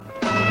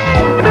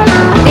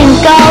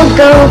I'll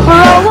go for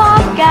a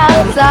walk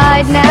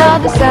outside now.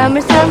 The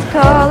summer sun's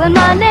calling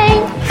my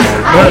name.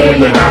 I hear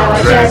you now,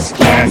 I just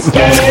can't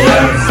stay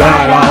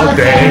inside all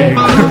day.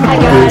 I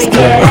gotta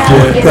get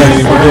out,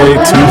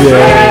 get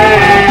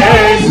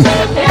today.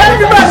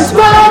 Everybody's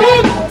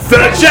running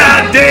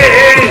Sunshine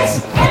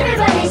Days!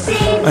 Everybody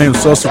sings. I am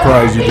so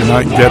surprised you did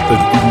not get the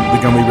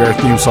Gummy Bear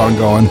theme song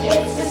going. It's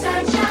a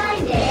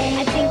sunshine day.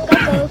 I think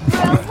I'll go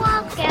for a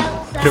walk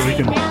outside We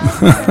can- now.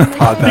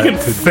 You can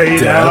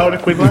fade out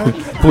if we'd like.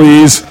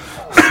 Please.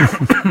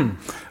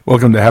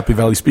 Welcome to Happy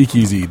Valley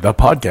Speakeasy, the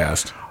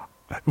podcast.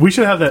 We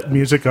should have that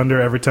music under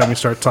every time we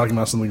start talking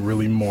about something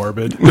really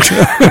morbid.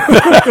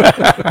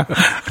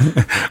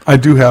 I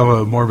do have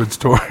a morbid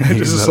story.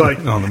 It's just like,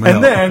 on the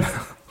mail.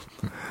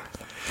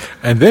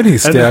 and then he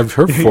stabbed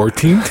her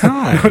 14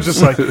 times.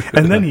 just like,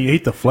 and then he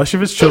ate the flesh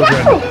of his children. I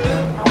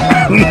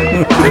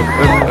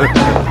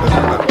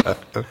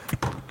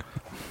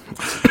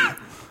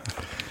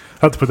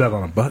have to put that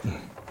on a button.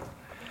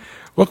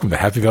 Welcome to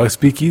Happy Valley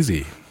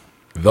Speakeasy,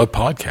 the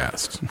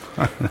podcast.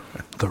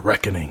 The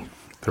Reckoning.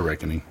 The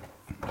Reckoning.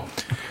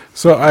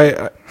 So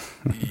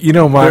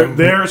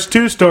There's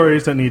two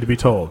stories that need to be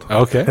told.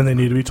 Okay. And they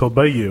need to be told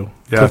by you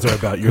because they're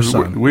about your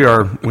son. We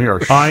are.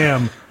 I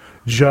am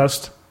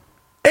just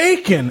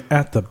aching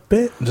at the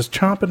bit, just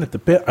chomping at the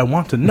bit. I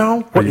want to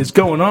know what is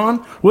going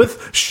on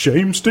with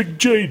Shamestick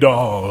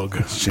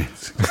J-Dog.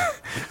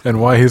 And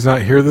why he's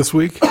not here this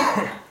week?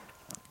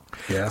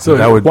 Yeah. So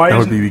that would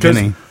Why be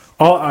beginning.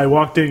 I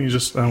walked in,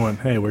 I went,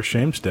 hey, where's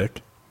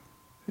Shamestick?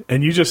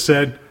 And you just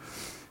said,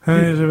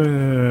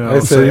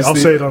 I'll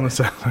say it on the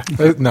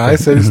side. No, I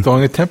said he's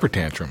throwing a temper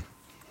tantrum.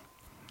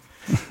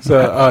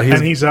 So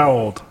And he's how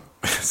old?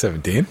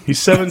 17. He's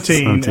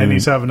 17, and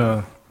he's having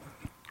a...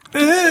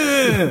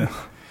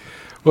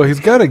 Well, he's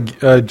got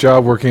a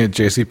job working at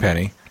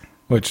JCPenney,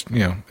 which,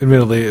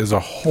 admittedly is a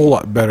whole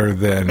lot better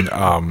than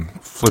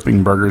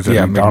Flipping burgers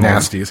at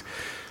McDonald's. McNasty's.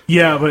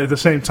 Yeah, but at the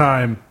same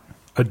time,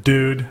 a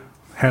dude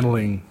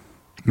handling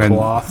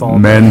cloth all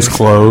men's day.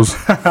 clothes.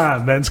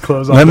 Men's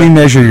clothes all Let day. me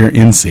measure your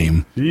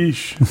inseam.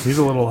 Yeesh, he's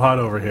a little hot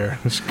over here.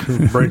 It's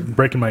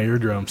breaking my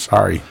eardrums.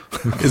 Sorry.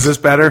 Is this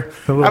better?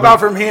 A little How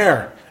about from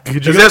here?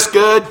 Could Is this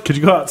good? Could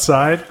you go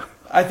outside?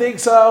 I think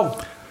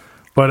so.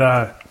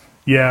 But,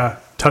 yeah,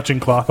 touching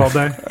cloth all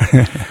day.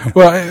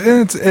 Well,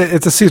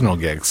 it's a seasonal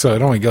gig, so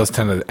it only goes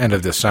to the end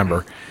of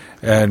December.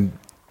 And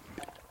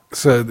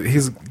so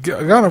he's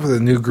gone up with a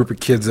new group of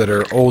kids that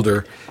are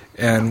older,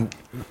 and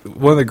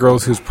one of the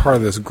girls who's part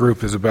of this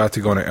group is about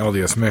to go on an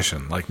LDS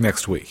mission, like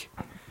next week.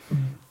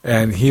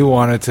 And he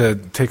wanted to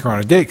take her on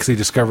a date because he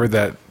discovered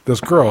that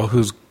this girl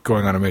who's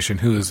going on a mission,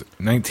 who's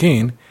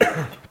 19,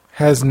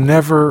 has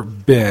never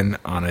been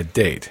on a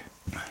date.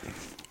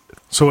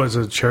 So it's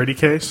a charity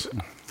case?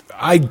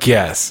 I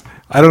guess.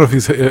 I don't know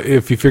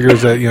if he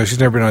figures that she's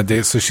never been on a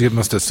date, so she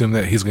must assume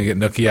that he's going to get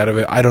nookie out of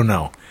it. I don't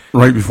know.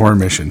 Right before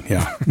mission,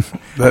 yeah.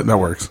 that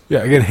works.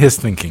 Yeah, again, his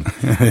thinking.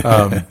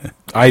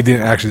 I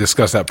didn't actually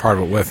discuss that part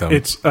of it with him.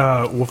 It's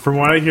from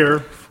what I hear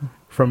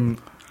from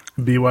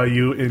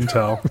BYU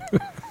Intel,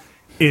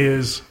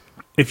 is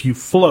if you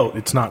float,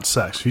 it's not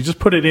sex. If you just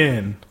put it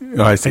in,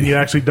 I see. and you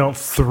actually don't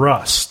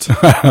thrust,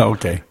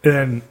 Okay.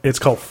 then it's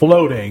called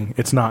floating.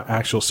 It's not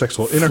actual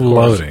sexual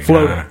intercourse.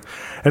 Floating.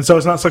 And so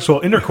it's not sexual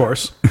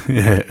intercourse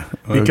Yeah.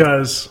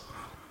 because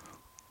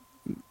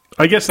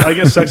I guess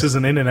sex is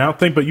an in and out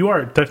thing, but you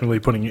are technically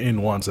putting it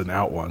in once and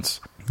out once.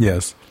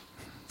 Yes.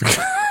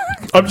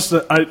 I'm just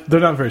they're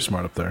not very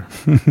smart up there.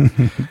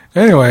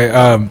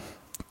 Anyway,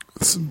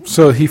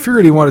 so he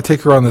figured he wanted to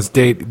take her on this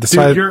date.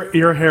 Decided, Dude,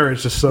 your hair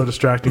is just so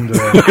distracting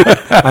today.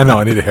 I know,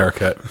 I need a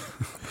haircut.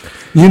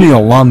 You need a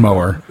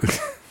lawnmower.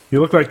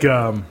 You look like you've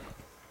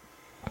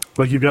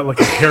got like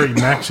a hairy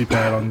maxi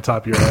pad on the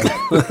top of your head.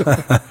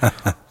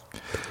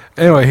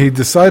 Anyway, he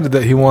decided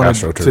that he wanted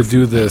AstroTurf. to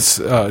do this,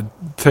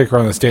 take her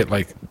on this date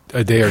like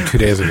a day or 2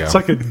 days ago. It's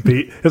like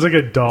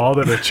a doll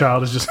that a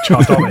child has just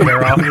chopped all the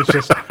hair off. And it's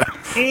just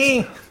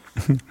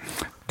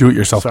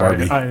Do-it-yourself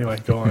sorry. Barbie. Anyway,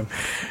 go on.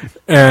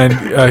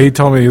 And he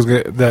told me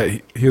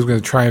that he was going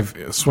to try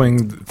and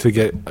swing to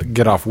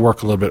get off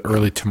work a little bit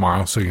early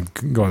tomorrow, so he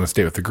can go on this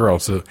date with the girl.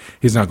 So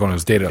he's not going on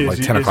his date at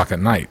 10 o'clock at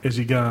night. Is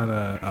he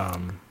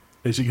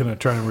gonna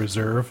try and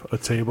reserve a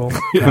table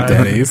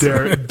Denny's.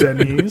 at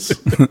Denny's?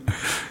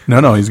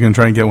 No, he's going to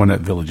try and get one at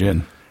Village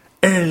Inn.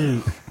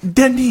 El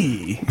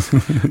Denny.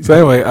 So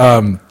anyway,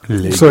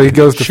 so he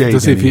goes to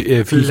see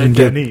if he can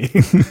get Denny.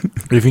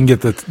 if he can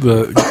get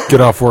the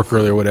get off work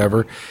early or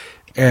whatever.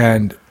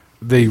 And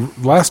they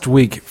last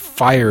week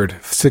fired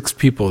 6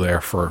 people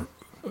there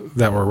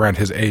that were around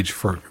his age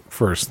for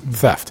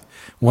theft.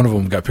 One of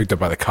them got picked up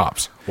by the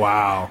cops.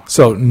 Wow.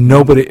 So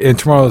nobody. And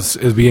tomorrow is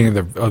the beginning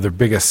of their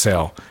biggest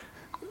sale.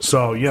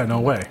 So yeah, no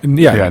way.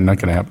 Yeah, not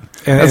going to happen.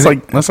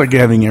 That's like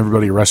having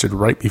everybody arrested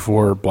right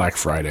before Black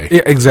Friday.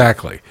 Yeah,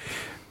 exactly.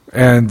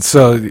 And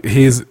so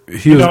he was.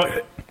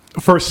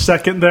 For a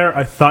second there,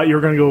 I thought you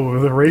were going to go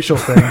with a racial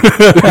thing.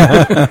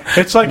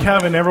 It's like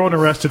having everyone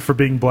arrested for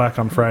being black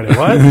on Friday.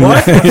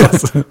 What?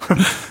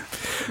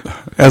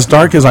 As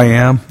dark as I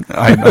am,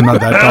 I'm not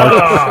that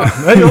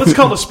dark, Let's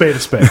call a spade,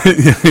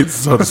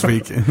 so to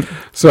speak.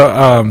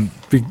 So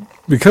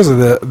because of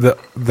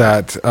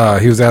that,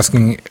 he was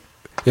asking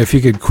if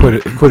he could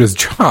quit his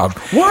job.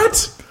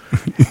 What?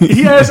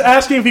 He was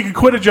asking if he could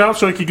quit a job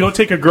so he could go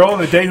take a girl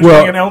on a date who's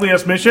doing an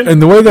LDS mission? And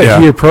the way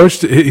that he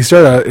approached it, he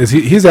started out, is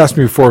he's asked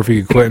me before if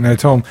he could quit, and I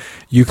told him,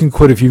 you can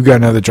quit if you've got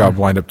another job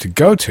lined up to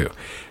go to.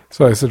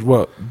 So I said,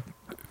 well,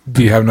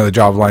 do you have another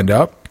job lined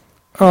up?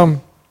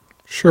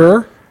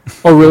 Sure.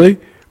 Oh, really?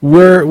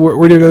 Where do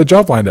you have another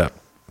job lined up?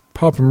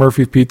 Papa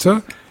Murphy's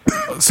Pizza.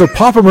 So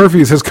Papa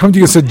Murphy's has come to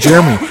you and said,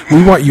 Jeremy,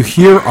 we want you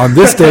here on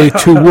this day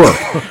to work.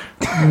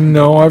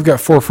 No, I've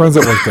got 4 friends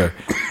that work there.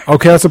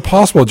 Okay, that's a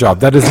possible job.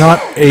 That is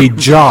not a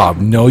job.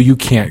 No, you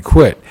can't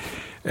quit.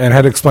 And I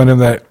had to explain to him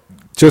that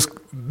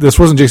this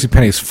wasn't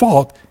JCPenney's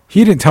fault.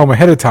 He didn't tell him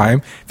ahead of time.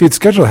 If he had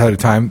scheduled ahead of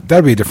time,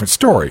 that'd be a different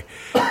story.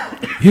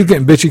 He's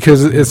getting bitchy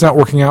because it's not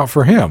working out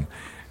for him.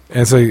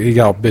 And so he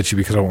got all bitchy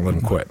because I won't let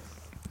him quit.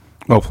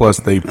 Well, plus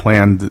they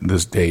planned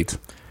this date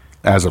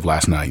as of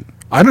last night.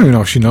 I don't even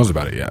know if she knows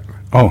about it yet.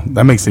 Oh,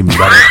 that makes it even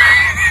better.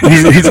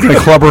 He's going to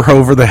club her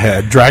over the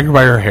head, drag her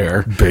by her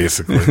hair,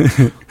 Basically.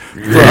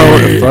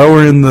 throw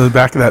her in the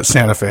back of that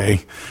Santa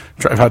Fe,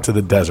 drive out to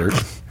the desert,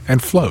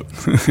 And float.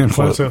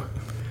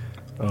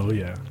 Oh,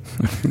 yeah.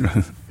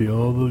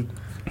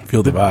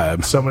 Feel the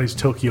vibe. Somebody's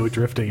Tokyo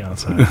drifting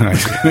outside.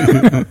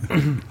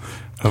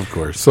 Of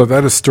course. So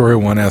that is story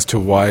one as to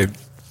why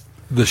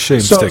the shame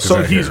stick is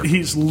out here.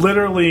 He's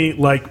literally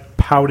like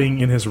pouting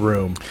in his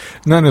room.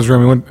 Not in his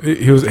room.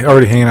 He was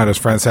already hanging out at his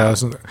friend's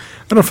house. I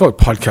don't feel like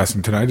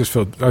podcasting tonight. I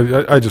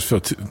just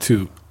feel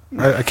too.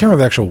 I can't remember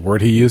the actual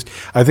word he used.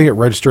 I think it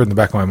registered in the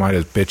back of my mind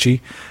as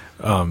bitchy.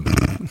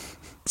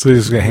 So he's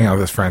just gonna hang out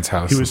with his friend's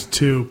house. He was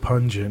too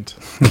pungent.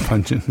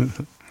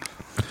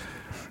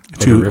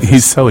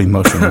 He's so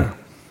emotional.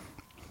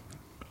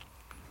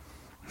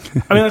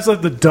 I mean, that's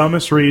like the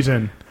dumbest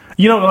reason.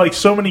 You know, like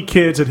so many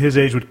kids at his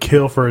age would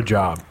kill for a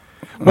job.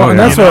 Well, and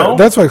that's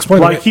what I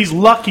explained. Like he's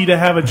lucky to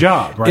have a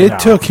job right now. It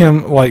took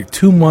him like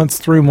 2 months,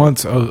 3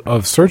 months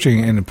of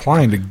searching and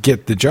applying to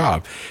get the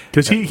job.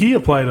 Because he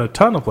applied a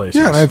ton of places.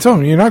 Yeah, and I told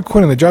him, you're not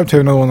quitting the job to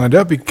have another one lined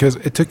up because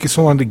it took you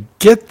so long to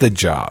get the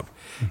job.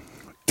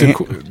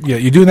 Yeah,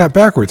 you're doing that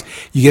backwards.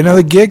 You get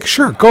another gig?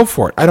 Sure, go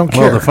for it. I don't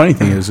care. Well, the funny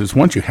thing is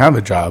once you have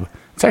a job,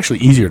 it's actually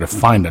easier to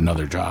find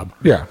another job.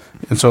 Yeah.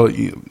 And so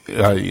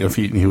if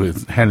he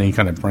was, had any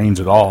kind of brains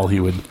at all, he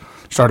would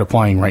start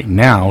applying right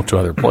now to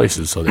other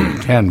places so that he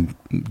can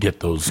get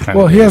those kind of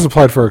Well, he gigs. has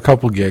applied for a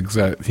couple gigs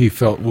that he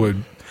felt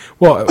would,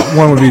 well,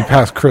 one would be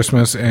past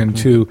Christmas and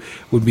 2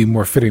 would be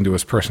more fitting to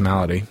his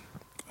personality.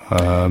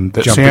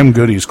 Sam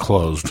Goody's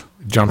closed.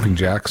 Jumping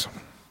jacks.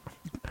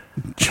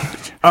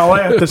 All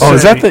I have to say,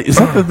 Is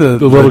that the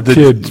little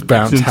kid's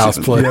bounce house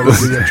play? Yeah,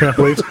 the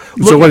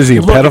trampolines. So what is he,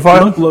 a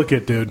pedophile? Look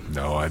it, dude.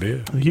 No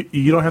idea.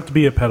 You don't have to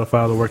be a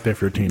pedophile to work there if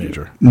you're a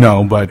teenager.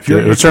 No, but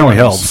it certainly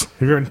helps.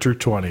 If you're in your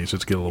 20s,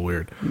 it's get a little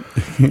weird.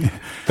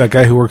 That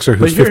guy who works there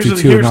who's But here's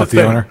 52 and not the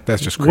thing. owner,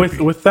 that's just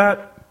creepy. With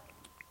that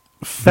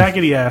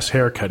faggoty ass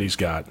haircut he's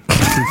got,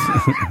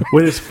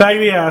 with his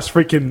faggoty ass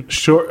freaking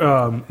short,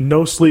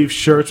 no sleeve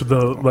shirts with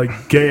the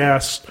like gay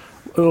ass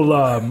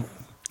little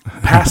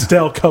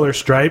pastel color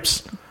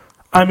stripes.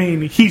 I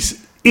mean,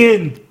 he's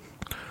in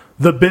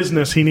the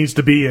business he needs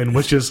to be in,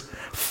 which is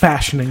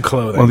fashion and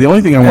clothing. Well, the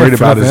only thing I'm worried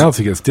about is else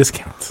he gets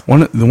discounts.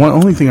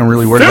 only thing I'm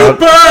really worried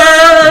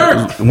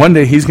about is one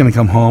day he's going to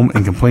come home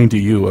and complain to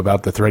you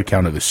about the thread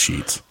count of his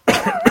sheets.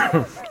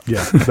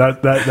 Yeah,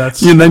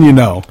 that's. And then you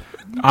know.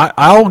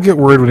 I'll get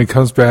worried when he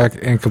comes back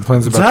and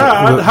complains about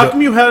Dad, how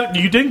come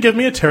you didn't give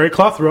me a terry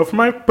cloth robe for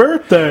my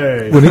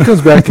birthday? when he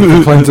comes back and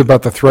complains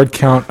about the thread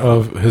count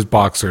of his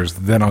boxers,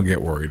 then I'll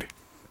get worried.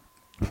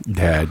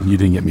 Dad, you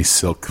didn't get me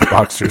silk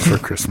boxers for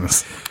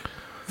Christmas.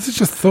 This is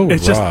just so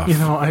It's rough.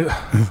 just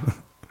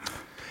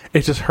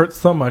it just hurts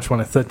so much when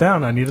I sit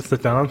down. I need to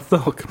sit down on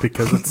silk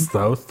because it's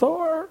so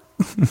sore.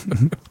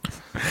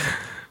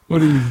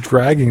 What are you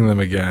dragging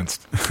them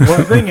against? Well,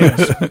 the thing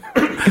is,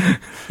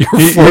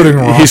 You're floating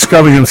wrong. He's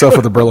scrubbing himself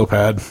with a Brillo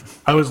pad.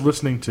 I was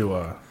listening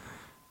to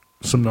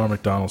some Norm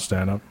Macdonald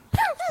stand up.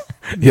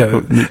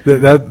 Yeah,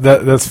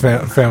 that's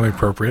family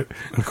appropriate.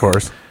 Of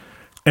course.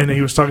 And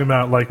he was talking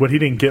about like what he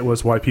didn't get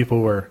was why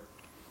people were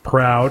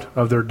proud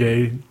of their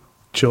gay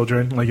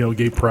children, like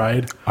gay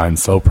pride. I'm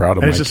so proud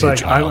of And my it's just gay like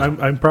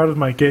child. I'm proud of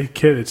my gay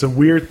kid. It's a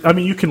weird. I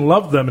mean, you can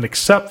love them and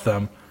accept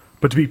them,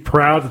 but to be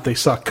proud that they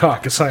suck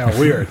cock is kind of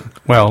weird.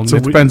 Well,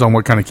 it depends on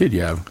what kind of kid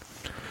you have.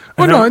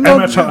 And Well,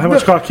 how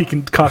much cock he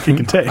can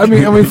take. I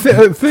mean,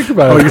 think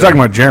about Oh, it. you're talking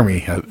about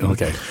Jeremy.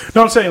 Okay.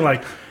 No, I'm saying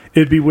like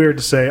it'd be weird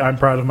to say I'm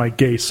proud of my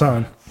gay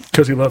son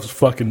because he loves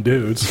fucking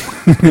dudes.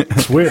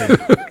 It's weird.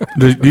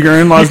 Do your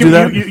in-laws do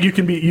that?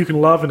 You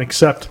can love and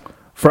accept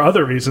for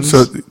other reasons.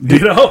 So,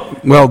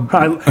 well,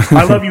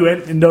 I love you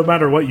and no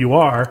matter what you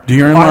are. Do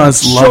your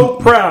in-laws I'm so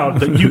proud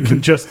that you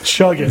can just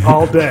chug it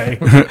all day.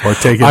 or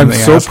take it in I'm the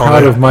so asshole.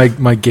 proud of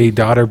my gay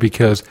daughter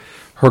because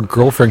her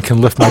girlfriend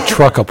can lift my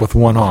truck up with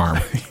one arm.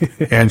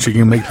 And she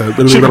can make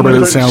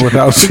the sound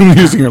without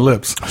using her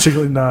lips.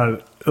 Particularly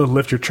not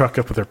lift your truck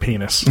up with her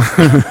penis.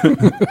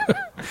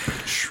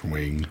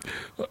 Swing.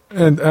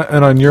 And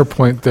on your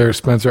point there,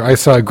 Spencer, I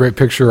saw a great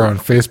picture on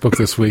Facebook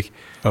this week.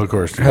 Of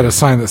course. It had a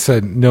sign that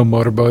said "No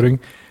motorboating."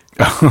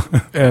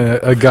 And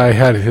a guy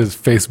had his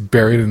face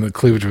buried in the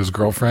cleavage of his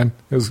girlfriend.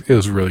 It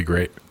was really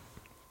great.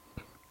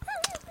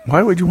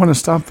 Why would you want to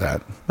stop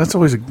that? That's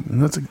always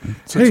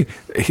Hey,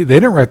 they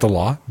didn't write the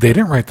law. They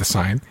didn't write the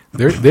sign.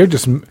 They're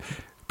just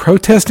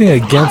protesting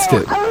against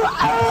it.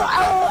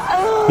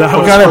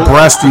 What kind of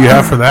breast do you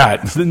have for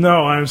that?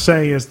 No, I'm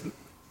saying is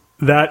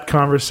that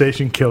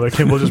conversation killer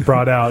Kimball just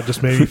brought out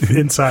just made me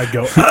inside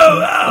go,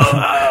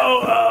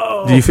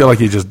 oh. Do you feel like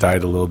you just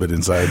died a little bit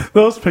inside?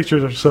 Those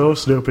pictures are so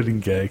stupid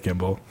and gay,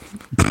 Kimball.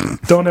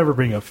 Don't ever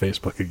bring up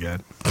Facebook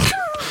again.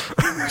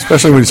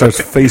 Especially when he starts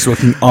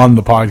Facebooking on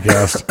the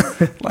podcast.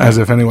 As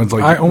if anyone's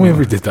like... I only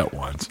ever did that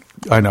once.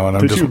 I know. And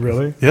I'm Did just, you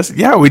really? Yes.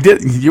 Yeah, we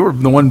did. You were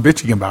the one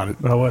bitching about it.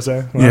 Oh, was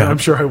I? Well, Yeah. I'm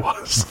sure I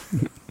was.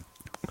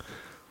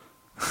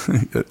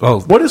 Oh,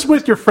 What is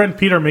with your friend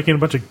Peter making a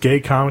bunch of gay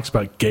comics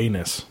about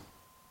gayness?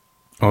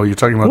 oh, you're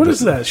talking about... What the- is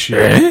that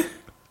shit? Eh?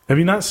 Have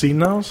you not seen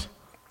those?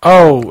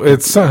 Oh,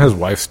 it's something his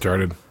wife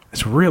started.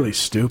 It's really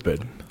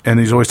stupid. And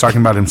he's always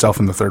talking about himself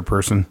in the third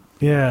person.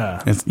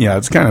 Yeah.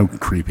 It's kind of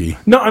creepy.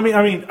 No, I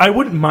mean, I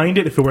wouldn't mind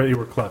it if it were you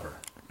were clever.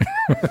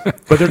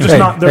 But they're just Hey,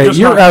 not. They're hey, just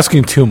you're not,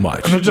 asking too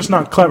much. They're just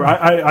not clever.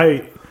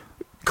 I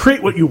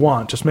create what you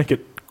want. Just make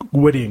it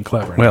witty and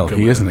clever. Well, Good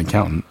he with is an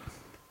accountant.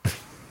 it.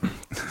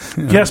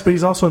 Yes, but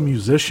he's also a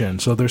musician,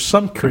 so there's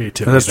some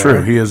creativity. That's there.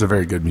 true. He is a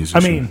very good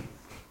musician. I mean,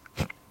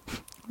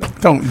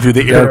 don't do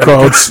the air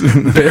quotes.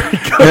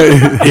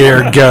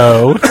 Here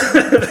go.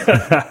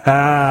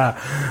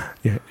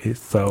 yeah,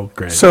 it's so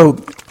great. So,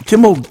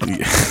 Kimmel...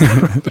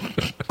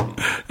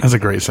 That's a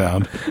great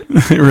sound.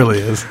 It really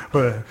is.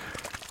 But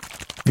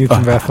Need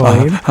some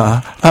Vaseline?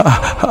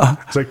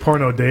 it's like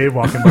Porno Dave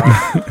walking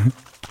by.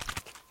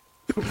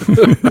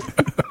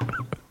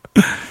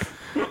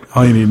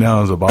 All you need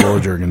now is a bottle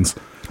of Jergens.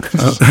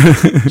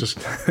 just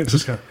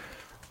kind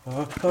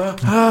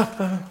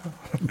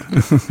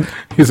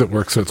He's at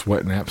work, so it's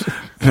wet naps.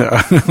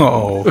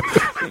 Oh.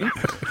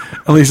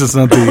 At least it's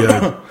not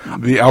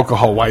the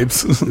alcohol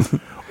wipes.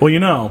 Well, you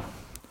know,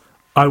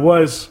 I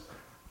was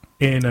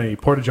in a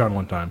Porta-John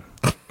one time.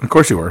 Of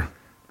course you were.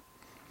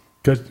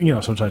 Because,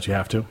 sometimes you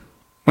have to.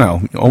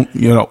 Well,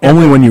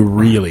 only when you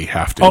really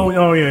have to.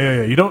 Oh,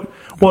 yeah. You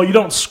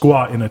don't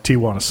squat in a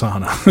Tijuana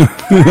sauna.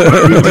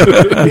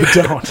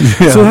 You don't.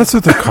 Yeah. So that's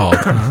what they're called.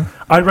 Huh?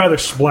 I'd rather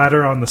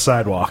splatter on the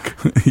sidewalk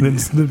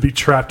than be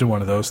trapped in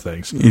one of those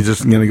things. You're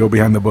just going to go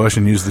behind the bush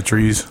and use the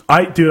trees?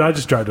 I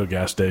just drive to a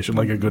gas station.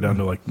 Like I go down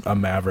to like a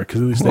Maverick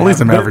because At least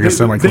the Maverick is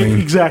semi-clean.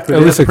 Exactly.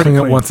 At least they they're clean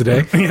pretty it once a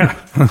day. Yeah,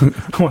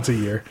 once a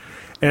year.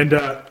 And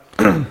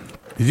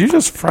Did you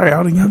just fry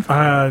out again?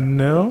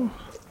 no,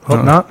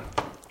 hope not.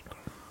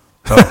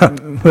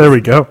 There we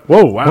go.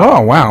 Whoa, wow,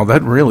 Oh, wow.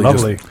 That really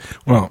lovely.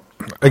 Well,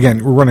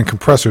 again, we're running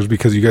compressors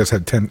because you guys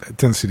had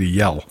tendency to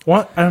yell.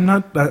 What? I'm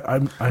not.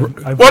 I'm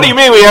What do you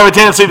mean we have a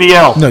tendency to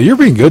yell? No, you're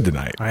being good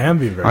tonight. I am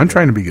being very. I'm good.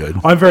 trying to be good.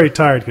 I'm very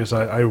tired because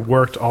I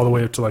worked all the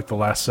way up to like the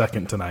last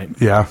second tonight.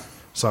 Yeah.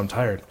 So I'm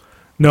tired.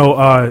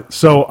 No,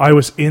 so I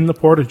was in the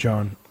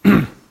Porta-John,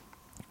 and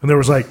there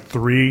was like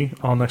 3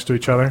 all next to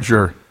each other.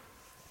 Sure.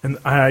 And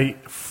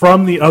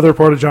from the other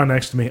Porta-John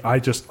next to me,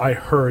 I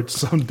heard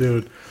some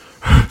dude,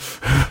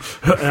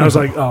 and I was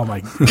like, oh my,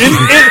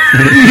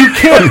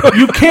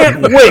 you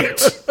can't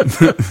wait.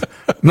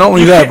 Not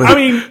only that, but I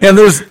mean- and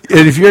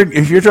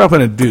if you're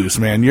dropping a deuce,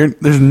 man,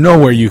 there's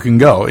nowhere you can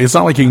go. It's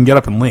not like you can get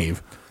up and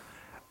leave.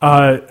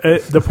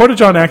 The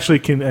Porta-John actually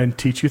can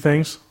teach you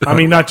things. I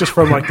mean, not just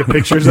from like the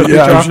pictures that they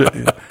I'm drop.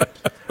 sure.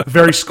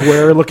 Very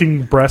square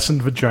looking breasts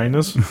and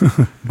vaginas,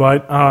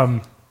 but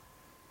Well,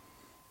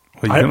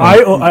 you can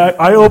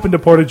I opened a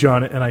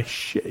Porta-John and I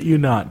shit you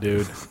not,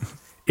 dude.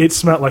 It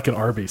smelled like an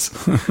Arby's.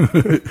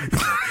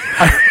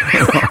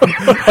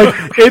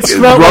 It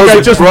smelled like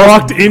I just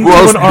walked into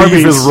roast an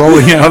Arby's. beef is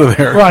rolling out of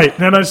there. Right,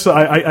 and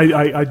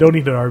I don't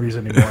eat an Arby's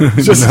anymore.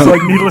 It's just No.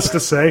 like needless to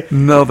say.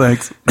 No,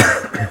 thanks.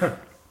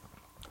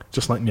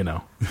 Just letting you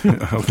know.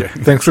 Okay.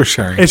 Thanks for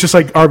sharing. It's just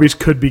like Arby's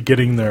could be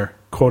getting their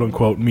quote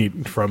unquote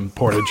meat from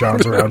Porta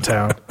Johns around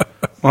town.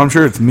 Well, I'm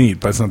sure it's meat,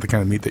 but it's not the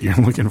kind of meat that you're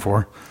looking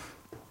for.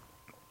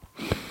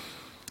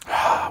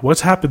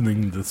 What's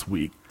happening this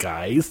week,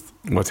 guys?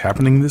 What's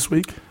happening this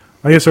week?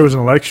 I guess there was an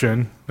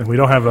election, and we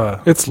don't have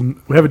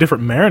we have a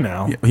different mayor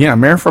now. Yeah,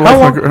 mayor for How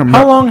life.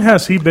 how long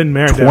has he been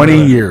mayor? down 20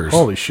 there? years.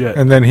 Holy shit!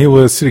 And then he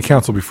was city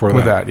council before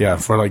with that. that, yeah,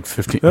 for like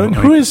 15. Then like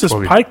who is this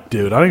 12 Pike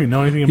dude? I don't even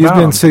know anything He's about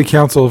been him. city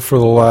council for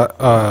the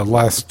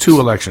last 2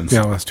 elections.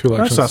 Yeah, last 2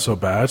 elections. That's not so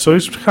bad. So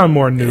he's kind of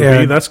more newbie.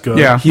 Yeah. That's good.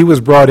 Yeah. He was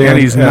brought in, And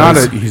he's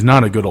as-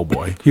 not a good old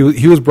boy.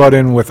 He was brought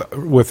in with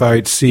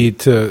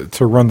IHC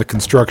to run the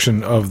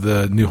construction of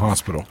the new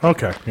hospital.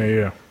 Okay.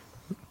 Yeah.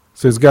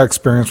 So he's got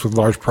experience with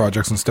large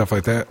projects and stuff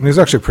like that. And he's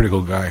actually a pretty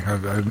cool guy.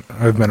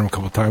 I've met him a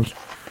couple of times.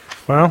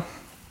 Well,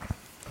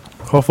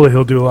 hopefully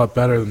he'll do a lot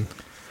better than.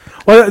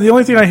 Well, the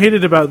only thing I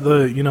hated about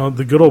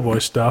the good old boy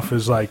stuff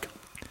is like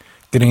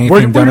Getting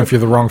anything done if you're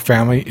the wrong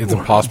family is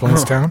impossible in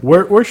this town.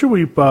 Where should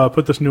we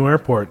put this new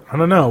airport? I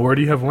don't know. Where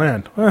do you have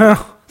land?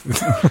 Well,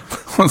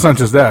 it's not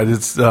just that.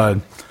 It's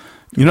it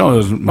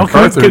was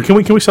MacArthur.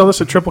 Can we sell this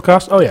at triple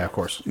cost? Oh yeah, of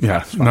course.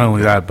 Yeah, not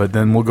only that, but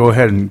then we'll go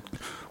ahead and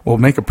we'll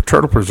make a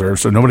turtle preserve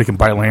so nobody can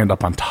buy land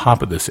up on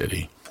top of the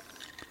city.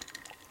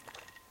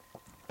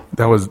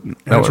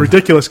 It's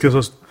ridiculous because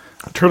those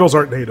turtles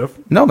aren't native.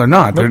 No, they're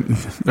not. They're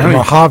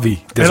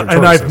Mojave Desert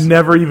and I've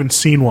never even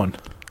seen one.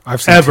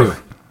 I've seen ever.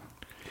 two.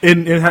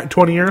 In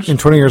 20 years? In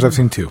 20 years, I've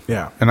seen two.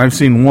 Yeah. And I've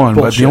seen one,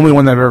 Bullshit. but the only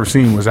one that I've ever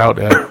seen was out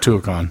at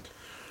Tuacahn.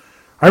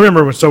 I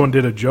remember when someone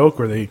did a joke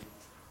where they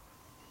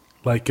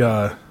made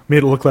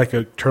it look like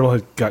a turtle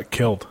had got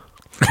killed.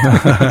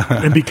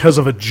 And because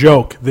of a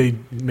joke, they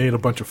made a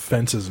bunch of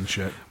fences and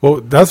shit.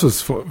 Well, that's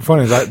what's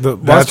funny. The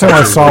last time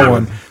I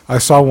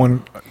saw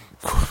one,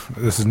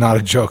 this is not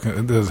a joke,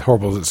 as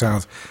horrible as it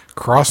sounds,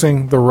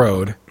 crossing the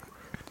road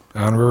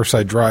on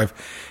Riverside Drive,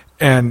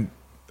 and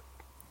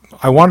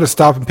I wanted to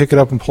stop and pick it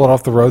up and pull it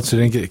off the road so it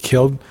didn't get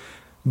killed,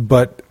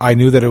 but I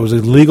knew that it was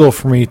illegal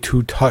for me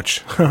to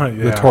touch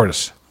the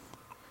tortoise.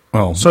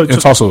 Well, so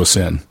it's also a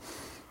sin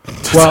to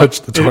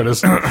touch the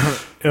tortoise.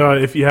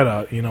 If you had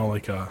a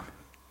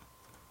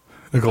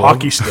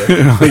hockey stick,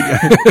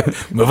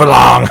 move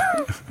along,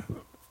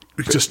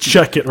 just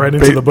check it right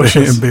into the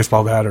bushes.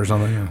 Baseball bat or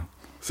something. Yeah.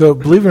 So,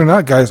 believe it or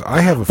not, guys, I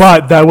have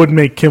But that would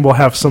make Kimball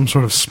have some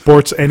sort of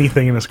sports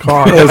anything in his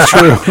car. That's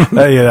true.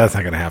 Yeah, that's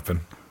not going to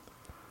happen.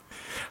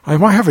 I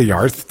might have a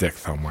yardstick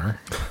somewhere.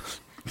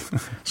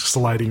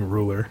 Sliding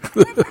ruler.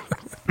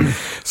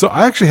 So,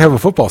 I actually have a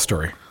football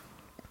story.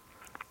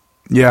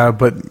 Yeah,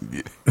 but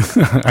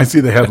I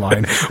see the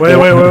headline.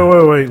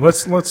 Wait.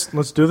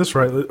 Let's do this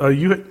right.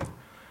 You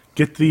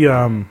get the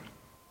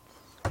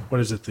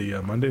what is it?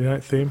 The Monday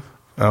night theme?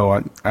 Oh,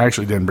 I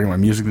actually didn't bring my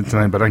music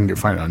tonight, but I can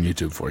find it on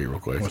YouTube for you real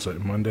quick. What's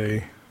it?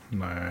 Monday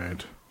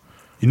night.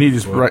 You need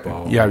to write.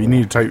 Yeah, you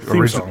need to type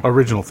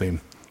original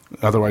theme.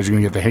 Otherwise, you're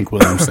gonna get the Hank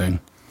Williams thing.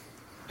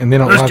 And they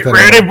don't want that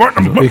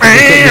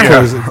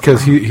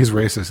because he's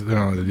racist. They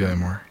don't want to do that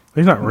anymore.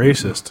 He's not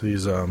racist.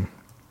 He's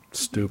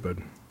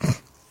stupid.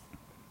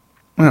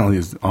 Well,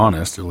 he's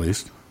honest at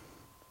least.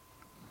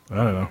 I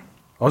don't know.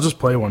 I'll just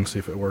play one, see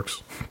if it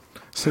works.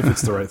 See if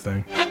it's the right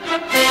thing.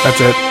 That's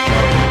it.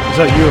 Is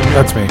that you or me?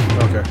 That's me.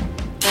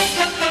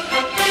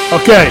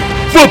 Okay.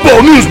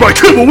 Football news by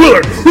Kimball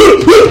Willard.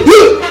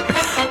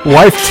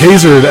 Wife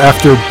tasered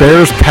after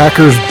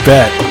Bears-Packers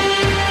bet.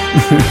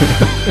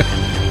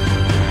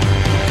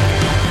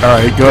 All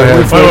right, go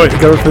ahead.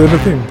 Wait. Go for the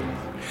theme.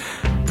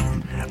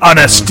 On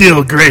a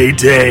still gray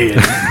day in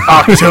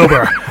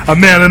October, a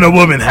man and a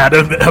woman had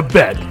a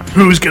bet.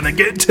 Who's going to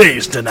get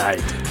tased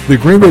tonight? The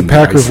Green Bay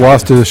Packers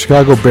loss to the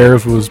Chicago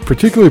Bears was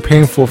particularly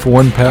painful for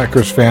one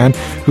Packers fan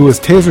who was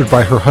tasered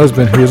by her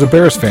husband, who is a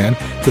Bears fan,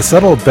 to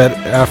settle a bet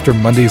after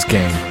Monday's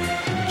game.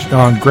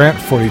 John Grant,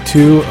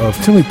 42, of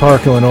Tinley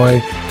Park,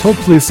 Illinois, told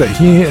police that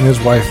he and his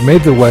wife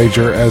made the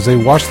wager as they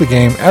watched the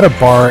game at a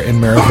bar in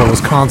Marysville,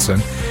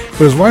 Wisconsin.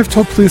 But his wife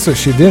told police that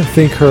she didn't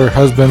think her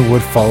husband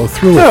would follow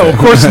through with it. No, of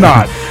course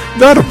not.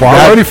 Not a bar.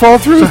 Why would he follow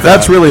through with that?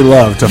 That's really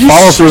love, to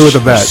follow through with a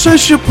bet.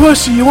 Such a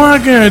pussy. You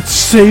aren't going to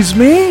tase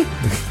me?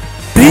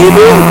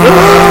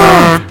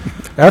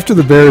 After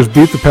the Bears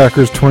beat the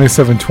Packers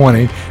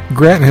 27-20,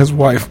 Grant and his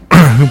wife,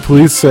 who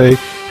police say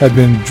had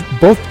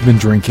both been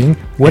drinking,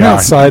 went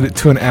outside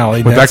to an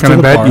alley with next that kind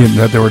to the of bar bet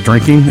that they were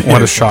drinking.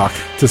 What a shock!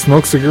 To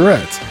smoke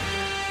cigarettes.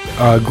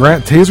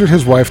 Grant tasered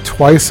his wife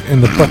twice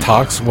in the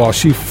buttocks while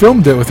she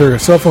filmed it with her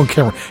cell phone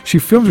camera. She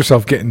filmed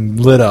herself getting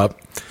lit up.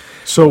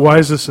 So why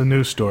is this a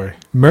news story?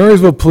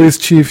 Marysville Police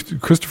Chief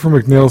Christopher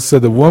McNeil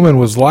said the woman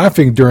was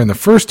laughing during the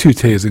first two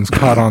tasings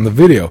caught on the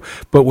video,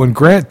 but when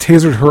Grant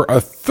tasered her a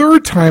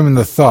third time in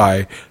the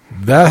thigh,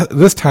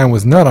 this time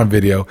was not on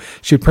video,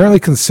 she apparently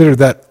considered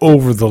that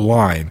over the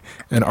line.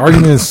 An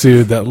argument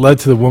ensued that led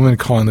to the woman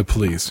calling the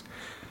police.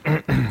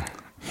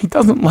 He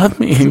doesn't love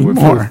me anymore.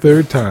 For the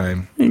third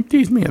time. He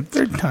teased me a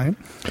third time.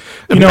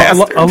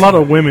 A lot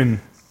of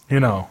women,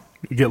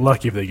 get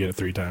lucky if they get it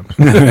three times.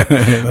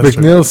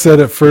 McNeil said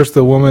at first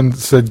the woman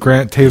said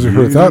Grant tasered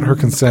her without her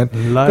consent,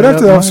 but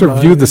after the officer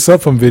viewed the cell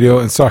phone video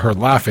and saw her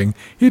laughing,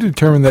 he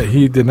determined that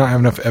he did not have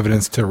enough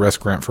evidence to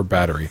arrest Grant for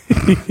battery.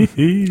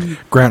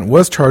 Grant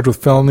was charged with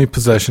felony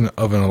possession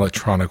of an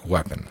electronic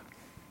weapon.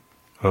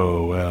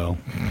 Oh, well.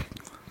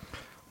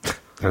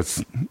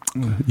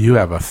 You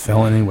have a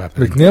felony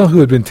weapon. McNeil, who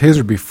had been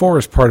tasered before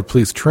as part of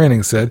police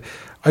training, said,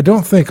 "I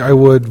don't think I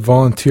would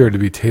volunteer to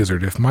be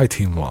tasered if my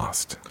team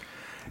lost."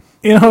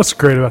 You know what's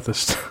great about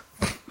this?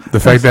 The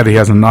fact that he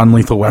has a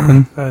non-lethal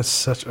weapon? That's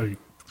such a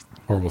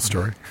horrible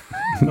story.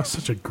 That's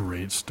such a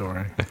great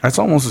story. That's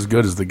almost as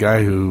good as the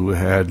guy who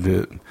had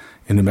in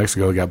New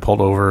Mexico got pulled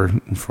over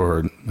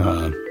for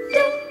the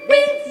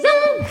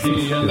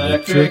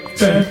electric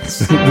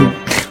fence.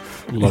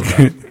 Love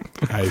that.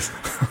 Nice.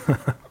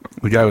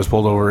 The guy was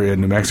pulled over in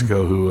New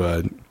Mexico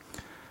who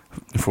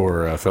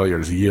for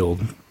failure to yield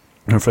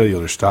or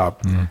failure to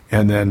stop,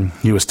 and then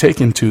he was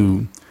taken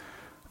to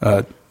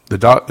the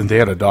dog. They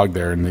had a dog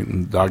there, and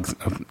the dog's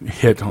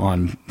hit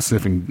on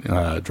sniffing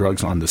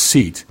drugs on the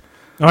seat.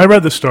 Oh, I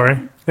read the story.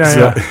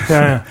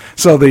 Yeah.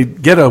 So they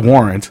get a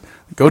warrant,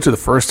 go to the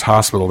first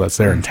hospital that's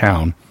there in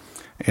town,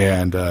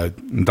 and the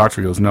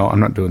doctor goes, "No, I'm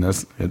not doing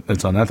this.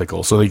 It's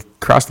unethical." So they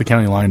cross the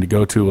county line to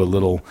go to a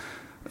little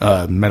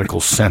medical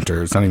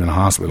center. It's not even a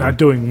hospital. Not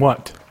doing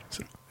what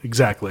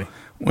exactly?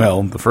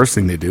 Well, the first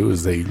thing they do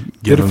is they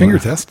Did a finger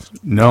test?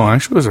 No,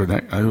 actually,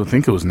 I would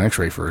think it was an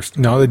X-ray first.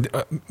 No,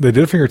 they did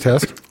a finger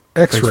test.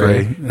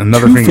 X-ray.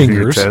 Another two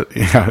finger fingers. test.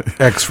 Yeah.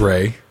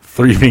 X-ray.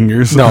 3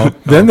 fingers. No,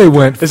 then they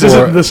went for... This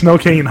isn't the Snow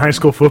King in high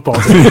school football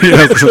team.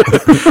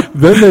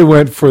 Then they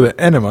went for the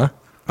enema.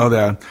 Oh,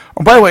 yeah.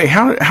 Oh, by the way,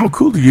 how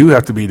cool do you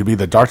have to be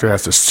the doctor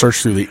has to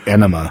search through the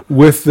enema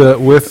With the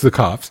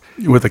cops.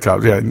 with the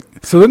cops? Yeah.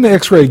 So then they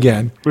X-ray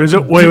again. Wait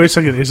a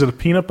second. Is it a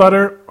peanut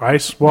butter,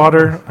 ice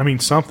water? I mean,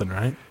 something,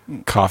 right?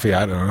 Coffee,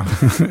 I don't know.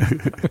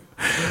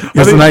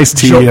 It's a nice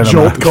tea enema.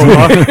 Jolt going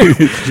off.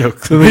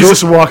 He's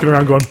just walking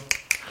around going,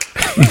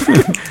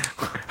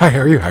 Hi, how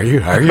are you? Well,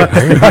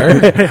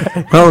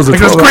 it was a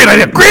That's a great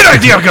idea. Great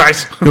idea,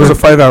 guys. It was a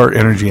 5-hour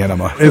energy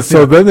enema. And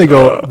so then they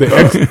go,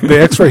 they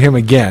X-ray him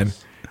again,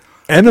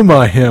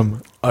 enema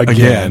him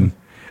again,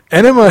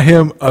 enema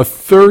him a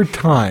third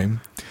time.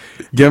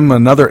 Give him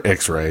another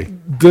X-ray,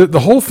 The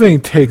whole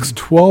thing takes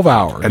 12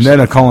 hours. and then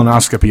a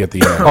colonoscopy at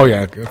the end. oh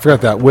yeah, I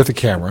forgot that, with a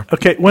camera.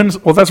 okay, Well,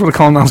 that's what a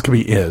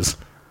colonoscopy is.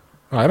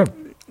 I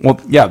don't... Well,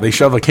 yeah, they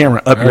shove a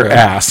camera up your Okay.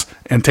 ass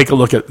and take a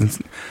look at.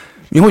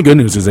 The only good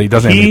news is that he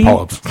doesn't have any he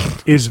polyps.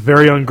 is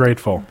very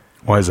ungrateful.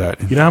 Why is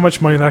that? You know how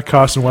much money that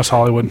costs in West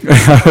Hollywood?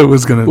 I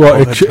was gonna.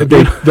 Well,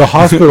 the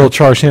hospital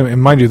charged him,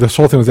 and mind you, this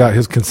whole thing was without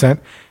his consent.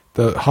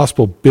 The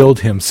hospital billed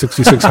him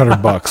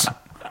 $6,600.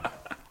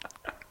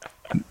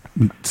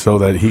 so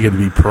that he could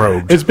be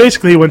probed. It's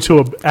basically he went to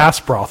an ass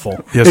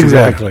brothel. Yes,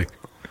 exactly.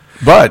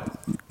 But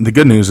the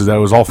good news is that it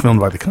was all filmed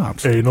by the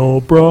cops.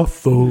 Anal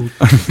brothel.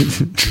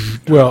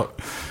 Well,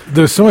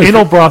 there's so many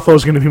Anal brothel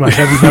is going to be my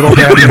heavy metal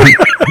band.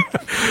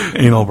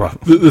 Anal bro.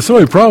 there's so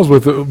many problems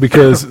with it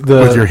because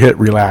With your hit,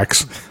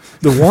 relax.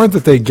 the warrant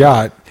that they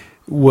got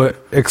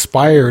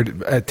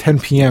expired at 10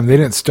 p.m. They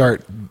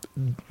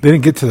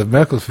didn't get to the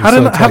medical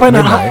facility. How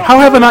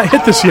have I not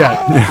hit this yet?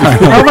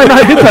 How have I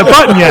not hit that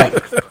button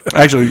yet?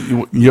 Actually,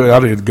 you ought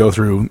to go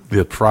through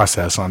the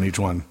process on each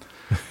one.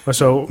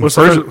 So what's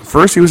the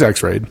First, he was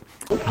X-rayed.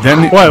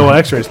 Then, well,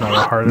 X-ray's not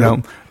that hard.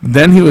 no.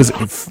 Then he was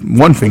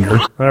one finger,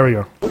 There we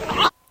go.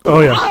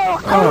 Oh yeah.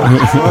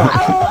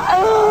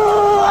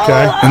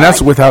 Okay. and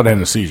that's without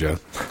anesthesia.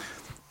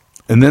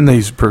 And then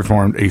they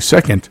performed a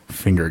second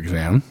finger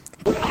exam.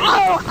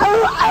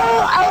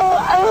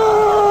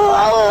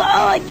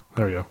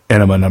 There we go.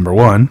 Enema number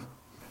 1.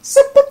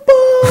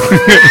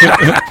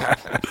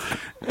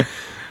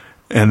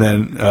 And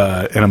then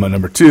enema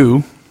number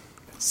 2.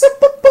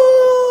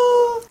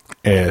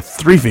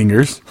 3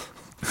 fingers.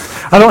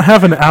 I don't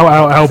have an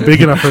ow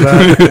big enough for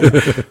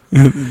that.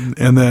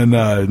 And then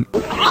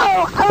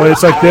But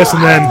it's like this,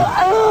 and then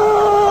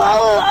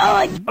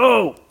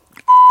oh,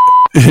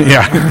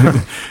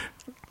 yeah.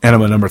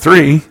 Enema number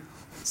 3.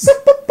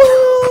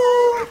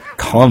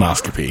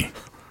 Colonoscopy.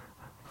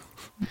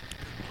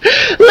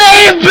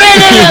 Leave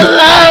Brittany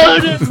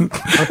alone!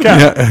 okay.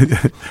 Yeah.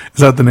 Is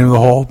that the name of the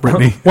hole,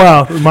 Brittany?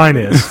 Well, mine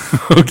is.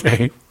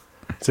 Okay.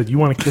 Said, you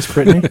want to kiss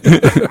Brittany?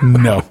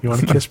 No. You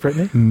want to kiss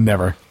Brittany?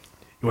 Never.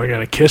 We're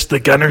gonna kiss the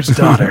gunner's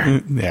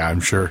daughter. Yeah,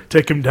 I'm sure.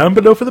 Take him down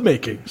below for the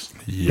makings.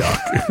 Yuck.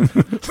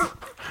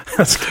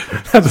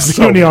 That's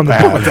mutiny on the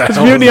bad.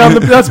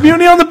 that's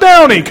mutiny on the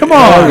bounty. Come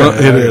on.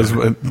 It is.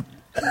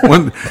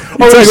 When,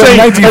 Are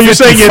you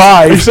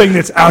saying saying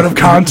it's out of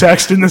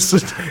context in this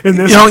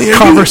know,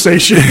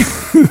 conversation?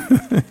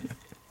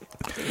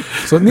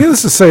 So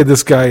needless to say,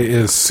 this guy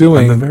is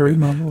suing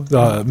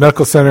the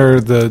medical center,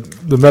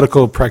 the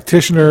medical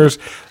practitioners,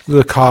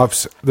 the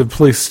cops, the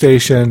police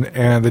station,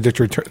 and the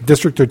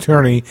district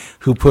attorney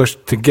who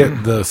pushed to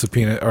get the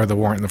subpoena or the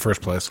warrant in the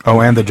first place.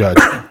 Oh, and the judge.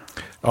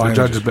 The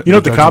judge has been, You know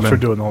what the cops were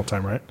doing the whole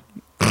time, right?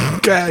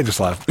 I just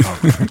laughed.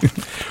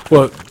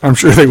 Well, I'm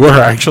sure they were,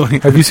 actually.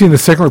 have you seen the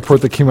second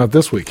report that came out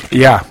this week?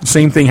 Yeah,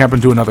 same thing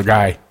happened to another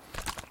guy.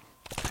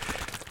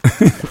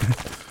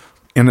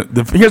 And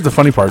here's the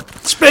funny part.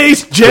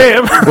 Space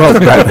Jam. Well,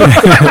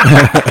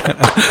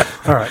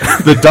 All right.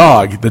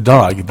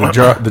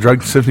 the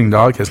drug sniffing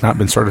dog has not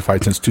been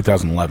certified since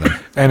 2011.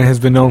 And it has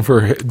been known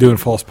for doing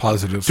false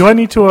positives. Do I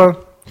need to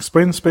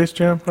explain the Space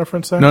Jam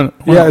reference there? No,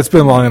 Yeah, it's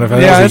been long enough. yeah,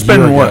 That was it's a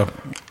year been ago. what?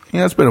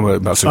 Yeah, it's been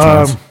about 6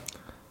 months.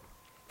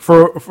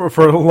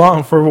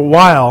 For a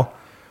while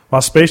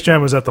Space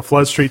Jam was at the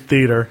Flood Street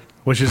Theater,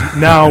 which is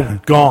now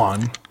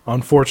gone,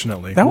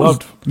 unfortunately. That was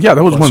Loved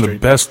one of Street. the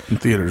best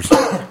theaters.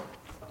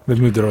 They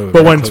moved it over.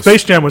 But when close.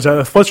 Space Jam was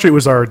at Flood Street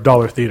was our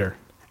dollar theater,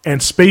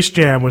 and Space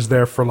Jam was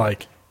there for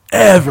like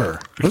ever.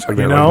 It was like,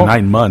 You like know,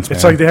 9 months.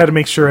 It's man. like they had to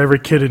make sure every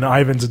kid in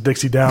Ivans and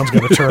Dixie Downs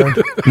got a turn.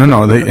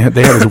 no, they had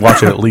to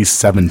watch it at least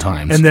 7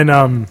 times. And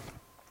then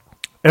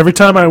every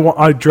time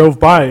I drove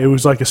by, it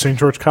was like a St.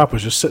 George cop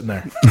was just sitting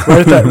there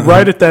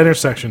right at that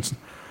intersection.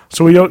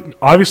 So we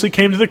obviously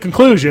came to the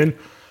conclusion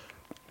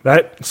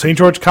that St.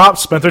 George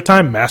cops spent their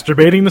time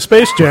masturbating the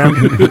Space Jam.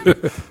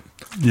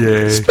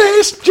 Yay.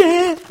 Space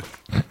Jam.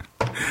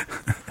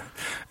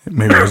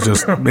 Maybe it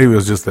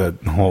was just that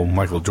whole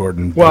Michael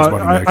Jordan Well,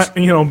 Bugs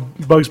Bunny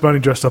mix. Bugs Bunny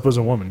dressed up as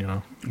a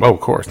woman. Well, of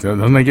course.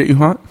 Doesn't that get you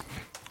hot?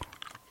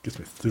 Gets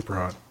me super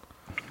hot.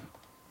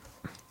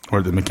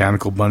 Or the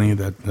mechanical bunny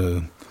that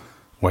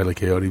Wile E.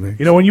 Coyote makes.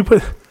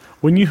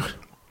 When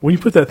you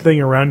put that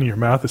thing around your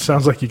mouth, it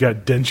sounds like you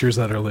got dentures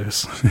that are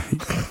loose.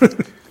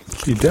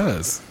 He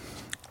does.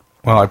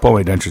 Well, I pull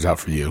my dentures out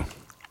for you.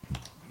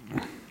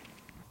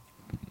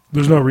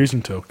 There's no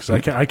reason to, because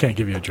I can't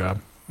give you a job.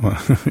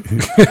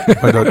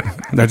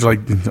 That's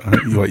like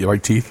you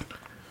like teeth.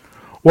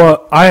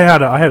 Well, I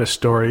had a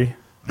story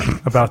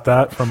about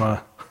that from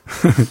a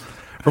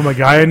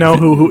guy I know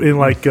who in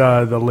like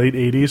the late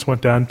 '80s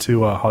went down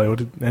to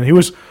Hollywood, and he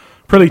was a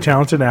pretty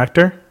talented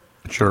actor.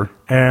 Sure.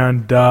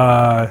 And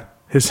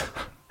his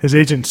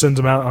agent sends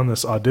him out on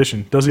this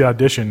audition. Does the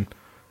audition,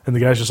 and the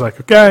guy's just like,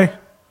 "Okay,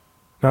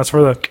 now it's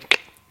for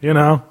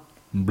the,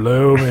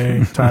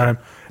 blooming time."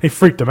 He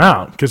freaked him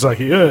out because like,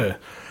 ugh.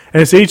 And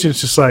his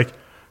agent's just like,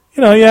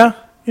 yeah,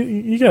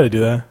 you got to do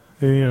that,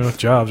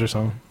 jobs or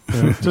something.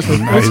 Just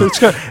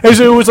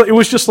it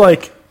was just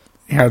like,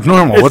 yeah, it's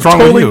normal. it's What's wrong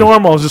totally with you?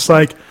 normal. It's just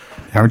like,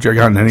 Haven't you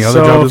gotten any other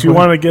so job if this you week?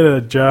 want to get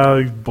a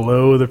job,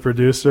 blow the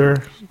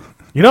producer.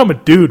 I'm a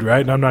dude,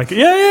 right? And I'm not.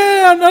 Yeah.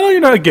 I know you're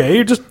not gay.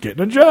 You're just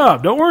getting a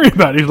job. Don't worry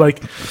about it. He's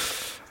like,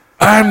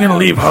 I'm gonna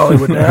leave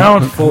Hollywood now.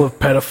 It's full of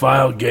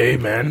pedophile gay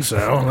men.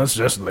 So let's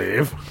just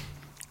leave.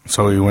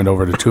 So he went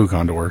over to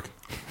Tucson to work.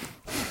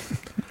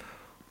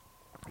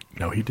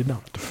 No, he did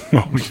not.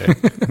 Okay.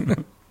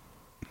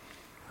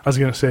 I was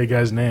gonna say a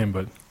guy's name,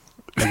 but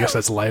I guess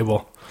that's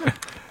libel.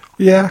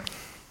 Yeah.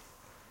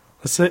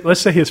 Let's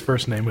say his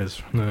first name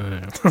is.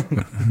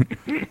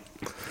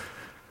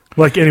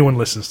 Like anyone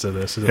listens to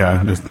this.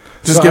 Yeah, just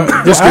So, get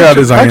out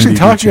his IMDb actually,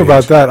 talking page.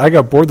 about that, I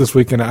got bored this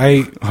week and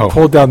I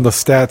pulled down the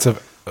stats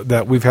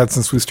that we've had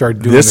since we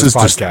started doing this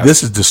podcast.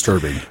 This is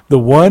disturbing. The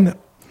one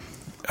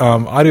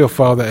audio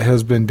file that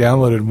has been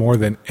downloaded more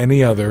than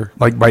any other.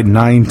 Like by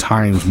 9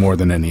 times more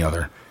than any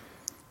other.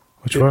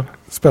 Which one?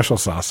 Special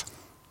sauce.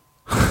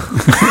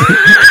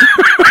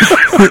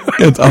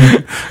 It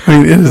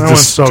is That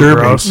one's so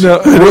disturbing. gross.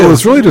 No, it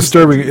was really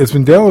disturbing. It's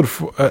been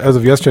downloaded as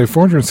of yesterday,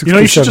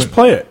 467. You should just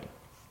play it.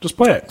 Just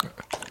play it.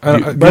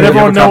 Let Let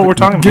everyone know what we're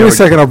talking about. Give me a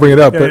second, I'll bring it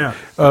up. Yeah,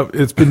 but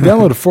it's been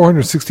downloaded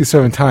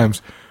 467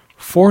 times.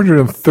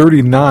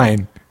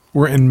 439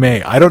 were in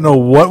May. I don't know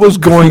what was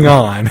going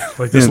on.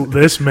 Like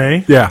this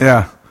May? Yeah.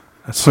 Yeah.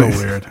 That's so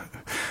weird.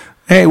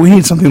 Hey, we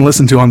need something to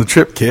listen to on the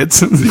trip,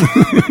 kids.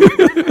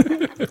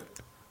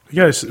 We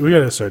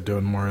gotta start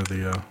doing more of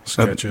the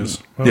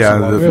sketches. yeah,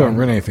 We haven't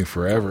written anything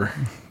forever.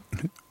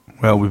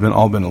 Well, we've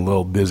all been a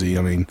little busy.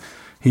 I mean,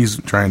 he's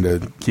trying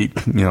to keep,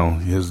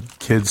 his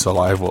kids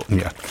alive. Well,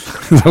 yeah.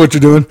 Is that what you're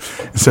doing?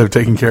 Instead of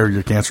taking care of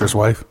your cancerous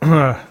wife?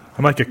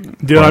 I'm like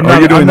dude. Or I'm are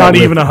you not, doing I'm not that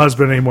with- even a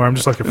husband anymore. I'm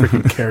just like a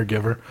freaking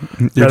caregiver.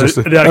 You're just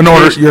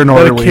that you're an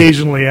orderly.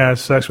 occasionally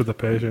has sex with the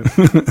patient.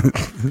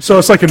 So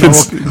it's like a normal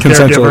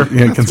Consensual,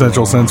 caregiver.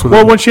 consensual sense with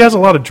Well, it. when she has a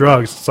lot of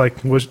drugs, it's like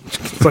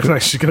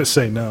she's gonna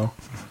say no.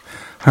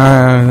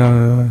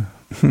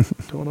 Is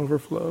Don't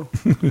overflow.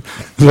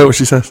 that what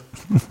she says?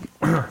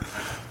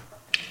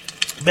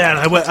 Man,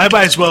 I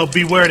might as well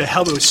be wearing a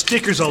helmet with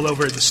stickers all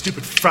over it, the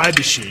stupid fry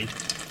machine.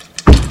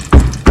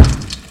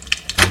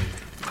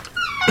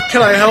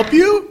 Can I help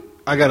you?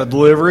 I got a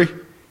delivery.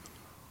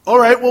 All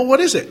right, well, what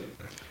is it?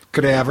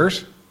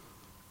 Cadavers.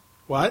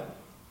 What?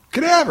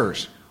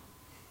 Cadavers.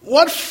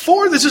 What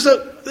for? This is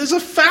a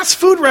fast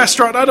food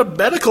restaurant, not a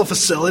medical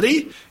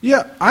facility.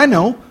 Yeah, I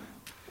know.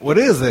 What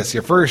is this,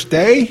 your first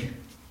day?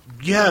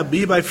 Yeah, me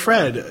and my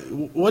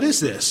friend. What is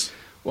this?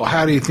 Well,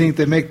 how do you think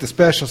they make the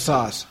special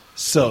sauce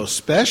so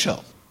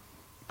special?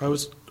 I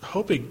was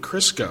hoping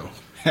Crisco.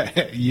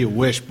 You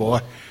wish, boy.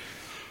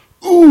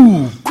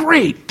 Ooh,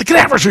 great. The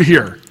cadavers are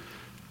here.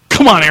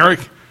 Come on, Eric.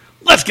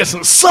 Let's get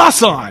some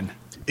sauce on.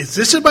 Is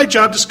this in my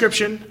job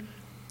description?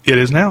 It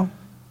is now.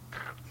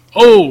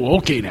 Oh,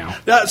 okay now.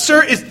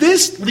 Sir, is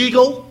this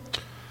legal?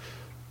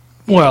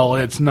 Well,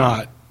 it's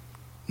not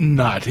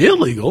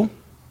illegal.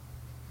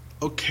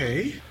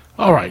 Okay.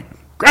 All right.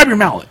 Grab your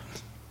mallet.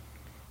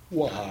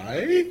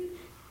 Why?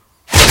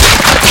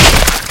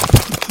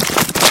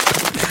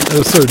 That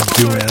was so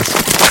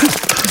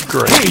dumbass.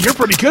 Great. Hey, you're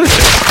pretty good at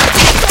this.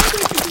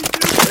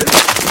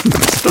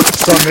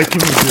 Stop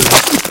making me do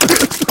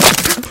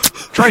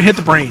this. Try and hit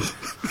the brain.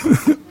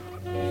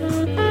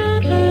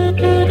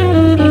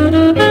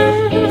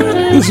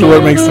 This is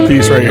what makes the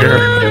piece right here.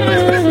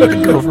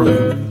 Go for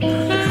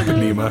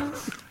Panema.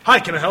 Hi,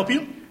 can I help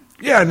you?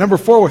 Yeah, number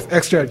 4 with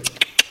extra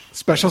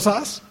special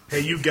sauce.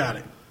 Hey, you got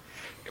it.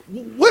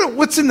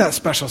 What's in that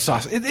special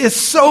sauce? It is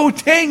so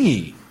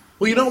tangy.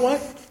 Well, you know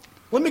what?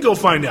 Let me go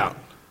find out.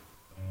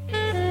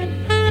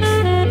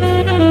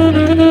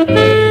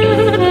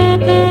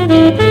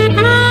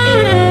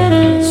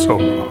 So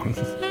wrong.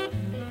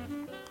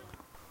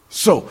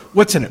 So,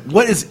 What's in it?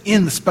 What is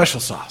in the special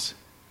sauce?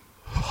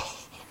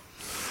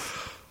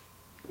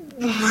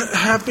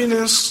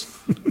 Happiness.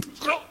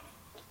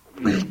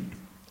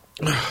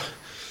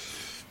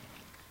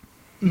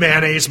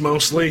 Mayonnaise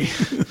mostly.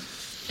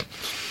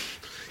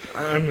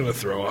 I'm going to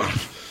throw up.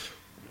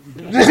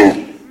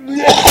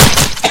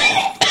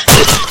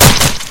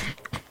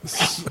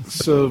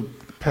 So,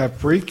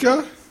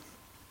 paprika?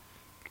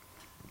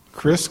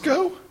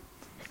 Crisco?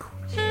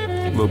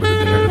 A little bit of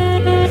dinner.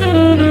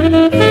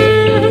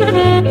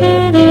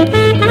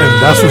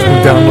 And that's what's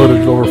been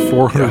downloaded over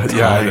 400 times.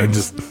 Yeah,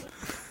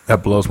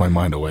 that blows my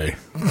mind away.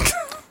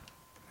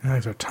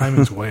 Guys, our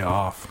timing's way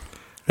off.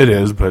 It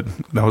is, but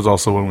that was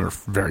also when we were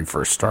very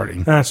first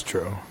starting. That's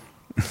true.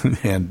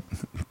 And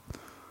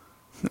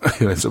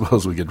I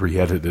suppose we could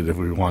re-edit it if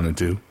we wanted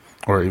to,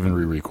 or even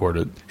re-record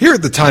it. Here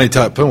at the Tiny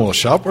Tot Pinwheel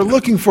Shop, we're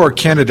looking for a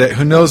candidate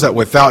who knows that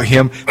without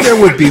him, there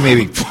would be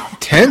maybe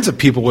tens of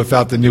people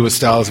without the newest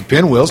styles of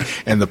pinwheels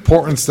and the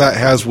importance that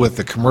has with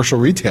the commercial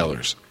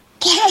retailers.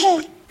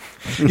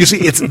 You see,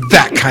 it's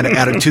that kind of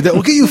attitude that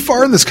will get you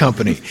far in this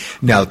company.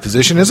 Now, the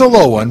position is a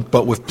low one,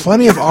 but with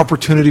plenty of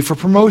opportunity for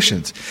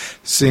promotions,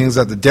 seeing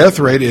that the death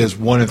rate is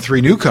 1 in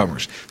 3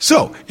 newcomers.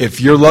 So, if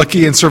you're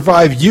lucky and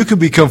survive, you can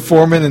become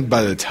foreman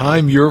by the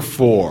time you're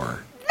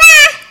 4.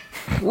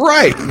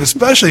 Right, and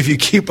especially if you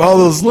keep all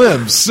those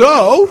limbs.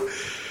 So,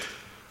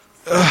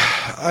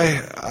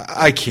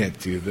 I can't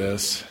do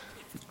this.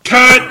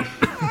 Cut!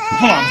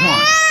 Hold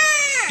on.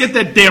 Get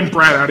that damn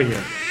brat out of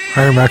here.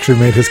 Hiram actually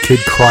made his kid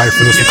cry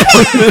for this.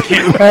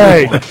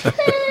 Hey,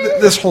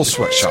 This whole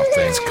sweatshop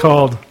thing. it's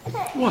called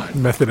What?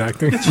 Method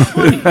acting.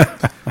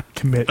 A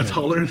commitment.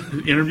 taller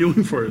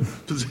interviewing for a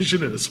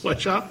position in a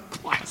sweatshop?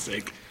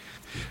 Classic.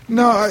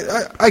 No,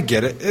 I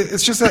get it.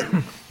 It's just that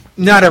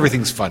not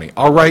everything's funny.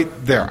 All right,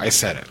 there, I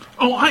said it.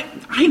 Oh,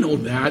 I know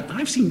that.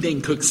 I've seen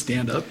Dane Cook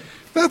stand up.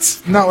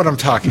 That's not what I'm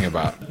talking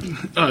about.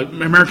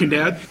 American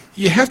Dad,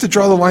 You have to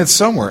draw the line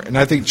somewhere, and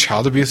I think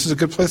child abuse is a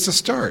good place to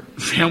start.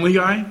 Family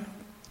Guy,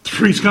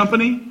 Three's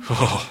Company.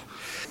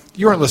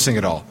 You aren't listening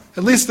at all.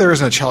 At least there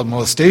isn't a child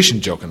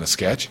molestation joke in the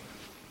sketch.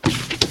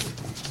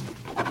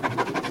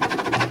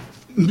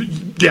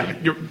 Yeah,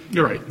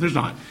 you're right. There's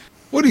not.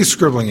 What are you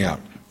scribbling out?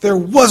 There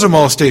was a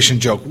molestation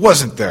joke,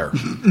 wasn't there?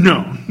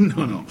 No.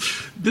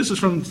 This is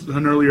from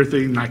an earlier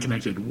thing, not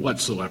connected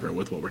whatsoever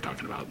with what we're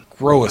talking about.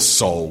 Grow a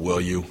soul,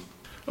 will you?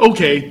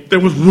 Okay, there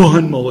was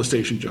one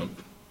molestation joke,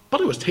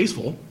 but it was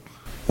tasteful.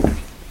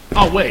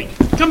 Oh, wait.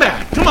 Come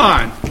back. Come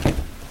on.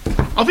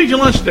 I'll feed you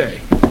lunch today.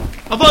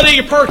 I'll validate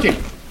your parking.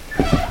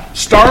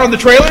 Star on the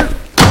trailer?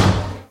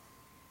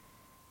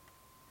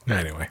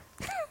 Anyway.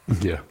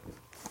 Yeah.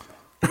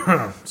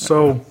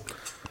 So, I'm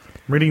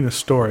reading the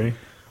story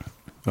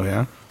Oh,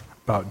 yeah?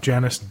 about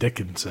Janice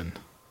Dickinson.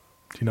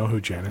 Do you know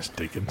who Janice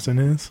Dickinson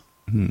is?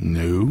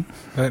 No.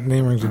 That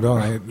name rings a bell.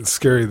 And it's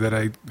scary that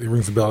it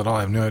rings a bell at all.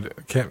 I have no idea.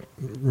 I can't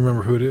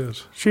remember who it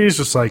is. She's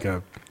just like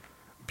a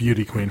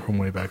beauty queen from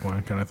way back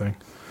when kind of thing.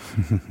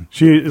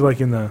 She, like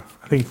in the,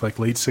 I think like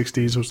late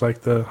 60s was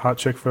like the hot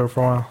chick for a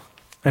while.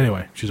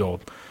 Anyway, she's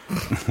old.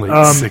 Late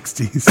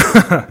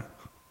 60s.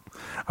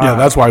 Yeah,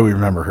 that's why we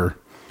remember her.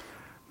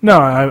 No,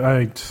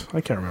 I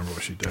can't remember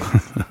what she did.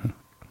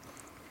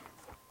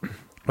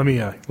 Let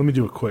me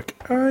do a quick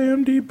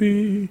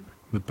IMDb,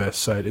 the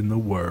best site in the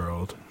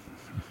world.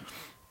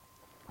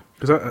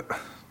 Because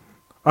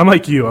I'm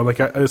like you.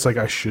 It's like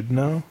I should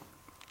know.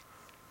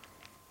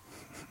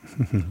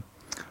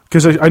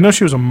 Because I know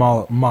she was a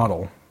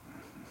model.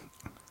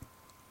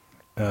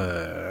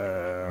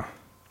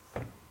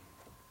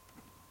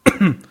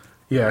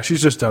 Yeah,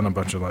 she's just done a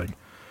bunch of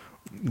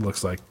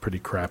looks like pretty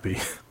crappy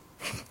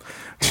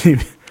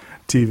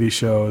TV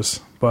shows,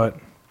 but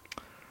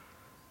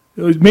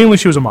mainly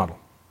she was a model.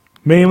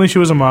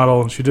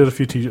 She did a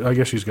few I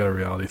guess she's got a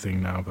reality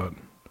thing now, but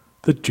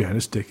the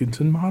Janice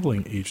Dickinson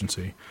Modeling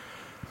Agency.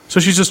 So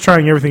she's just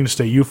trying everything to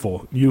stay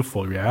youthful,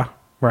 yeah?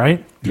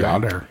 Right? Yeah,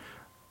 there.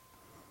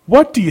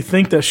 What do you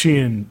think that she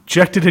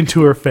injected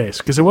into her face?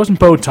 Because it wasn't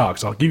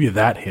Botox, I'll give you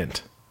that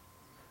hint.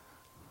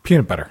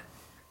 Peanut butter.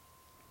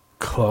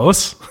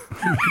 Close.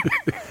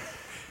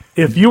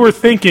 If you were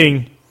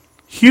thinking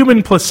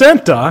human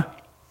placenta,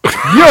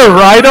 you're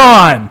right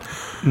on.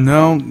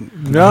 No.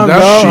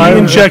 She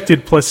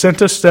injected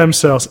placenta stem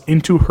cells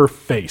into her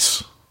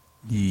face.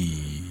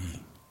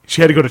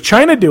 She had to go to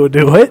China to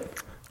do it.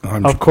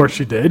 Of course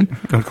she did.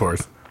 Of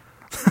course.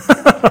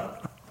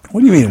 What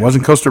do you mean? It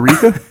wasn't Costa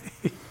Rica?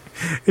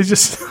 It's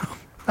just,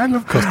 I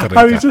love Costa Rica.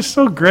 I mean, it's just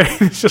so great.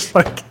 It's just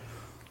like,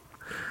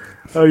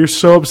 oh, you're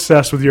so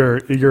obsessed with your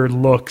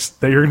looks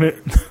that you're gonna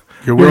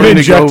willing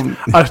to go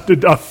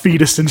inject a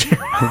fetus into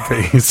your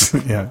face.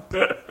 Yeah.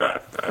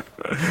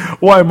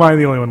 Why am I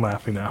the only one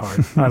laughing that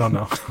hard? I don't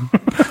know.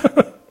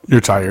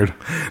 You're tired.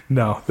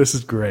 No, this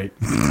is great.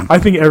 I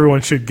think everyone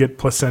should get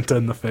placenta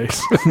in the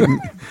face.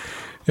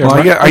 Well,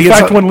 In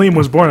fact, when Liam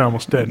was born, I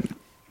almost did.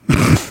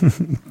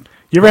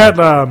 You ever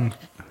had...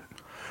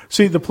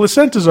 see, the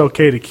placenta's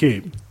okay to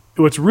keep.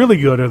 What's really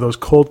good are those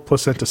cold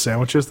placenta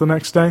sandwiches the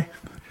next day.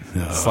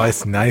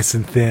 Sliced nice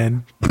and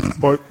thin.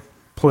 Or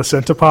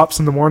placenta pops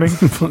in the morning.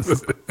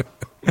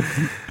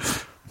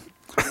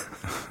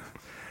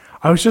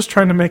 I was just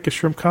trying to make a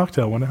shrimp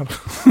cocktail. Went out.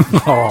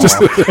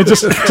 It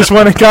just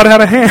went and got out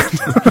of hand.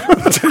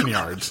 10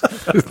 yards.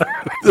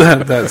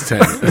 That's 10.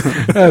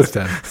 That's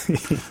 10.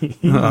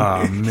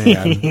 Oh,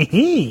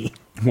 man.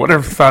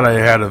 Whatever thought I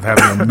had of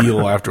having a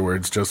meal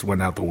afterwards just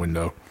went out the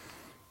window.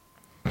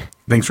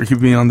 Thanks for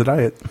keeping me on the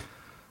diet.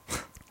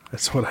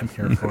 That's what I'm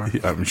here for.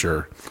 Yeah, I'm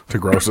sure. To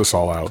gross us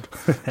all out.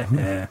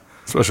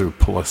 Especially with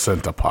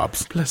placenta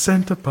pops.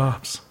 Placenta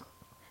pops.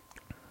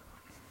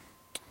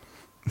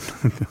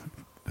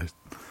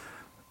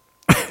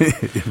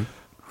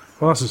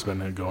 What else has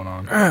been going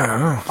on?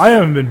 I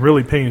haven't been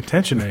really paying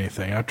attention to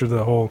anything after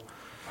the whole...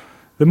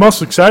 The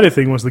most exciting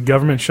thing was the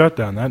government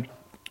shutdown. That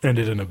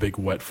ended in a big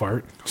wet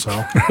fart. So,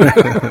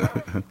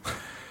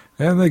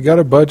 And they got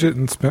a budget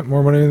and spent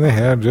more money than they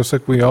had, just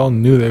like we all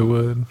knew they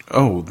would.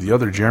 Oh, the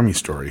other Jeremy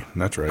story.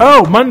 That's right.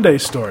 oh, Monday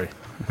story.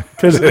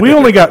 Because we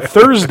only got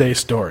Thursday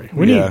story.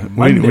 We need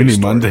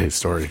Monday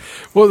story.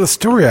 Well, the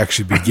story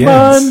actually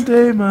begins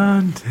Monday.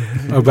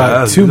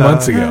 about 2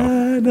 months ago.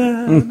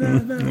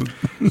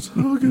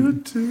 So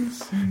good to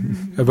see.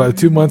 About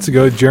 2 months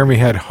ago, Jeremy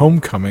had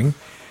homecoming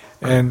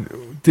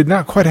and did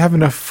not quite have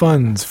enough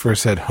funds for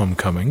said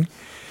homecoming.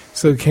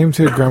 So he came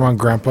to Grandma and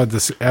Grandpa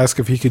to ask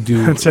if he could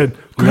do... And said,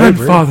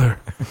 labor. Grandfather,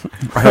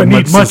 I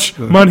need much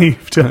money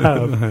to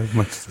have.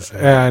 Much to say.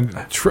 And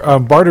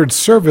bartered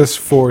service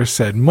for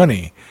said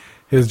money.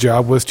 His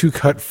job was to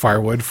cut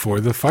firewood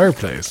for the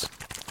fireplace.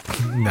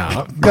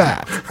 Not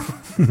that.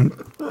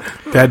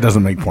 Dad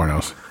doesn't make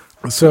pornos.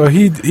 So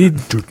he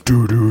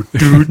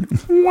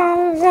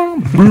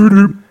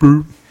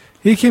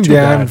came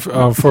down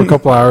for a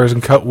couple hours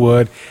and cut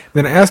wood.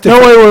 Then asked if...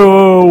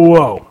 No,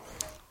 whoa.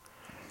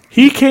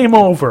 He came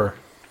over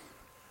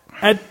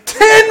at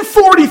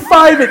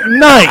 10:45 at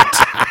night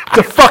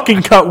to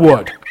fucking cut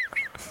wood.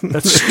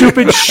 That's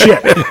stupid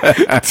shit. 2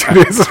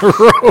 days in a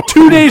row.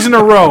 2 days in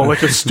a row,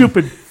 like a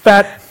stupid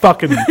fat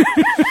fucking...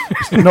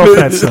 No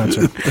fat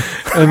sensor.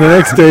 And the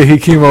next day he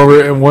came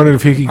over and wondered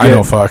if he could get... I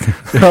don't fuck.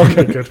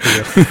 Okay, good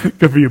for you.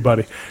 Good for you,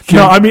 buddy.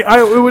 No, I mean,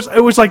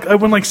 it was like, I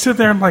would like sit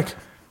there and like,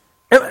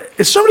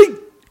 is somebody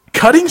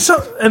cutting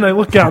something? And I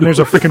look out and there's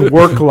a freaking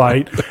work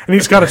light and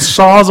he's got a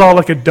sawzall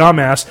like a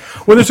dumbass.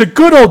 Well, there's a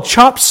good old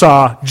chop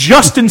saw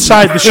just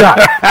inside the shop.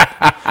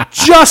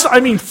 Just, I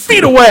mean,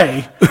 feet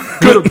away.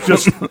 Good,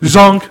 just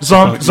zonk,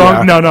 zonk,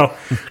 zonk. Yeah. No.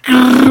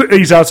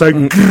 He's outside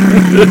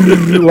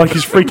like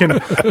he's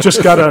freaking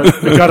just got a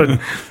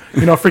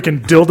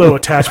freaking dildo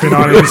attachment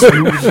on it.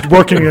 He's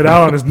working it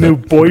out on his new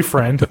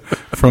boyfriend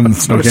From the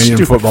Snow Canyon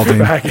Stupid football team.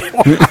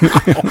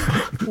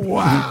 faggot.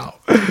 Wow.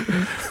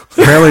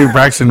 Apparently,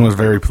 Braxton was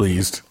very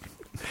pleased.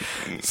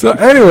 So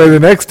anyway, the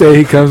next day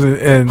he comes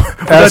and Was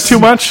that too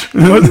much?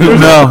 No,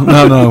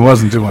 it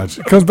wasn't too much.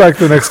 Comes back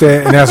the next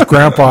day and asks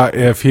Grandpa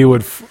if he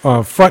would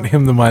front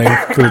him the money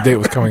for the date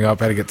was coming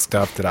up, had to get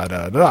stuff,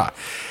 da-da-da-da.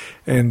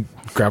 And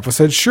Grandpa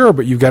said, sure,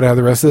 but you've got to have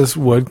the rest of this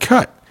wood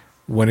cut.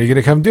 When are you going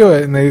to come do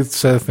it? And they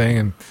said a thing,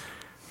 and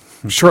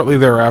shortly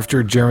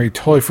thereafter, Jeremy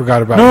totally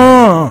forgot about it.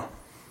 No.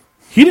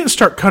 He didn't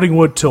start cutting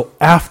wood till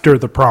after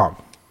the prom.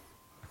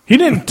 He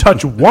didn't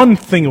touch one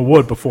thing of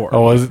wood before.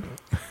 Oh, was it?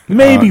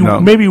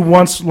 Maybe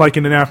once, like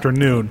in an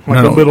afternoon,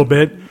 like No. a little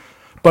bit.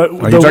 But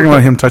Are you talking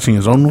about him touching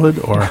his own wood?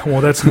 Or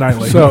Well, that's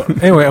nightly. So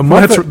anyway, a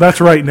month...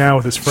 that's right now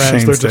with his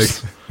friends. They're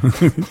just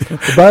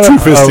About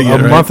Two-fisting a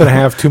it, right? month and a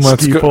half, 2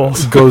 months Ski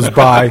poles. goes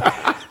by,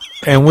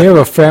 and we have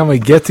a family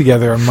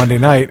get-together on Monday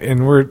night,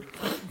 and we're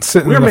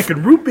sitting we're in the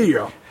making root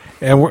beer.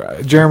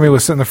 And Jeremy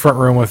was sitting in the front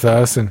room with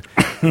us, and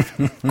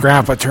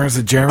Grandpa turns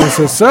to Jeremy and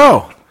says,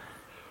 so,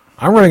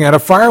 I'm running out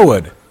of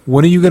firewood.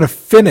 When are you going to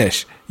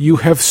finish? You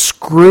have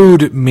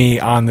screwed me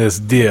on this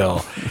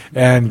deal.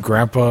 And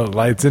Grandpa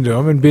lights into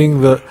him, and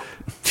being the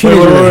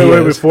teenager that he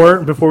Wait, is,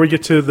 before we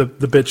get to the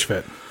bitch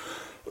fit.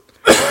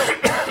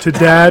 To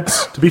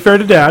be fair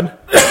to Dad,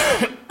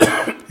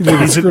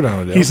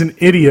 he's an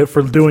idiot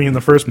for doing it in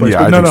the first place.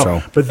 Yeah, But I think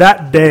so. But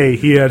that day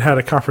he had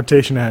a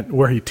confrontation at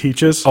where he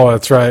teaches. Oh,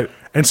 that's right.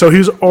 And so he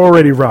was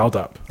already riled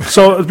up.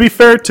 So to be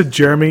fair to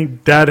Jeremy,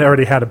 Dad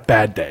already had a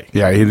bad day.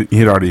 yeah,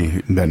 he'd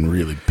already been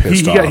really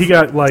pissed off. He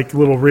got like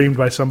little reamed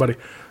by somebody.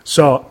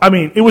 So I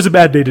mean, it was a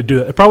bad day to do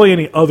that. Probably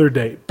any other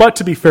day. But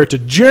to be fair to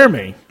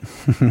Jeremy,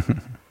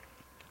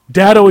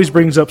 Dad always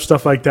brings up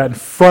stuff like that in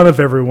front of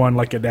everyone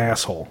like an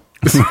asshole,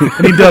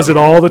 and he does it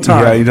all the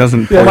time. Yeah, he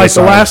doesn't. Yeah, pull like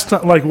aside. the last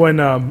time, like when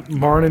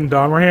Marn and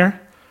Don were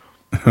here,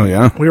 Oh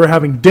yeah. we were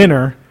having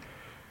dinner,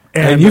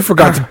 And you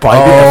forgot to buy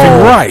the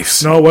effing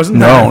rice. No, it wasn't.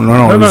 No,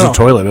 that. it was the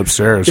toilet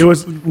upstairs. It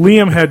was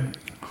Liam had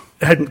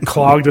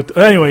clogged it.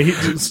 Anyway,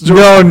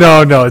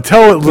 No.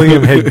 Tell what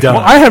Liam had done.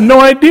 Well, I have no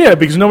idea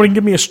because nobody can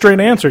give me a straight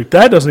answer.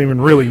 Dad doesn't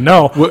even really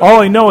know.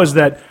 All I know is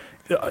that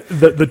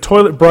the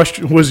toilet brush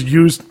was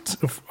used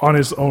on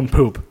his own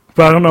poop,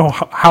 but I don't know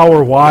how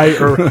or why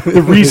or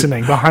the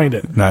reasoning behind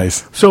it.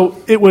 Nice.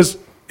 So it was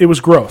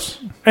gross.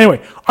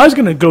 Anyway, I was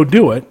going to go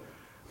do it.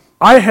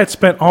 I had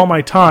spent all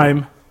my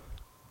time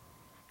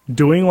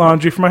doing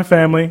laundry for my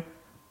family,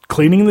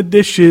 cleaning the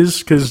dishes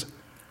because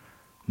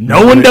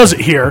No one does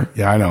it here,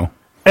 Yeah, I know.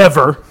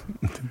 ever.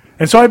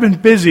 And so I've been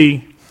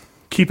busy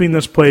keeping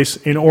this place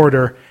in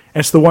order.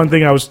 And it's the one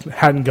thing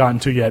hadn't gotten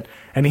to yet.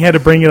 And he had to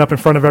bring it up in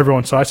front of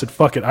everyone. So I said,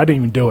 fuck it. I didn't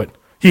even do it.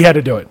 He had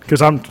to do it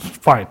because I'm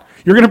fine.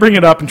 You're going to bring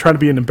it up and try to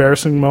be an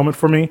embarrassing moment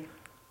for me?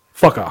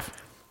 Fuck off.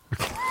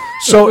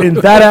 So in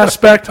that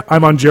aspect,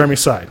 I'm on Jeremy's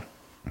side.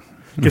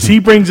 Because he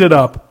brings it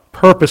up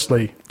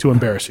purposely to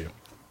embarrass you.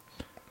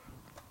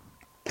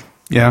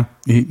 Yeah.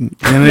 He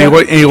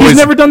He's always,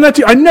 never done that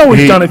to you. I know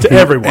he's done it to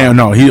everyone.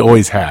 No, he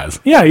always has.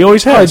 Yeah, he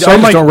always has. I So I'm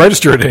just like, don't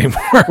register it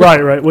anymore.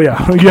 right. Well,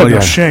 yeah. You have no yeah.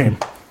 shame.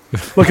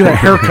 Look at that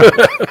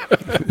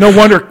haircut. No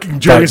wonder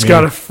Jerry's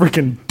got a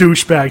freaking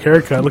douchebag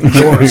haircut. Look at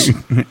yours.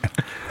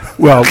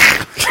 Well,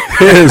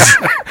 his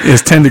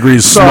is 10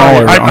 degrees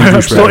Sorry, smaller. I'm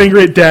on still douchebag.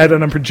 angry at Dad,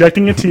 and I'm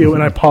projecting it to you,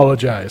 and I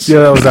apologize. Yeah,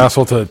 that was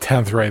asshole to the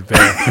 10th right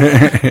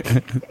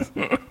there.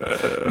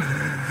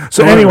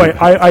 So anyway,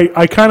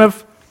 I kind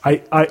of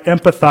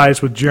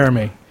empathize with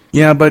Jeremy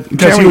Yeah, but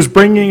because he was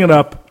bringing it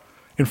up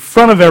in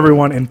front of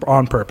everyone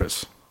on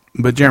purpose.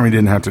 But Jeremy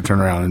didn't have to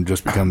turn around and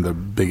just become the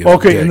biggest.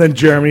 Okay, dick. and then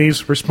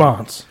Jeremy's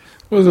response.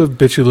 It was a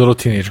bitchy little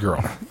teenage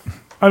girl.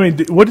 I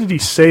mean, what did he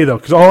say, though?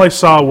 Because all I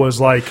saw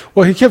was like,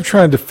 Well, he kept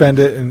trying to defend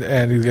it,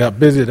 and he got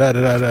busy, and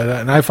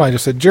I finally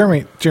just said,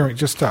 Jeremy,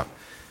 just stop.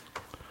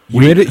 You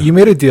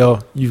made a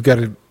deal. You've got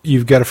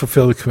to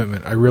fulfill the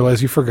commitment. I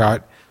realize you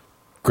forgot.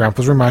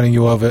 Grandpa's reminding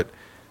you of it,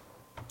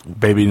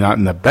 maybe not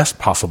in the best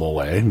possible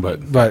way,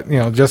 but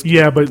just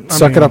but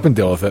suck it up and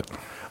deal with it.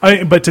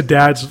 But to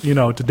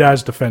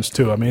Dad's defense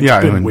too. I mean,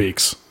 it's been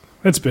weeks.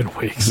 It's been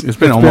weeks. it's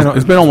been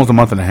almost a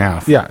month and a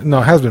half. Yeah, no,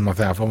 it has been a month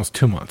and a half, almost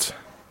 2 months.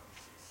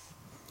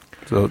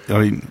 So I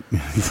mean,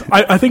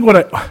 I think what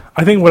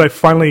I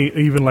finally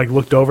even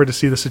looked over to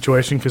see the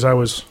situation because I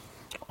was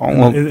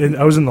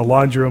I was in the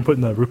laundry room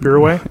putting the root beer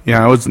away.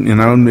 yeah, I was in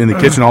the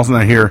kitchen. All of a sudden,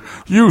 I hear,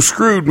 "You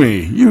screwed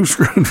me! You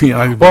screwed me!"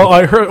 I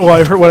heard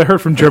what I heard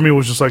from Jeremy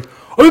was just like,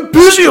 "I'm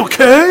busy,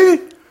 okay."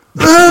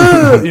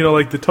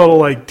 Like the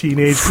total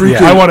teenage.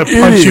 I want to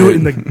punch you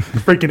in the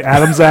freaking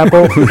Adam's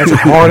apple as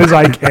hard as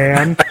I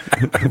can,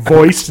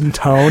 voice and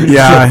tone.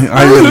 Yeah,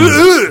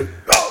 I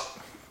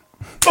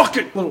Fuck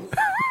it, little.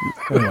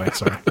 Anyway,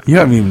 sorry. you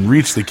haven't even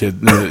reached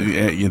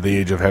the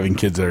age of having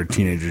kids that are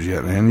teenagers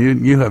yet,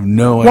 man. You have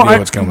no idea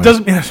what's coming.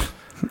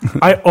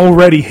 I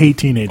already hate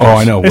teenagers. Oh,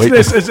 I know.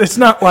 It's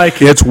not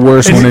like It's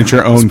worse when it's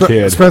your own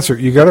kid. Spencer,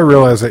 you got to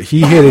realize that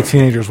he hated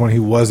teenagers when he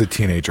was a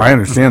teenager. I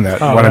understand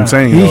that. Oh, what yeah. I'm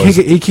saying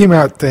He came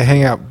out to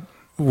hang out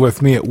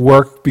with me at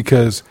work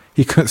because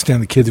he couldn't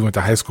stand the kids he went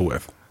to high school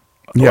with.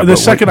 yeah, the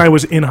second I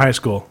was in high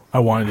school, I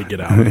wanted to get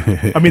out.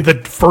 I mean,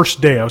 the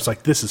first day, I was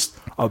like, "This is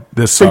a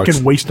This freaking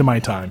sucks. waste of my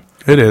time."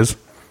 it is.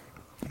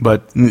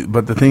 But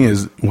the thing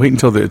is, wait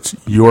until it's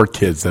your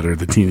kids that are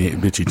the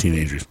bitchy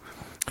teenagers,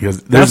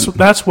 because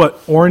That's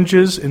what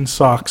oranges in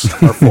socks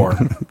are for.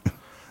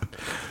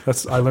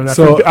 I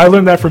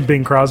learned that from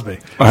Bing Crosby.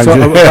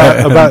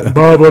 About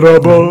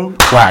Ba-ba-da-ba.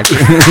 whack.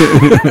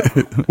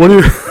 What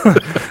are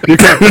you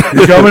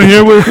coming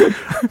here with?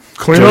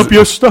 Clean up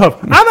your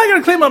stuff. I'm not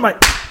gonna clean up my.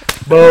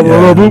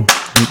 Ba-ba-da-boop.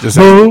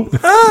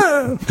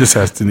 Just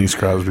ask Denise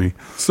Crosby.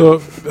 So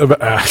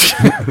about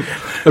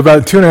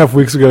 2.5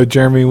 weeks ago,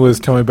 Jeremy was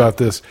telling me about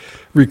this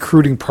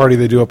recruiting party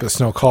they do up at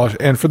Snow College.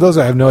 And for those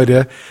that have no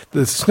idea,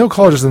 the Snow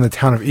College is in the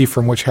town of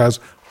Ephraim, which has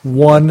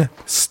one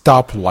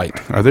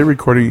stoplight. Are they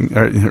recruiting?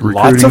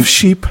 Lots of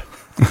sheep.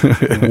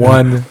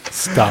 One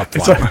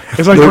stoplight.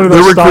 It's like They're, one of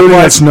they're those recruiting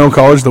at stoplights. Snow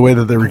College the way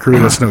that they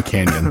recruited at Snow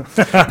Canyon.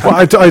 Well,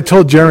 I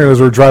told Jeremy as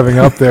we were driving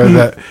up there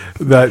that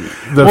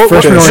the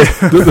freshman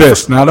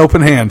Fist, not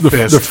open hand.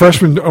 Fist. the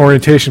freshman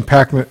orientation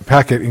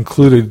packet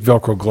included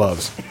Velcro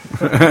gloves.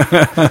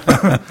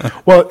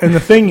 Well, and the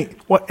thing,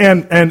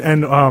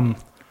 and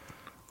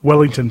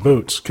Wellington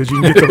boots, because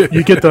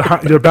you get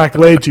the back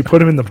legs, you put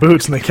them in the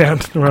boots, and they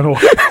can't run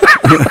away.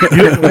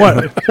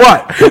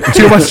 What?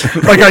 Too much?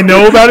 Like I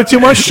know about it too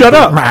much? Shut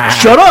up!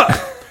 Shut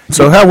up!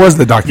 So how was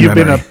the You've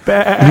documentary? been a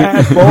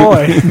bad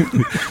boy.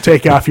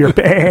 Take off your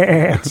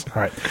pants.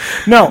 All right.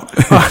 No.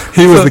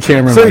 He was the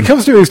cameraman. So he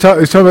comes to me, he's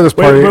talking about this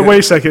party. Wait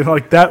a second.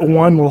 Like that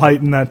one light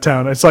in that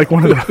town. It's like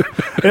one of the.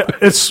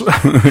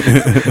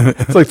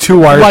 It's like two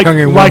wires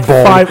hanging in one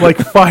bowl.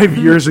 5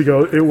 years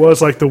ago. It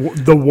was like the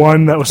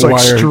one that was The like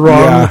wire, strung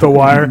yeah, with the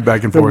wire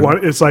back and The forth.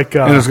 one- it's like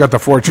and it's got the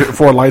four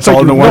lights like-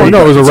 all in the no, one.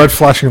 No, it was a red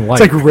flashing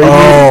light. it's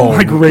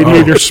like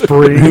radiator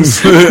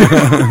springs.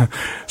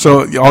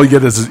 So all you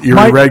get is this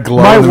eerie red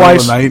glow my in the middle of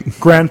wife's the night.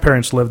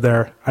 grandparents live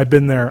there. I've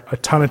been there a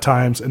ton of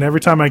times, and every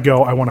time I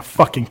go, I want to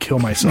fucking kill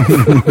myself.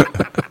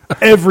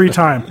 Every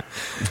time.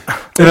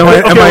 And am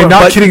I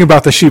not but- kidding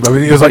about the sheep? I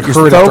mean, it was like you're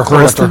herd so after herd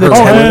close after to the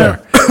herd.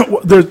 town.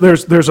 Well,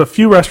 there's a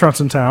few restaurants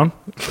in town.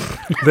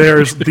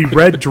 There's the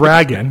Red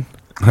Dragon,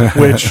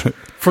 which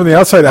From the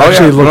outside,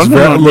 actually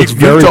looks You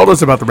very. told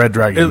us about the Red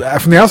Dragon.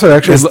 From the outside,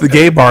 actually, It's the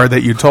gay bar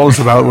that you told us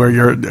about, where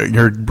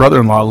your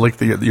brother-in-law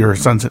licked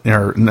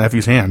your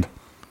nephew's hand,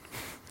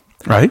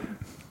 right?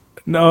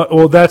 No,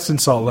 well, that's in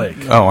Salt Lake.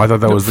 Oh, I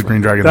thought that was the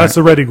green dragon. That's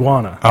the red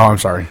iguana. Oh, I'm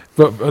sorry.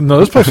 But no,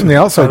 this place from the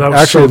outside Oh, that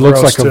was actually so looks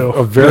gross, like too.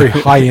 a very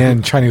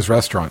high-end Chinese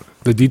restaurant.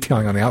 The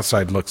detailing on the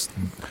outside looks...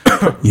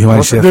 You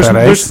want to see There's, fat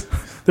eggs?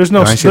 there's no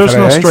Can I see there's fat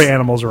no eggs? stray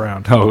animals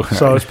around. Oh,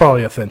 So it's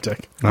probably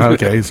authentic.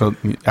 Okay, so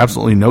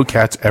absolutely no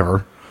cats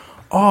ever.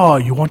 Oh,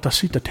 you want to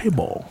see the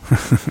table?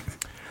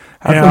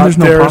 How Yeah, come there's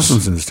no there's-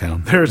 possums in this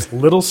town? There's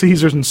Little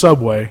Caesars and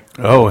Subway.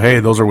 Oh, hey,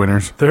 those are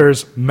winners.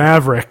 There's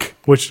Maverick,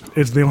 which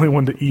is the only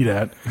one to eat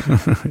at.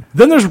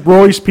 Then there's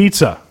Roy's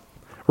Pizza.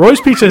 Roy's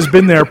Pizza has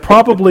been there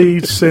probably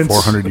since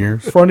 400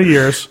 years. 400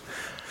 years.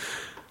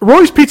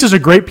 Roy's Pizza is a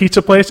great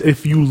pizza place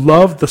if you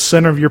love the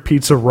center of your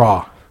pizza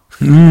raw.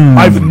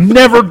 I've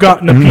never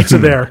gotten a pizza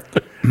there.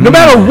 No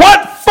matter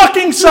what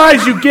fucking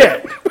size you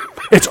get,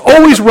 it's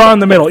always raw in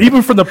the middle.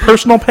 Even from the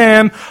personal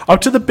pan up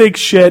to the big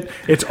shit,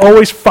 it's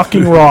always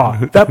fucking raw.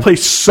 That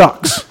place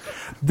sucks.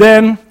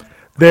 Then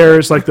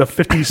there's like the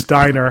 50s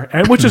diner,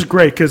 and which is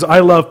great because I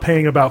love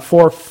paying about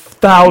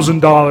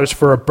 $4,000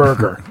 for a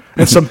burger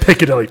and some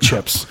Piccadilly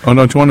chips. Oh,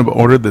 don't you want to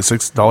order the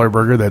 $6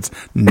 burger that's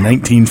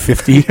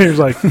 $19.50? He was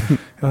like,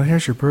 oh,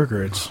 here's your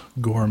burger. It's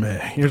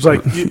gourmet. He was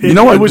like, You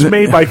know what? It was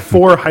made by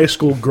 4 high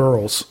school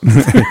girls.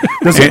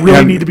 Does it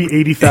really need to be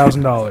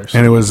 $80,000?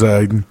 And it was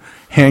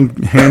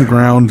hand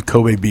ground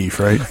Kobe beef,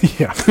 right?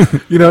 Yeah.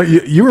 You know,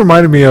 you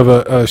reminded me of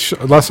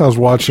last time I was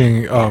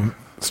watching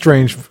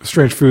Strange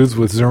Foods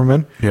with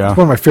Zimmerman. Yeah. It's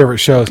one of my favorite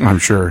shows. I'm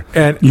sure.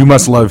 And- you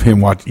must love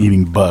him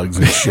eating bugs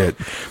and shit.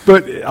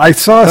 But I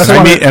saw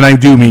And I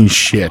do mean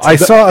shit. I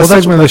saw a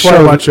segment of the That's why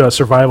I show. watch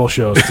survival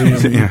shows.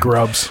 These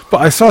grubs.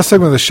 But I saw a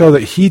segment of the show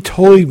that he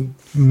totally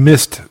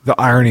missed the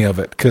irony of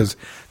it because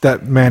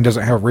that man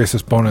doesn't have a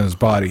racist bone in his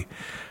body.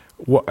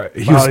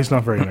 He's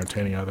not very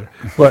entertaining either.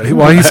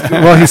 While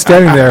he's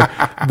standing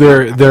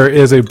there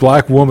is a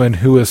black woman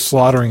who is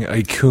slaughtering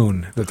a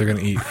coon that they're going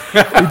to eat.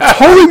 He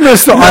totally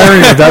missed the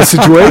irony of that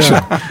situation.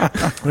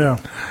 Yeah.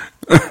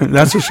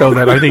 That's a show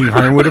that I think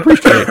Harm would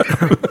appreciate.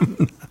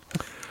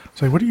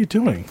 It's like, what are you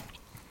doing?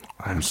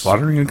 I'm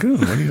slaughtering a coon.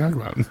 What are you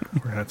talking about? We're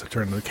going to have to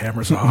turn the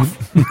cameras off.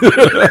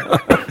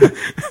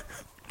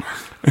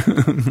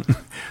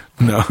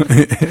 No.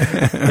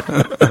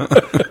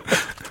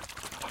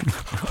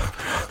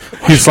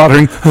 He's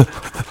slaughtering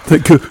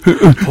the coon.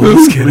 Pull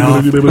the skin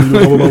off.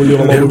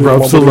 It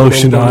rubs the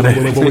lotion on it.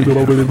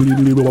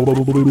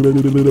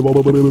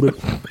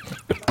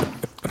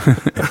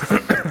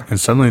 And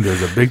suddenly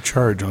there's a big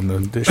charge on the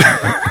dish.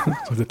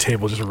 So the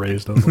table just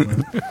raised up.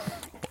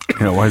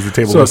 Why is the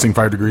table So- missing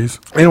 5 degrees?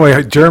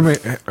 Anyway, Jeremy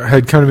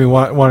had come to me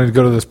wanting to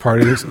go to this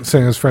party,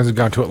 saying his friends had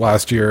gone to it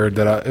last year.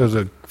 That it was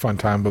a fun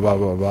time, blah blah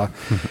blah blah.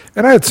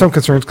 And I had some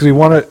concerns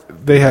because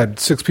they had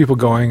 6 people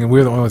going, and we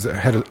were the only ones that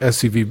had an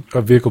SUV,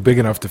 a vehicle big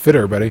enough to fit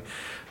everybody.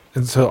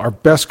 And so our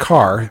best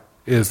car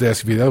is the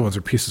SUV. The other ones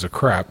are pieces of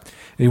crap. And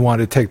he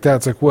wanted to take that.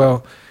 It's like,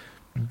 well,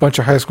 a bunch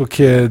of high school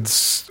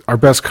kids, our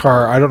best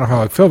car. I don't know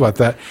how I feel about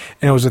that.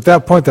 And it was at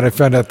that point that I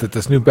found out that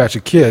this new batch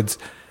of kids,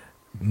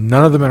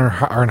 none of them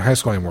are in high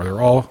school anymore.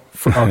 They're all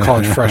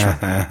college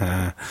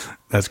freshmen.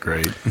 That's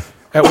great.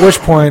 At which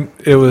point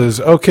it was,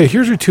 okay,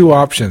 here's your 2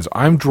 options.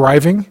 I'm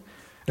driving,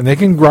 and they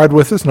can ride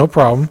with us, no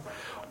problem.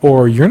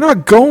 Or you're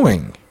not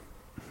going.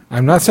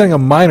 I'm not sending a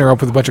minor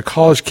up with a bunch of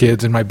college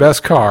kids in my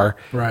best car.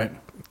 Right.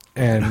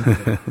 And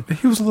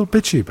he was a little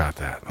bitchy about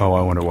that. Oh,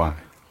 I wonder why.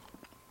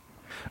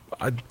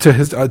 To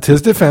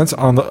his defense,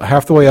 on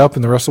half the way up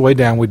and the rest of the way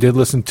down, we did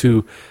listen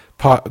to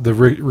the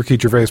Ricky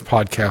Gervais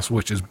podcast,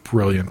 which is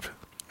brilliant.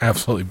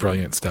 Absolutely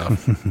brilliant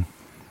stuff.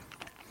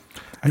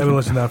 I haven't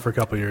listened to that for a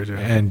couple of years. Yeah.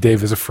 And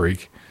Dave is a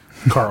freak.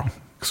 Carl.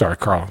 Sorry,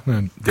 Carl.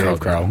 And Dave,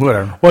 Carl,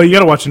 whatever. Well, you got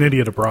to watch An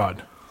Idiot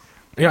Abroad.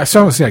 Yeah,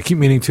 I keep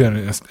meaning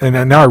to,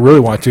 and now I really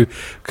want to,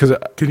 because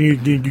Can you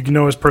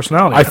know his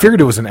personality? I figured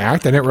it was an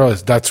act. I didn't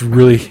realize that's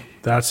really...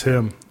 That's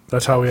him.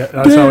 That's how he is.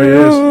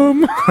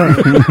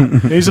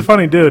 He's a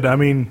funny dude. I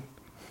mean,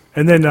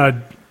 and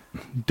then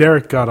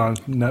Derek got on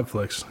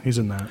Netflix. He's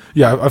in that.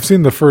 Yeah, I've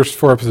seen the first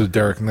 4 episodes of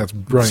Derek, and that's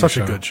brilliant. Such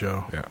show. a good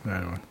show. Yeah.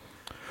 Anyway.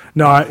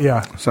 No,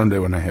 yeah. Someday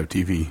when I have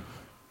TV.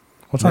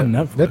 What's on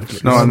Netflix?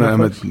 Netflix. No,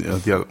 I'm at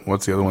the other,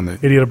 what's the other one?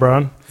 Idiot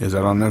Abroad? Is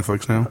that on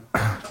Netflix now?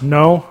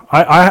 No,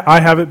 I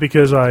have it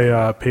because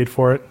I paid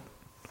for it.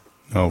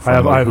 No, I from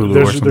have. Hulu or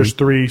There's something?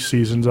 3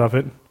 seasons of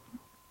it.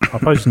 I'll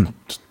probably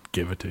just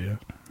give it to you.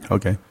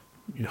 Okay.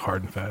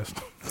 Hard and fast.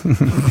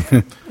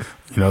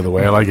 You know the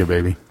way I like it,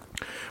 baby.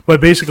 But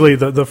basically,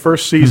 the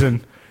first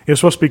season is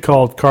supposed to be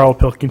called Carl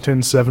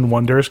Pilkington's 7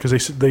 Wonders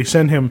because they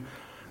send him.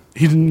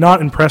 He's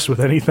not impressed with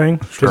anything.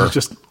 Sure. It's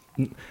just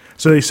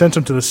so they sent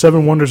him to the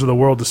 7 wonders of the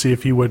world to see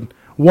if he would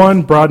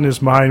broaden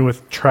his mind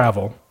with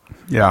travel.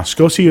 Yeah. Just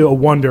go see a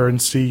wonder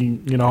and see,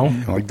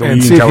 Like the And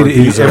Lee see if Tower he'd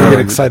pizza. ever get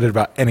excited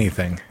about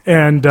anything.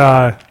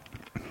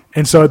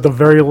 And so at the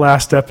very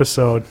last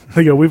episode,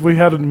 they go, we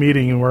had a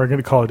meeting and we're going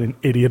to call it An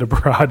Idiot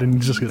Abroad, and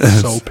he just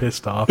gets so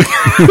pissed off.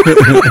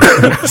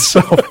 It's so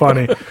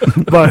funny.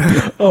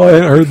 But Oh, I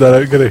hadn't heard that.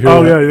 I'm going to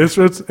hear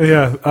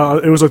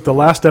that. it was like the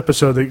last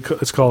episode.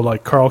 It's called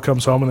like Carl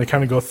Comes Home, and they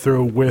kind of go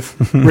through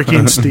with Ricky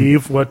and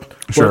Steve what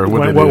Sure,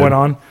 what they went did.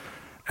 on.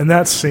 And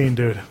that scene,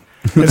 dude.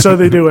 And so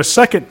they do a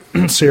second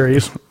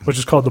series, which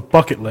is called The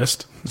Bucket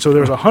List. So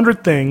there was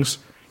 100 things.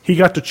 He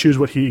got to choose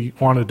what he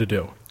wanted to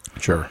do.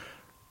 Sure.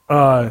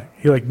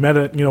 He like met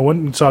it, went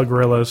and saw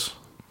gorillas,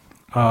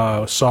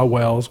 saw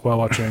whales while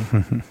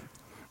watching.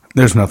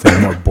 There's nothing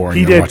more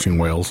boring than watching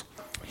whales.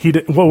 He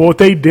did. Well, what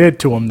they did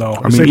to him though,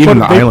 is they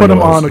even put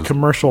him on a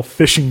commercial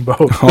fishing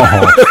boat.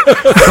 Man.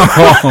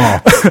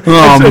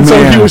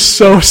 So he was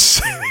so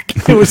sick.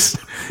 It was.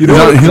 He's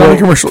on a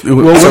commercial.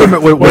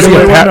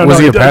 Was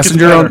he a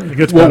passenger on?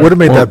 What would have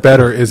made that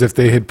better is if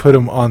they had put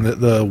him on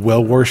the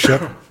whale war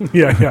ship.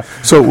 Yeah.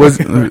 So was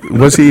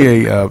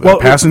he a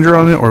passenger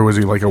on it, or was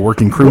he like a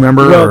working crew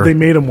member? Well, they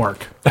made him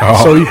work,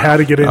 so he had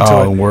to get into it.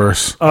 Oh,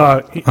 worse.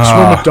 He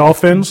swim with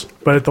dolphins,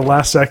 but at the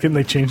last second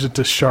they changed it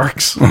to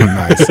sharks. Oh,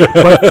 nice.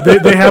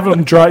 But they have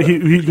him drive.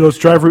 He goes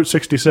drive Route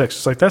 66.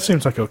 It's like that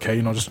seems like okay,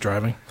 just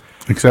driving.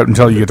 Except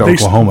until you get to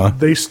Oklahoma.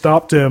 They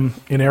stopped him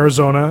in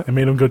Arizona and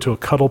made him go to a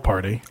cuddle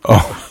party.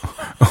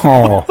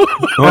 I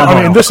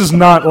mean, this is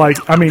not like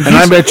and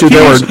I bet you they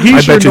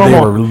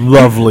were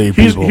lovely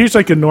people. He's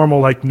like a normal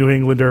like New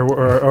Englander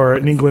or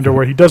an Englander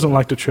where he doesn't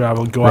like to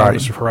travel and go out of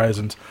his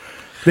horizons.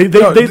 They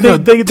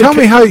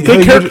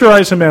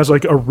characterize him as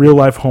like a real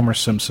life Homer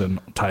Simpson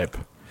type,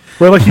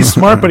 where like he's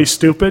smart but he's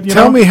stupid.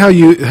 Tell me how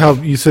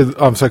you said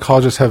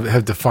psychologists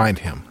have defined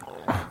him.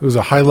 It was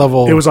a high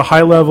level. It was a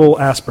high level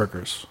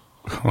Asperger's.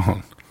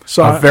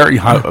 So a very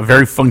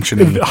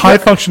functioning, high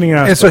functioning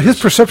Asperger's. And so his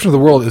perception of the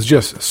world is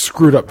just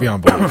screwed up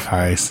beyond belief.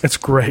 Nice. It's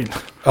great.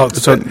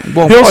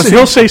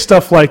 He'll say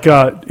stuff like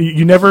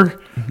you never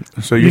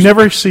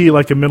see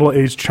like a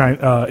middle-aged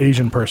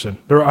Asian person.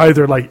 They're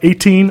either like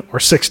 18 or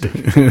 60.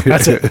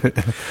 That's it.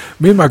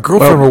 Me and my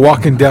girlfriend were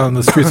walking down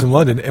the streets in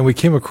London, and we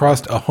came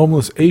across a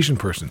homeless Asian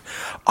person.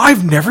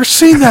 I've never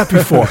seen that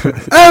before,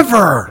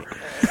 ever.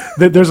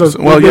 There's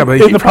in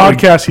the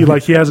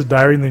podcast he has a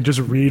diary and they just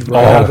read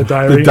out of the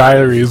diary. The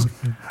diary is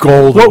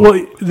gold.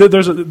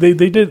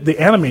 They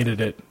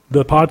animated it,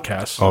 the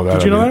podcast. Oh,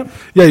 did you know that?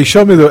 Yeah, you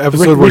showed me the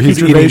episode where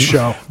he's eating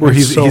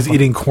he's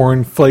eating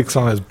cornflakes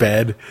on his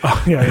bed.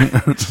 Oh,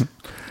 yeah.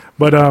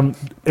 But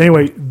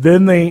anyway,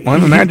 then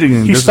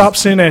he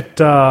stops in at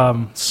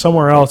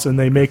somewhere else, and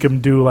they make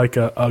him do like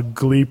a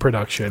Glee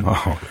production.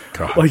 Oh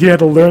God! Like he had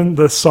to learn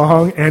the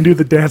song and do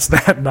the dance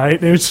that night.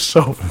 And it was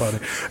so funny.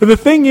 And the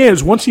thing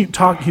is, once they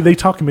talk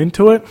him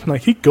into it.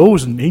 Like he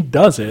goes and he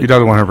does it. He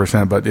does it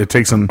 100%, but it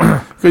takes him.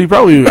 He's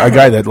probably a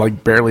guy that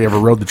like barely ever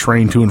rode the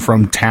train to and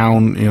from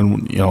town.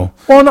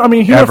 Well, no,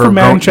 he went from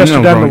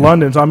Manchester down to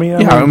London. So,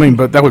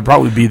 but that would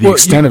probably be the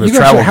extent of his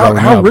travel.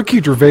 How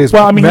Ricky Gervais?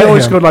 Well, he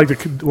always go to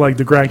like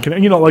the Grand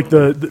Canal, like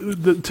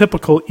the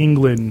typical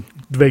England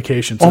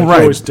vacations. He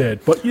always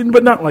did, but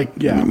not like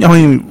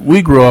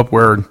we grew up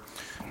where,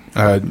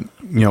 Dad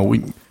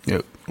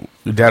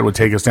would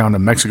take us down to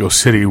Mexico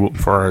City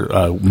for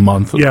a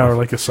month, or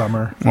like a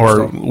summer,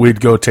 or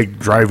we'd go take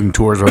driving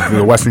tours of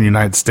the Western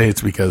United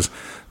States because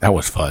that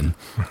was fun.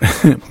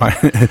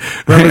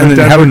 Remember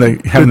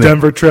the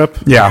Denver trip?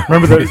 Yeah.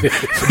 Remember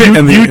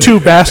you two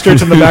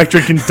bastards in the back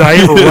drinking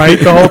Diet Right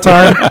the whole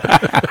time?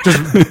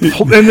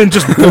 And then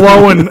just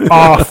blowing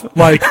off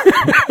like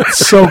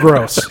so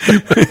gross.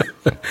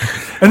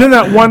 And then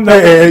that one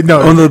night... No,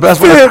 one of the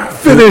best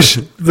finish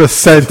the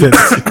sentence.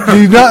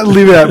 Do not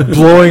leave it at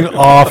blowing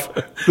off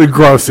the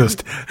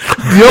grossest.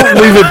 You don't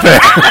leave it there.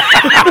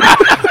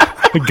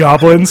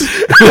 Goblins.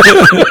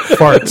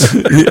 Farts.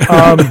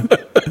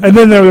 And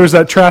then there was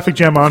that traffic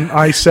jam on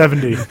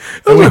I-70.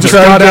 And we just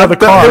got out of the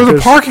car. There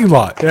was a parking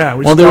lot. Yeah,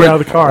 we just got out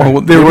of the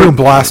car. They were doing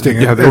blasting,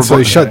 so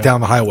they shut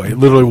down the highway. It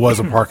literally was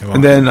a parking lot.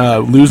 And then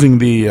losing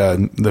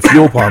the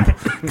fuel pump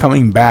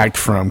coming back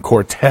from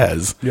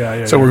Cortez.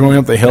 So we're going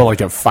up the hill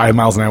like at 5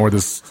 miles an hour with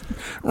this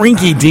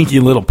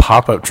rinky-dinky little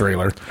pop-up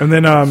trailer. And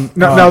then...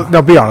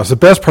 Now, be honest. The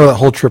best part of that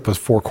whole trip was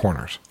Four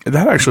Corners.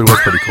 That actually was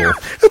pretty cool.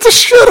 It's a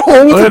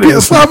shithole with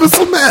a slab of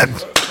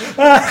cement.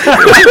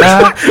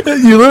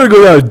 You literally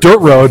go down a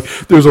dirt road.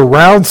 There's a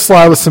round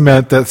slab of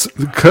cement that's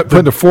put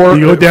into four.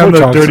 You go down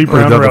the dirty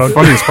brown road. The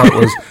funniest part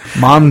was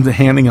Mom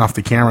handing off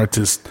the camera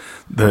to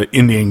the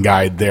Indian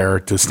guide there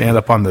to stand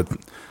up on the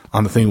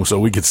thing so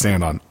we could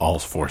stand on all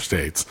 4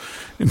 states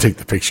and take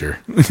the picture.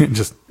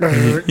 Just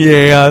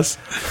yes.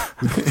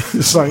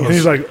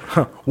 He's like,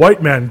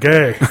 white man,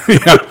 gay.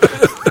 Yeah.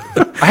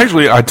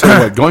 Actually, I tell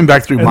you what, going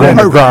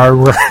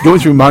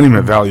through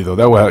Monument Valley though,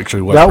 that was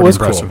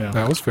impressive. Cool. Yeah.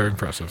 That was very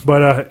impressive.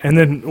 But and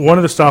then one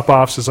of the stop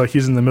offs is like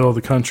he's in the middle of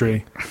the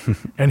country,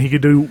 and he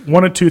could do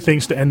one of two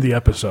things to end the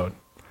episode: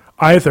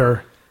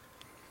 either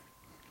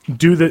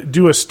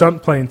do a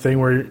stunt plane thing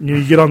where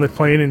you get on the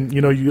plane and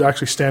you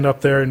actually stand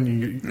up there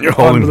and you're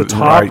holding to the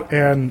top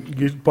and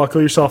you buckle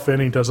yourself in.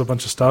 And he does a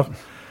bunch of stuff,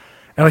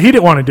 and he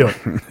didn't want to do it.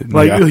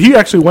 He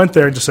actually went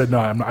there and just said, "No,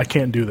 I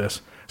can't do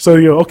this." So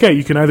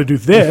you can either do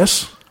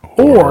this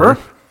or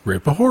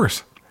rape a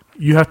horse.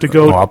 You have to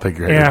go I'll pick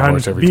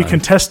and be a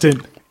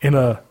contestant in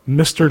a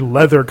Mr.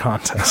 Leather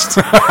contest.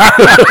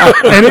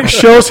 And it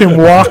shows him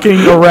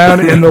walking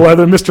around in the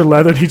leather, Mr.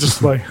 Leather, and he's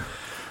just like...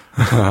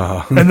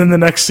 and then the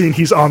next scene,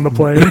 he's on the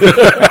plane.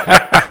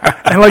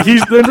 And like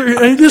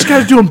and this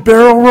guy's doing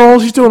barrel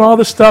rolls, he's doing all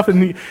this stuff,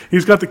 and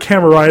he's got the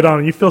camera right on,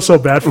 and you feel so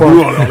bad for him.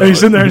 And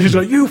he's in there, and he's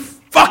like, "You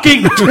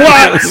fucking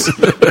twats!"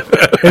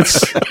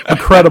 It's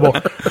incredible.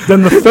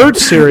 Then the third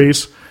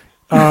series,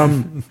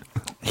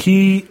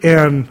 he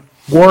and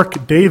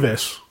Warwick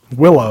Davis,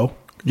 Willow.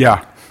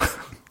 Yeah.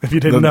 If you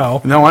didn't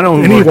know, No, I know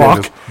who an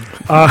Warwick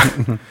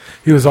Ewok.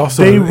 He was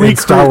also in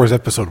Star Wars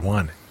Episode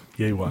 1.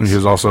 Yeah, he was. He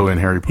was also in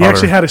Harry Potter. He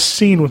actually had a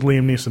scene with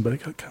Liam Neeson, but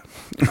it got cut.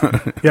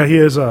 Yeah, he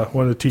is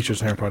one of the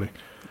teachers in Harry Potter.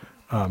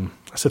 I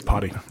said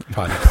potty.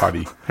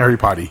 Potty. Harry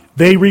Potty.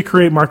 They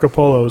recreate Marco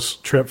Polo's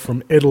trip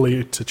from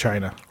Italy to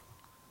China.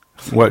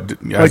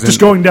 What? Like just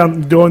going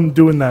down,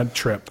 doing that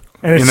trip.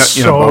 And it's in a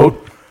so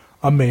boat?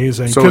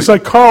 amazing. So Because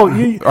like Carl,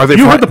 you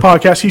heard the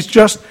podcast, he's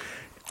just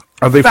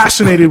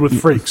fascinated with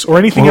freaks or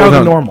anything out of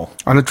the normal.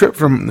 On the trip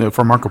from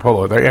Marco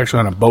Polo, are they actually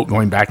on a boat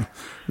going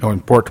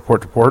port to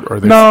port to port? Or are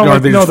they, No, are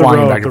they just the flying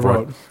road, back and the forth?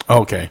 road.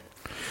 Oh, okay.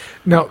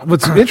 Now,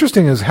 what's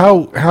interesting is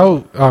how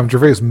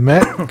Gervais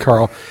met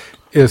Carl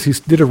is he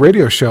did a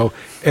radio show,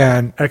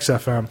 and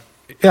XFM.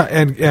 yeah,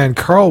 and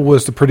Carl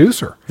was the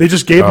producer. They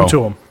just gave him Oh.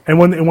 to him. And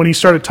when he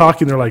started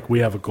talking, they're like, "We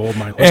have a gold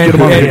mine. Let's get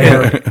him on the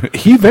air." And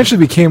he eventually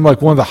became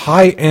like one of the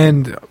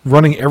high-end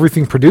running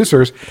everything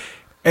producers,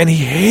 and he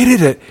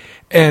hated it.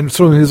 And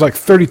so when he was like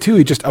 32,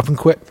 he just up and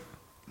quit.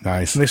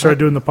 Nice. And they started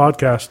doing the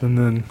podcast, and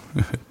then,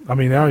 I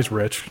mean, now he's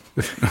rich.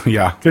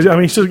 Yeah. Because I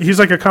mean, he's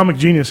like a comic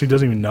genius. He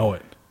doesn't even know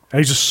it. And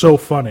he's just so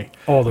funny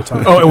all the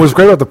time. Oh, and what's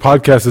great about the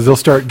podcast is they'll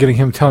start getting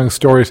him telling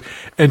stories,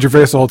 and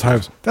Gervais the whole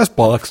time, that's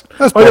bollocks.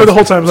 That's bollocks. Oh, yeah, the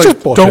whole time, it's Just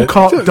like,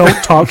 bullshit."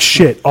 don't talk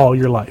shit all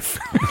your life.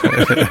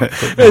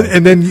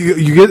 And then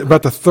you get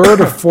about the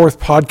third or fourth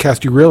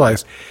podcast, you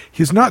realize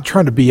he's not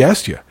trying to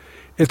BS you.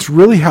 It's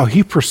really how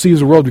he perceives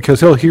the world, because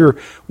he'll hear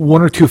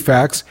one or two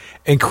facts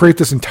and create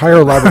this entire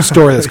elaborate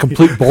story that's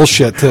complete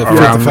bullshit to fit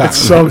the It's facts.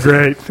 so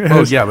great.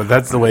 Oh, yeah, but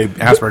that's the way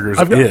Asperger's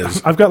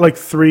is. I've got like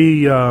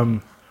 3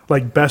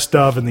 like best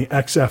of in the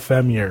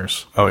XFM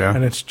years. Oh, yeah?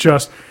 And it's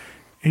just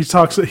he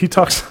talks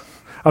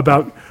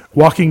about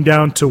walking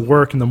down to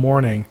work in the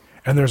morning,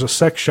 and there's a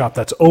sex shop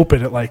that's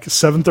open at like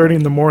 7:30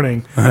 in the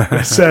morning. And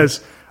it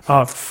says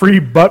free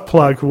butt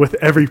plug with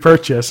every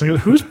purchase. And he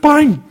goes, who's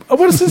buying?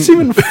 What is this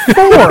even for?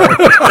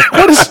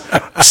 What is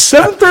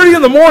 7:30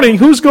 in the morning?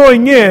 Who's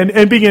going in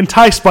and being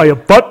enticed by a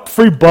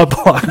free butt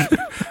plug?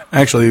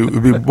 Actually, it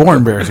would be more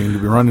embarrassing to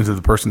be running into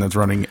the person that's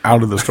running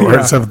out of the store Yeah.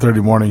 at 7:30 in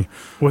the morning.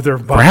 With their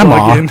butt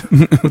Grandma. plug in,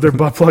 with their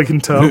butt plug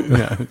in tow.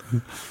 Yeah.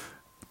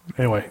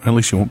 Anyway, At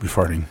least you won't be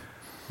farting.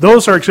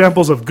 those are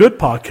examples of good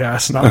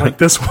podcasts, not like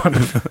this one.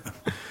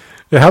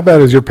 Yeah, how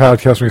bad is your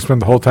podcast when you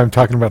spend the whole time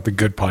talking about the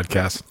good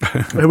podcast?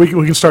 And we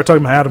can start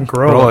talking about Adam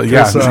Carolla. Well,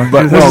 yeah, 'cause,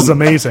 but- this well, is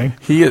amazing.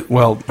 He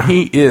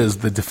is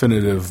the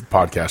definitive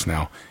podcast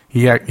now.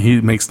 He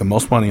makes the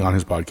most money on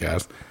his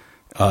podcast.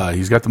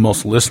 He's got the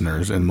most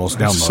listeners and most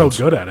downloads. He's so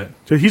good at it.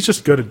 So he's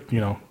just good at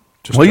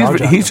just. Well,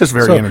 jaw-jacking. he's just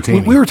very So,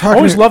 entertaining. we were I talking.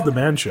 always loved the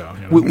Man Show.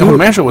 No, the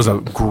Man Show was a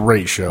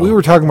great show. We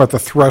were talking about the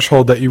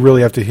threshold that you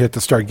really have to hit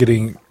to start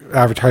getting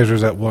advertisers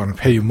that want to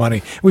pay you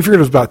money. We figured it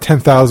was about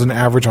 10,000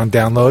 average on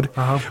download.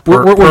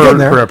 We're getting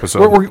there. Per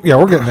episode. We're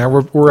getting there.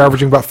 We're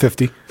averaging about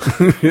 50.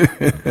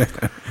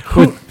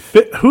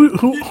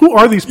 Who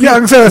are these people? Yeah,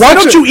 I'm saying that's Why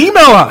don't actually- you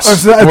email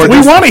us? We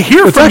want to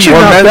hear It's from actually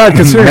you. not bad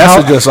considering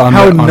message us on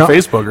no-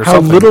 Facebook or how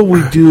something. little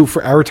we do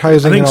for I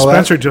advertising think and all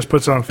Spencer that. just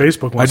puts it on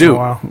Facebook I once in do. a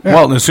while.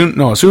 Well, as soon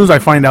as I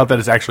find out that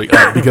it's actually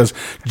up, because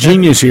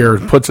Genius here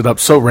puts it up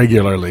so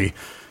regularly.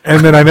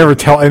 And then I never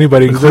tell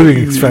anybody,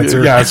 including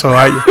Spencer. Yeah, so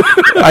I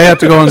have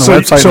to go on the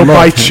website. So and look.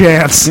 by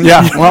chance,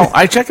 Yeah, well,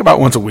 I check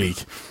about once a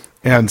week,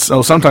 and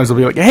so sometimes they'll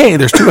be like, "Hey,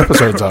 there's 2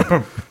 episodes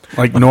up,"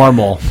 like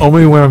normal.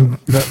 Only when I'm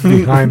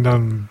behind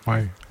on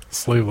my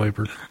slave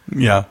labor.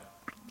 Yeah,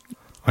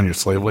 on your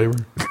slave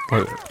labor.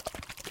 What?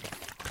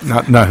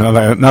 Not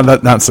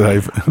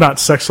slave. not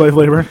sex slave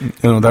labor.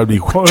 That would be.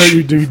 What do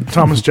you do,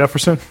 Thomas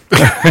Jefferson?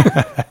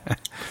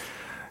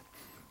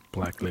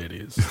 Black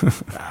ladies.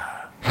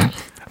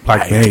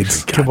 Black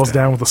maids. Kimball's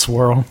down with a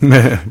swirl.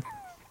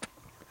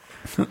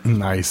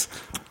 Nice.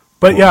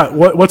 But yeah,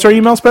 what's our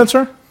email,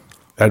 Spencer?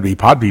 That'd be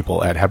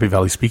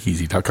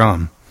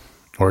podpeople@happyvalleyspeakeasy.com,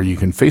 or you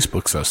can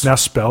Facebook us. Now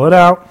spell it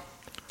out.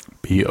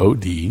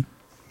 PODPE.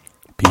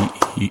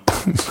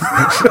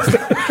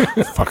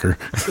 Fucker.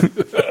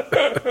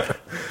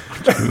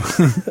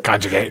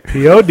 Conjugate.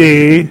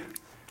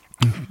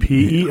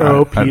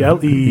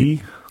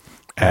 PODPEOPLE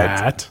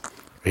at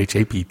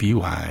HAPPY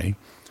VALLEY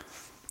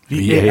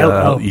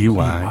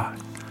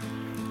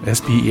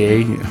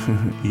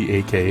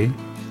SPEAEAK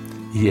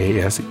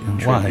EASY.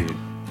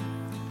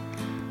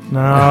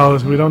 No,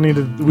 we don't need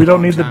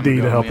the D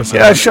to help us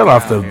Yeah, out. shut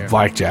off the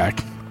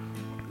blackjack.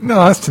 No,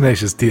 that's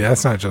Tenacious D.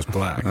 That's not just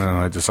black.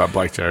 I just saw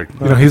blackjack.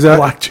 You know, he's at,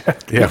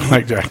 Blackjack. Yeah,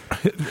 blackjack.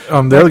 the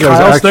other guy's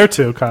Kyle's there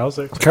too. Kyle's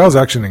there. Kyle's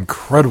actually an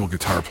incredible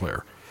guitar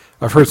player.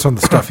 I've heard some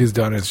of the stuff he's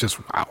done. It's just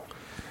wow.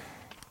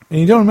 And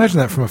you don't imagine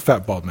that from a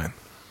fat bald man.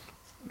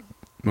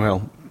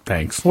 Well,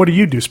 thanks. What do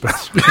you do,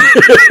 Spencer?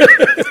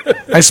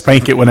 I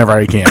spank it whenever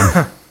I can.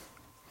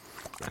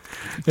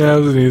 Yeah, it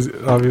was an easy,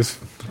 obvious.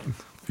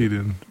 He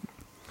didn't.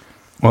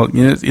 Well,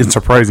 it's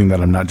surprising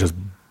that I'm not just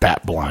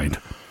bat blind.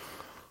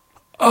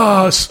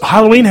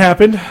 Halloween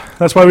happened.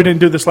 That's why we didn't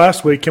do this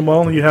last week.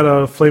 Kimball, you had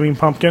a flaming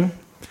pumpkin.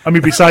 I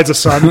mean, besides the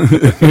sun.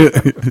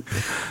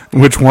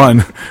 Which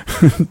one?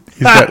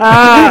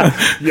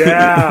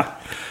 Yeah.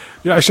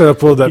 Yeah, I should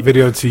upload that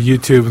video to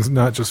YouTube and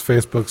not just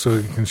Facebook so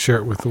we can share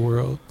it with the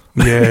world.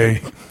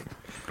 Yay.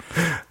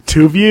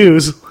 2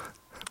 views.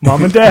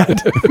 Mom and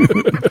Dad.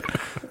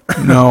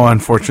 No,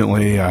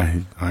 unfortunately,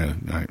 I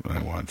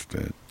watched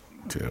it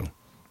too.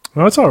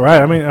 Well, it's all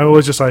right. I mean,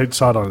 I saw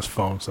it on his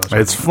phone. So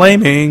It's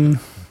flaming.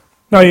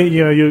 No,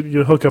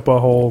 you hook up a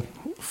whole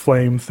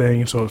flame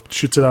thing, so it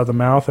shoots it out of the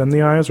mouth and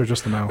the eyes, or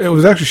just the mouth? It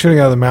was actually shooting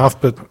out of the mouth,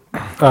 but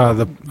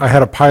I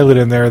had a pilot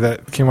in there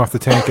that came off the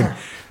tank, and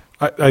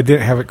I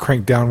didn't have it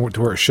cranked down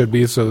to where it should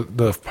be, so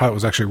the pilot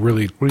was actually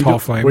really tall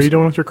flames. What are you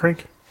doing with your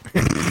crank?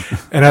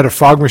 And had a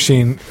fog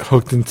machine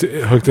hooked into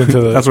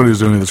the. That's what he was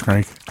doing with his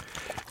crank.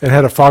 And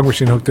had a fog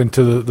machine hooked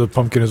into the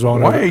pumpkin as well.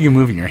 Why are you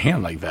moving your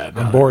hand like that?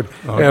 I'm bored.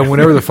 Okay. And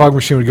whenever the fog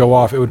machine would go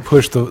off, it would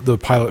push the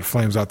pilot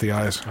flames out the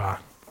eyes.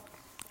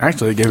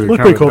 Actually, they gave it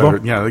Looked kind pretty of cool,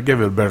 better, yeah, they gave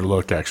it a better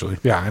look, actually.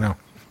 Yeah, I know.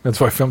 That's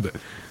why I filmed it.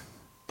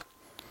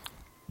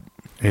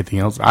 Anything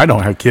else? I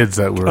don't have kids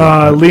that were...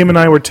 Liam and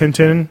I were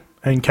Tintin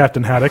and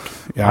Captain Haddock.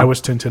 Yeah. I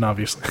was Tintin,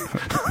 obviously.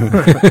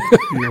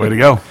 Way to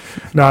go.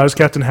 No, I was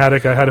Captain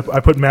Haddock. I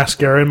put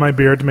mascara in my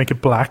beard to make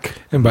it black.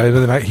 And by the end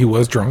of the night, he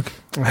was drunk.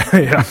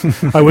 Yeah.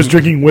 I was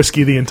drinking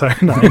whiskey the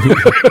entire night.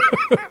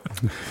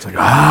 It's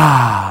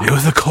like, It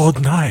was a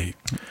cold night.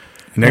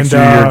 Next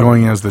year, you're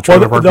going as the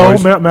Trailer Park the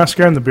Boys? whole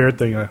mascara and the beard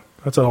thing,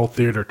 that's an old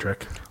theater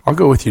trick. I'll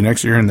go with you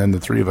next year, and then the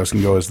three of us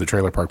can go as the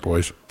Trailer Park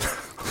Boys.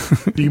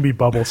 You can be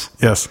Bubbles.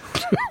 Yes.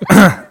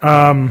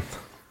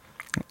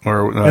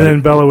 Or and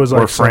then Bella was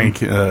like or Frank,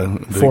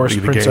 the forest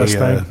princess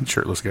gay, thing.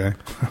 shirtless guy.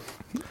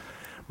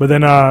 But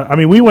then,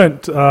 we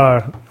went,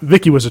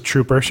 Vicky was a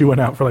trooper. She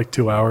went out for like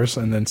 2 hours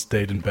and then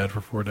stayed in bed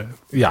for 4 days.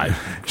 Yeah.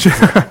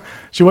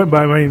 She went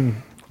by,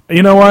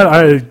 you know what?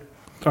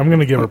 I'm going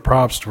to give her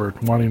props for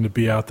wanting to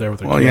be out there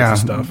with her kids and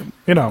stuff.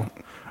 You know,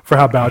 for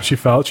how bad she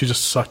felt. She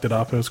just sucked it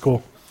up. It was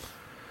cool.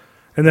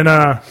 And then,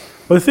 but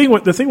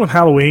the thing with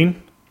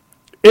Halloween,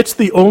 it's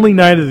the only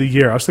night of the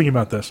year. I was thinking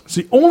about this. It's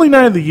the only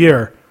night of the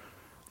year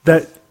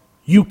that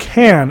you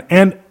can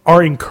and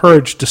are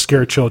encouraged to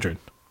scare children.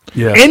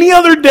 Yeah. Any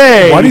other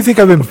day. Why do you think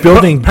I've been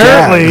building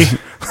Apparently,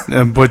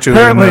 And put you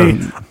apparently,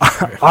 in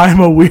I'm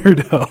a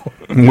weirdo.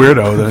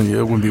 weirdo, then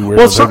it wouldn't be weird.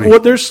 Well,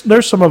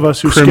 there's some of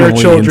us who scare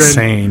criminally children.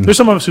 insane. There's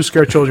some of us who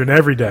scare children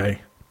every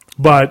day,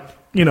 but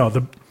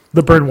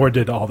the burn war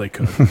did all they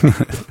could.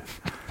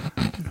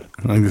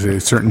 Like a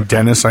certain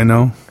dentist I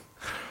know.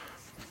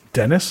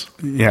 Dennis,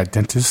 Yeah,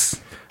 dentists.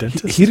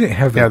 He didn't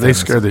have that. Yeah, they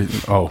dentist. scare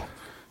the. Oh,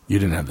 you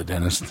didn't have the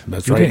dentist.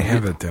 That's He right. didn't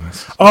have that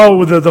dentist.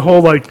 oh, the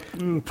whole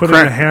putting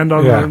a hand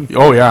on Yeah. them.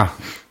 Oh yeah.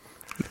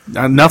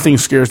 Nothing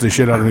scares the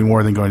shit out of me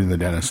more than going to the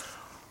dentist.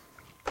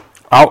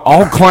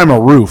 I'll climb a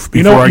roof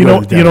before I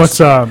go to the dentist.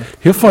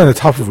 He'll fly on the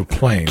top of a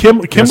plane.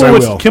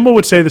 Kimball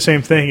would say the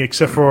same thing,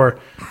 except for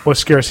what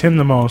scares him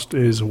the most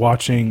is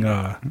watching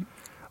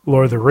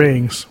Lord of the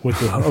Rings with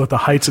the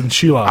heights and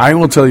Shelob. I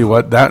will tell you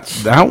what,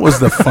 that was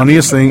the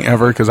funniest thing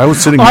ever because I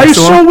was sitting I next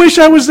to so him. wish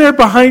I was there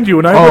behind you,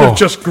 and I would have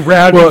just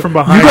grabbed you from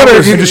behind. you gotta-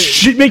 and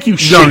just make you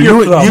shit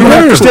you yourself. You don't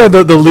understand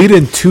the lead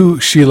into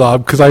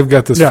Shelob because I've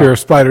got this Yeah. fear of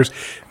spiders.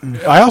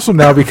 I also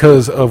now,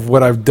 because of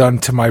what I've done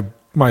to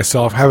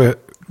myself, have a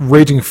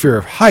raging fear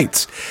of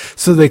heights.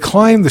 So they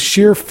climb the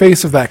sheer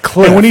face of that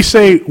cliff. And when you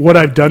say what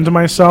I've done to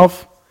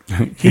myself,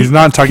 He's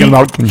not talking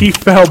about. He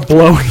fell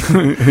blowing.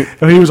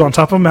 He was on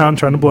top of a mountain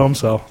trying to blow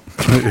himself.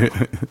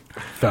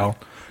 Fell.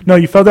 No,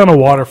 you fell down a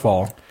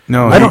waterfall.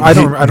 No, I don't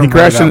he remember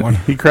crashed that in, one.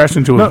 He crashed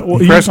into No, well,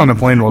 he crashed on a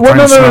plane while Well,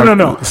 trying to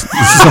no.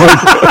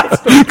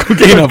 snort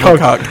cocaine up a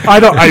cock. I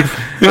don't.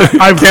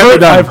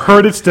 I've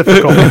heard it's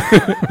difficult.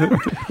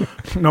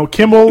 No,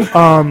 Kimball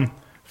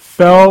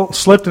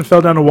slipped and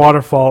fell down a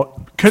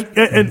waterfall,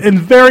 and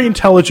very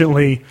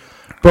intelligently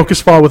broke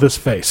his fall with his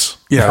face.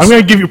 Yes. I'm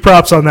going to give you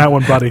props on that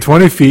one, buddy.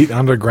 20 feet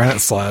under a granite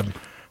slab.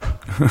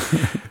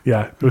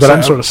 Yeah, it was But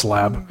some sort of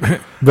slab.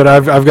 But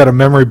I've got a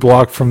memory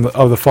block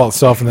of the fall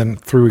itself, and then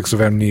 3 weeks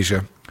of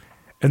amnesia.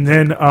 And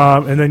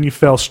then you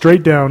fell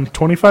straight down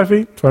 25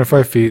 feet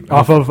 25 feet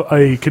off of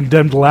a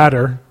condemned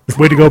ladder.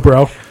 Way to go,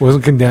 bro.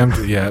 Wasn't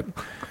condemned yet.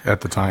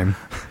 At the time,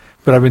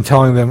 But I've been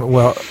telling them.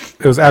 Well,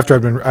 it was after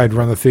I'd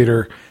run the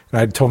theater,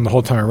 and I'd told them the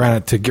whole time I ran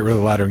it to get rid of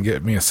the ladder and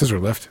get me a scissor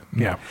lift.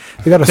 Yeah.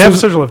 They got They have a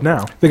scissor lift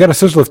now. They got a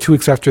scissor lift 2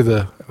 weeks after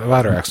the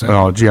ladder accident.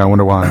 oh gee, I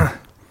wonder why.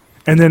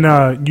 And then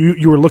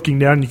you were looking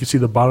down and you could see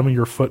the bottom of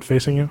your foot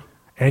facing you.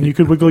 And you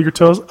could wiggle your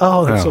toes.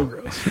 Oh, that's so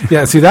gross.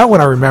 Yeah, see, that one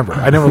I remember.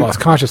 I never lost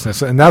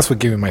consciousness, and that's what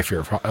gave me my fear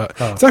of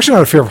It's actually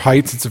not a fear of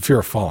heights, it's a fear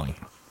of falling.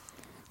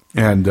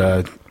 And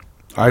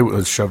I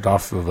was shoved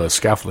off of a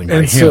scaffolding by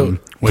And so- him,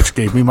 which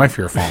gave me my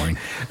fear of falling.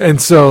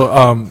 And so,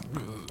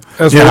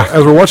 as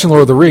we're watching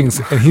Lord of the Rings,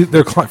 and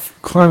they're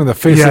climbing the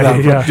face of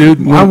that, yeah.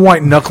 dude, I'm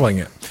white knuckling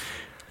it.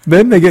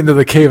 Then they get into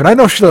the cave, and I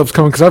know Shelob's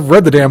coming because I've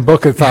read the damn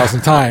book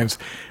 1,000 times.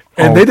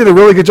 And they did a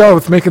really good job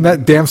with making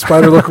that damn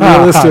spider look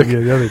realistic.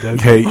 Yeah, they did.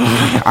 Okay,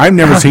 I've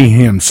never seen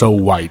him so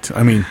white.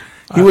 I mean,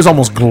 he was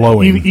almost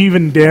glowing.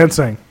 Even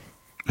dancing.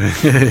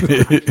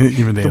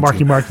 Even The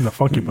Marky Mark and the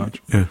Funky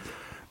Bunch. Yeah.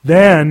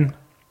 Then,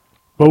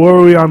 but what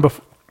were we on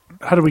before?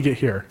 How did we get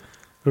here?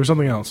 There was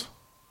something else.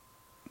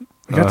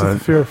 We got to the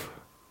fear of...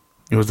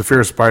 It was the fear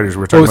of spiders.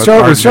 We're Well,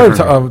 talking we started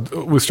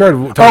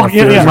about. talking Oh, about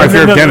yeah, yeah. my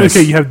fear of dentists.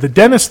 Okay, you have the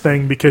dentist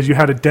thing because you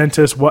had a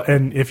dentist,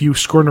 and if you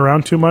squirmed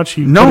around too much,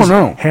 he No, put his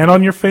no. hand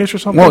on your face or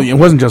something? Well, it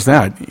wasn't just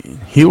that.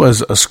 He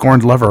was a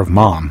scorned lover of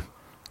Mom.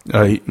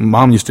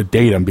 Mom used to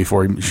date him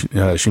before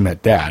she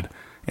met Dad,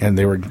 and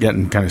they were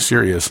getting kind of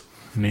serious.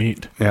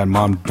 Neat. And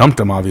Mom dumped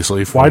him,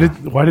 obviously. Why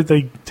did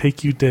they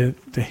take you to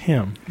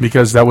him?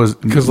 Because that was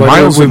like,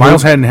 Miles. we Miles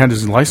moved- hadn't had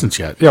his license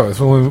yet, Yeah, it was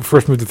when we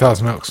first moved to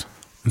Thousand Oaks.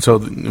 and so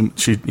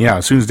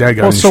as soon as Dad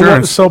got Well,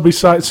 insurance,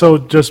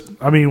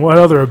 what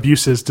other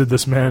abuses did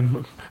this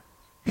man...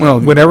 well,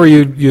 Whenever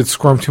you'd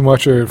squirm too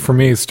much, or for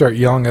me, start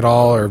yelling at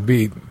all, or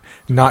be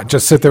not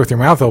just sit there with your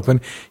mouth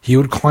open, he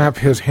would clamp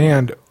his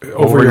hand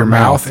over your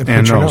mouth and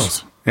pinch your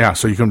nose. Yeah,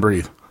 so you can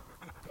breathe.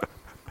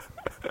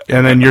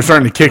 And then you're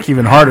starting to kick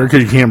even harder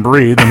because you can't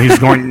breathe, and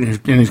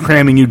he's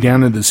cramming you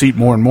down into the seat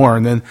more and more,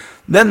 and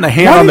then the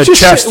hand on the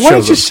chest Why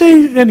didn't shows you up.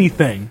 say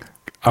anything?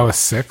 I was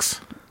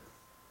 6.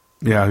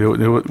 Yeah, we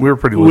were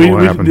pretty little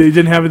when it happened. They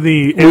didn't have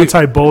the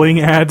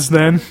anti-bullying ads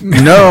then?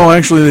 No,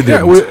 actually, they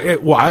Yeah,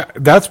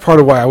 didn't. that's part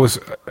of why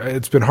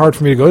it's been hard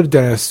for me to go to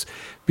dentists,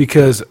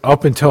 because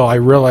up until I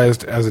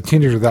realized as a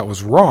teenager that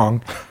was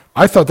wrong,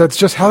 I thought that's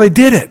just how they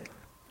did it.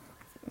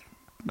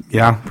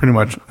 Yeah, pretty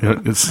much.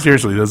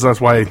 Seriously,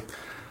 that's why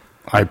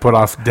I put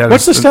off dentist.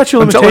 What's the statute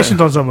of until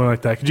limitations on something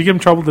like that? Could you give him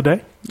trouble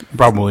today?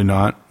 Probably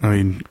not. I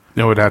mean,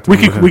 it would have to. We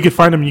be could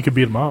find him and you could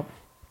beat him up.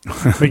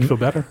 Make you feel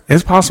better.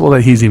 It's possible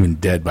that he's even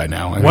dead by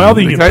now. Well,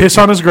 then you can piss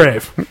on his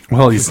grave.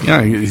 Well, he's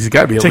got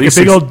to be at Take a least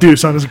big old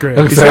deuce on his grave.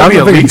 He's I got to be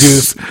don't at think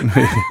least.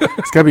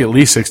 He's got to be at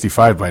least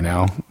 65 by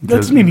now. That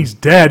doesn't mean he's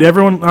dead.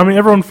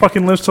 Everyone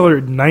fucking lives till they're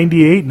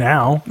 98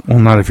 now. Well,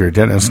 not if you're a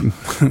dentist.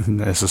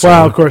 necessarily.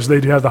 Well, of course, they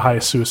do have the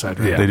highest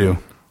suicide rate. They do.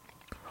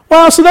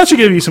 Well, so that should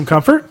give you some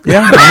comfort.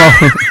 Yeah.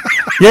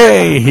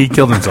 Yay! He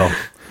killed himself.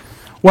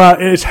 Well,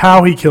 it's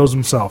how he kills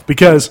himself.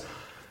 Because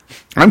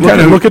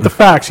look at the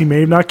facts. He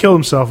may have not killed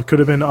himself. It could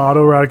have been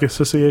autoerotic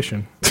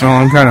asphyxiation. No,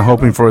 I'm kind of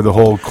hoping for the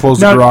whole close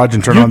the garage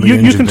and turn on the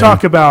engine. You can thing.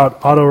 talk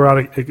about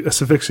autoerotic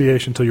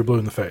asphyxiation until you're blue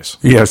in the face.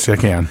 Yes, I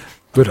can.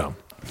 But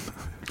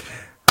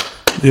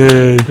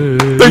Yay!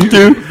 Thank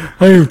you. I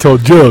didn't even tell a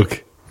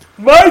joke.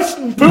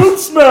 My poop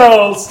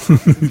smells.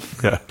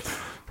 Yeah.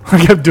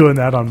 I kept doing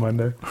that on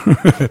Monday.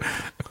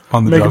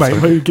 On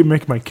the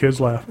Make my kids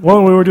laugh. Well,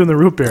 when we were doing the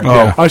root beer,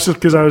 Oh. I was just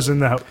because I was in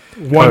that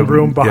one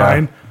room yeah.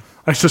 behind.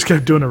 I just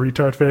kept doing a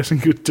retard face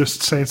and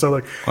just saying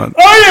something like, What?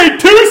 "I ate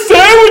 2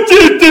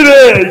 sandwiches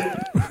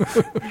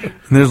today."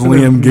 And there's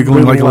Liam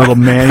giggling like a little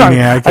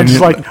maniac. I'm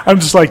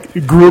just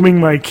like grooming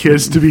my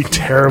kids to be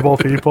terrible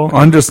people.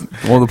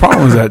 The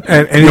problem is that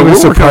And we're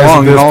was working surprised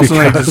along, at and this all of a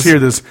sudden I because- just hear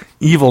this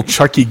evil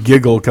Chucky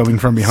giggle coming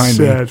from behind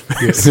Sad me.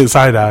 face. His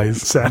side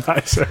eyes. Sad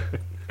eyes.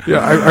 Yeah,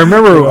 I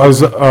remember I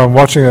was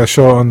watching a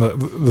show on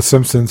the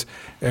Simpsons,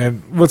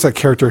 and what's that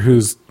character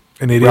who's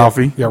an idiot?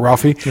 Ralphie. Yeah,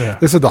 Ralphie. Yeah.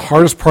 They said the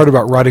hardest part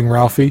about writing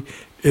Ralphie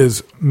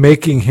is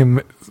making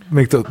him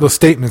make the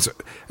statements.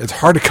 It's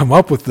hard to come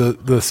up with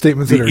the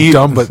statements that are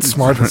dumb but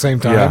smart at the same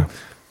time.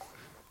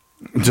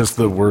 Yeah. Just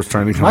the worst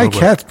trying to come My up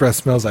cat's breath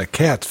smells like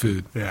cat's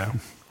food. Yeah.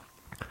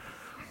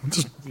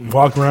 Just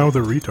walk around with a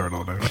retard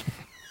all day. with.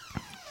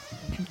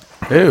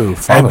 Ew.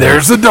 And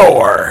there's the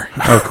door.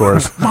 Of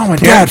course. Mom and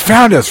Dad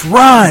found us.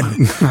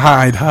 Run!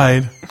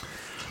 Hide.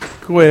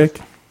 Quick.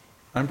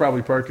 I'm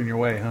probably parked in your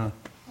way, huh?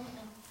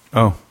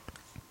 Oh.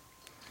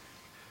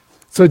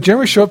 So did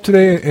Jeremy show up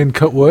today and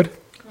cut wood?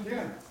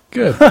 Yeah,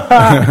 Good.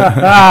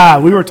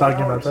 We were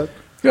talking about that.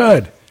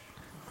 Good.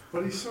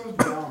 but he's so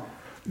dumb.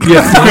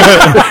 Yeah.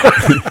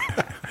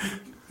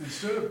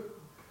 Instead of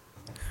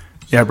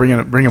Yeah, bring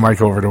a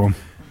mic over to him.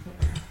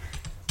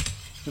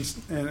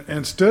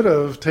 instead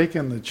of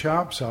taking the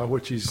chop saw,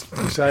 which he's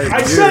decided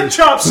I to said use,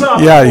 chop saw.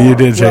 Yeah, you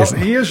did, well, Jason.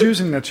 he is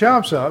using the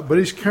chop saw, but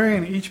he's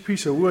carrying each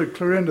piece of wood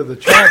clear into the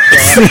chop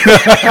saw,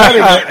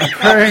 cutting it and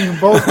carrying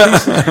both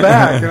pieces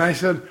back. And I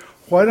said,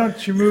 "Why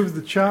don't you move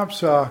the chop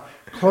saw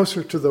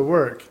closer to the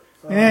work?"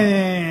 I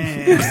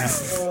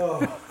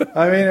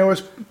mean, it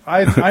was.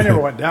 I never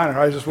went down there.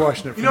 I was just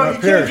watching it from You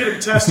up can't here. get him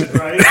tested,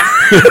 right?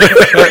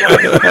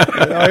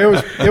 No,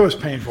 it was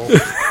painful. You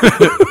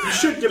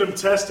should get him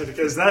tested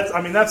because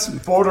that's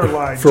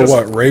borderline. For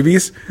what,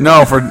 rabies?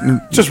 No, for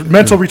Just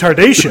mental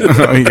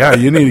retardation. yeah,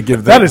 you need to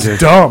give that. That is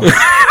dumb.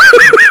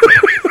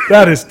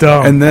 That is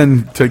dumb. And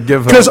then to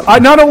give Because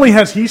not only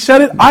has he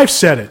said it, I've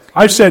said it.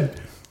 I've said,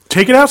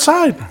 take it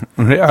outside.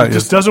 yeah, He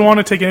just doesn't want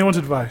to take anyone's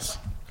advice.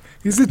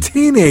 He's a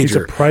teenager. He's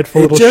a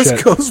prideful it little just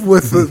shit. goes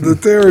with the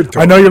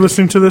territory. I know you're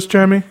listening to this,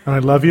 Jeremy, and I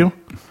love you.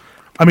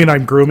 I mean,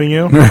 I'm grooming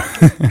you.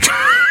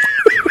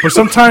 But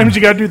sometimes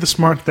you got to do the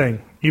smart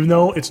thing, even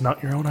though it's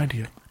not your own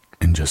idea.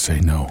 and just say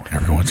no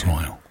every once in a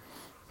while.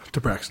 To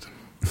Braxton.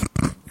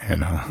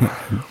 And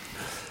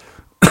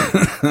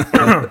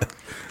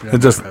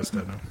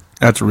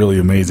that's really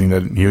amazing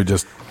that he would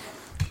just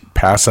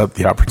pass up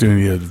the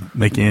opportunity of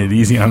making it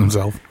easy on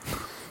himself.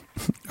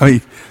 I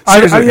mean,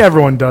 I think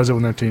everyone does it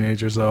when they're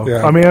teenagers, though.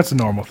 Yeah. I mean, that's a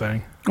normal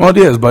thing. well, it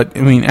is, but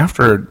I mean,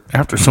 after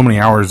so many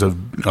hours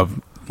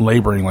of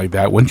laboring like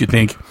that, wouldn't you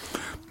think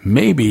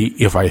maybe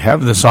if I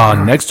have the saw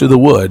next to the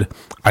wood,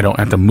 I don't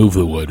have to move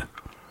the wood?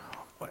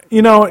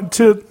 You know,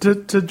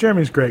 to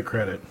Jeremy's great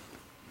credit,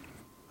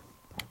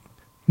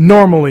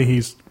 normally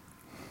he's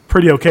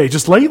pretty okay.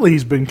 Just lately,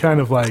 he's been kind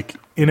of like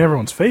in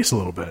everyone's face a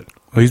little bit.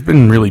 Well, he's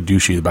been really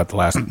douchey about the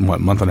last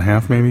month and a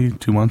half, maybe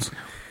 2 months.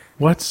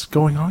 What's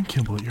going on,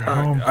 Kimball, at your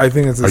home? I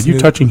think it's Are this you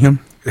touching him?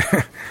 No,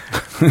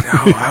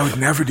 I would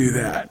never do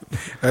that.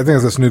 I think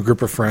it's this new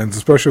group of friends,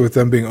 especially with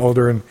them being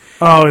older and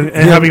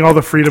having all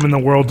the freedom in the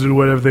world to do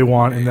whatever they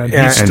want, and then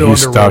he's still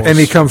he's under stuck. rules. and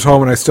he comes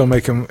home and I still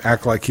make him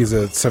act like he's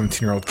a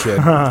 17-year-old kid.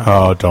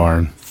 Oh,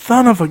 darn.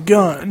 Son of a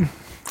gun.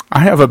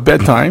 I have a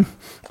bedtime.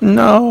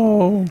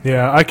 No.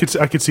 Yeah, I could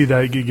see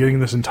that getting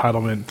this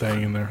entitlement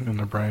thing in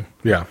their brain.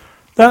 Yeah.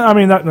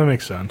 That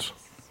makes sense.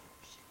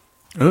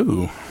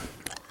 Ooh.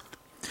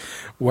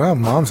 Wow,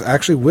 Mom's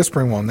actually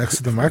whispering while next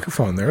to the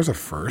microphone. There's a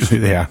first.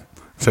 Yeah.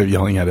 So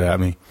yelling at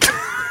me.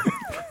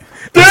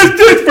 This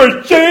is for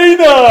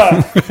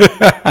Jada!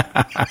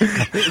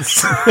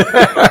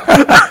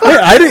 Hey,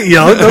 I didn't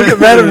yell it. Don't get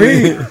mad at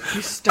me.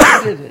 You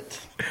started it.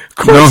 Of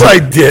course I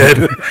did.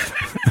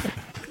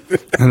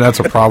 And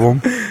that's a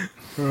problem.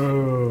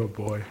 Oh,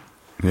 boy.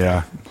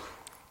 Yeah.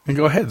 And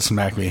go ahead and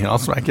smack me, and I'll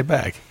smack you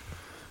back.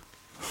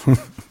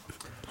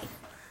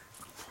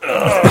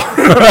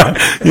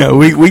 Yeah,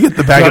 we get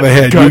the back of the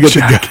head. You get the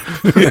gut.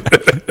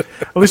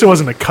 At least it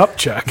wasn't a cup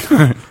check.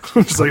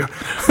 Just like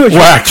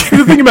Whack.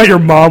 you're thinking about your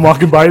mom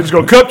walking by, you just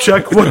go, cup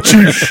check, what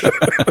cheese?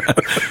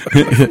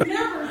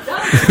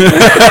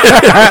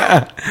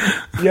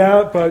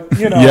 Yeah, but,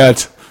 you know,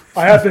 Yet.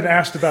 I have been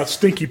asked about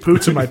stinky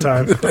poots in my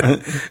time.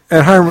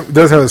 And Hiram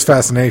does have his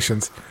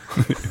fascinations.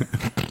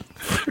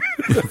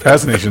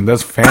 Fascination.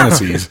 That's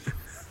fantasies.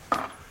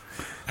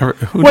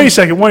 Wait a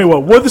second,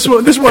 what? This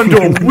went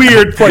into a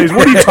weird place.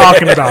 What are you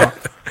talking about?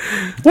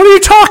 What are you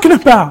talking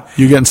about?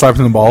 You getting slapped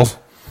in the balls?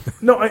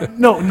 No.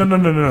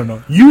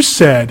 You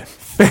said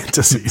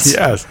fantasies.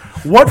 Yes.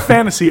 What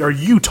fantasy are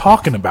you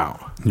talking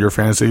about? Your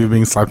fantasy of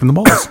being slapped in the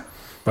balls.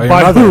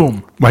 By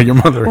whom? By your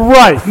mother.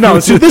 Right. No,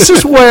 see, this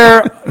is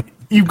where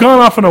you've gone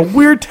off on a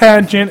weird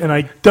tangent, and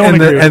I don't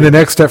agree with And you. the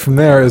next step from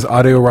there is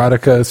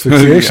autoerotica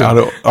asphyxiation.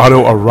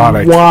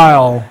 Autoerotic.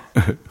 While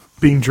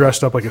being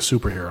dressed up like a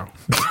superhero.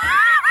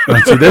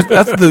 See,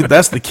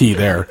 that's the key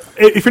there.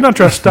 If you're not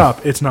dressed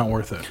up, it's not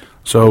worth it.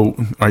 So,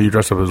 are you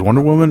dressed up as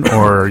Wonder Woman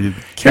or are you?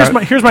 Here's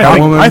my thing.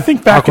 Catwoman, I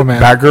think back in, Aquaman.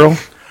 Batgirl.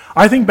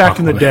 I think back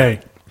in the day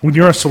when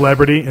you're a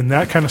celebrity and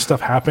that kind of stuff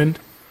happened,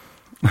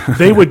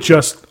 they would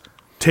just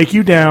take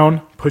you down,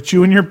 put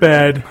you in your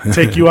bed,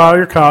 take you out of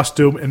your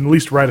costume, and at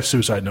least write a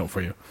suicide note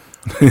for you.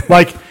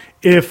 Like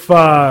if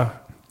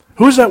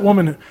who's that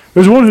woman?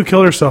 There's a woman who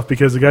killed herself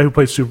because the guy who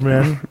played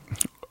Superman.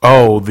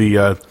 Oh,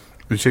 the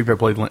chick that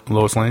played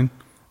Lois Lane.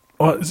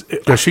 No,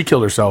 She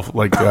killed herself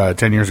like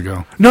 10 years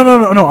ago.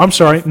 No. I'm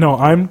sorry. No,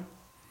 I'm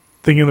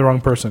thinking of the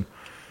wrong person.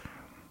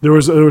 There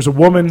was a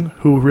woman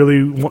who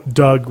really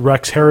dug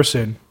Rex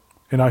Harrison,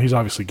 and now he's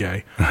obviously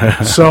gay.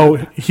 So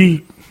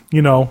he,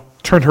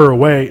 turned her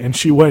away, and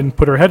she went and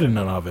put her head in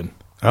an oven.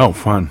 Oh,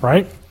 fun.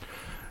 Right?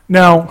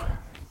 Now,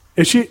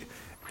 to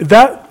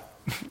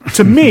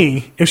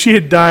me, if she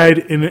had died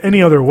in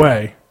any other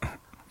way,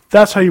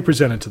 that's how you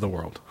present it to the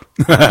world.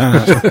 You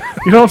know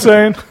what I'm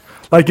saying?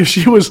 Like if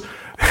she was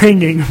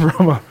hanging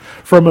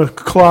from a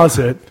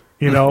closet,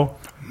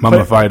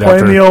 Mummified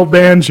playing after the old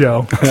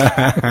banjo.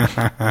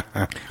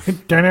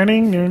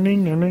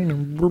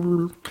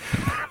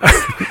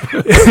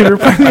 You're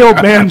playing the old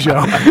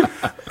banjo.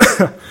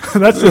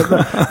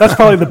 That's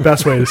probably the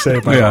best way to say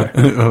it. By the way.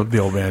 The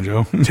old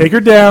banjo. Take her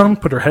down,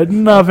 put her head in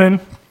an oven.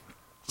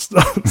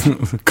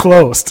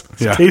 Closed.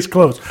 Yeah. Case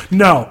closed.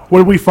 No. What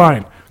did we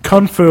find?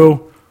 Kung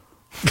Fu.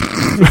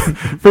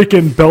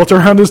 Freaking belt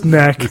around his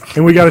neck,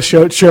 and we got to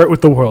share it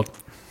with the world.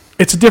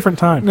 It's a different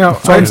time. Now,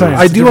 That's all I'm saying.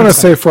 I It's a do want to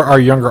different say for our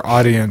younger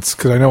audience,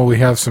 because I know we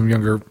have some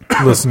younger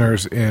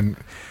listeners in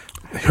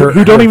time.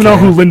 Who don't even know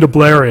who Linda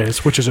Blair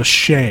is, which is a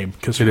shame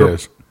because It her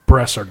is.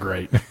 breasts are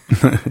great.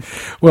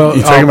 Well,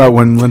 You talking about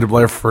when Linda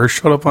Blair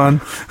first showed up on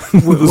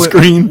the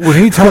screen?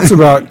 when he talks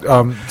about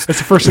That's the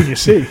first thing you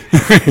see.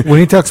 when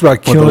he talks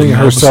about killing those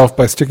nubs? herself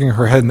by sticking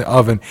her head in the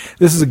oven,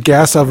 this is a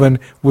gas oven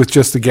with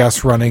just the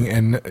gas running,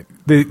 and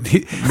she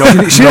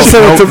didn't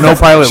set it to no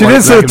pilot She light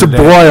didn't set back it to in the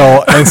day.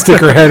 boil and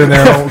stick her head in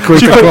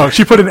there.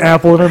 She put an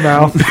apple in her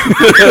mouth,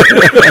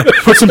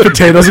 put some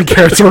potatoes and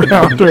carrots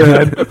around her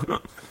head.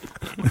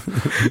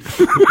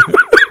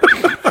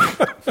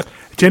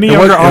 To any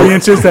younger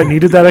audiences that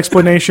needed that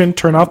explanation,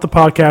 turn off the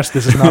podcast.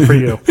 This is not for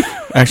you.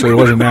 Actually, it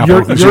wasn't an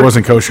apple. She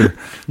wasn't kosher.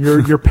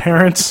 Your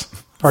parents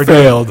are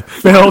Failed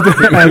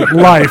at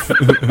life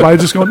by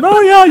just going, no,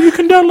 yeah, you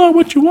can download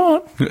what you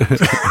want.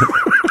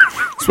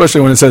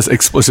 Especially when it says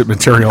explicit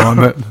material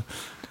on it.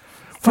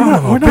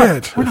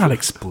 We're not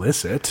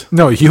explicit.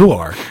 No, you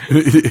are.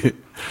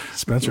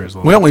 Spencer is.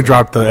 We only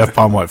dropped the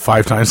F-bomb,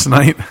 5 times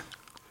tonight?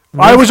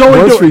 I was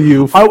only Was for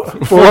you. 4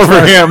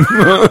 for him.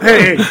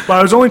 Hey, but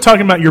I was only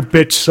talking about your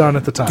bitch son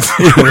at the time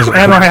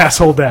and my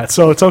asshole dad,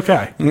 so it's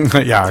okay.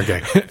 Yeah,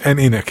 okay. And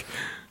Enoch.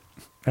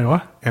 And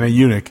what? And a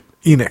eunuch.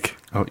 Enoch.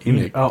 Oh,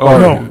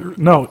 Enoch.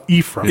 No,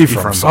 Ephraim.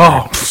 Ephraim.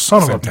 Oh,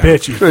 son of a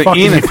bitch! You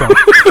fucking Enoch. Ephraim.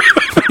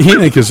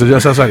 Enoch is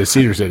just outside of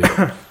Cedar City.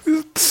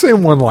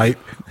 Same one light.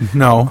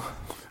 No.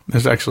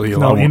 There's actually a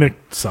lot No, more. Enoch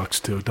sucks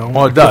too. Don't.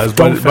 Well, it does,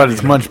 don't but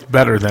it's much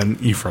better than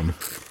Ephraim.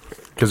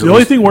 The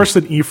only thing worse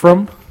than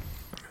Ephraim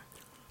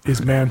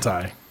is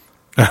Manti.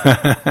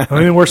 The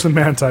only thing worse than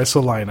Manti is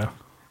Salina.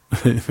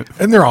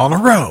 And they're all in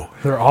a row.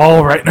 They're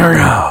all right in a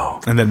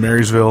row. And then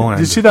Marysville. And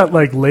Did you see that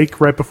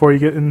lake right before you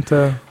get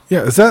into?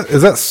 Yeah, is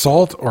that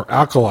salt or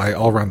alkali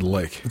all around the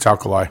lake? It's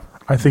alkali.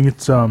 I think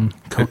it's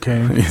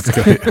cocaine.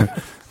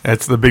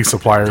 It's the big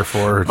supplier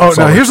for. Oh, Salt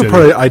now Lake here's the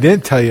City. part I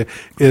didn't tell you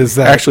is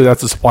that Actually,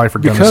 that's the supply for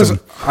because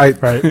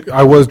Gunnison.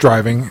 I was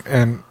driving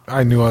and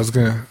I knew I was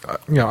gonna,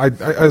 I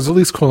was at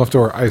least cool enough to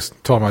where I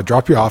told him I'd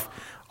drop you off,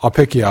 I'll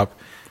pick you up.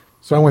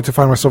 So I went to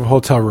find myself a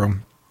hotel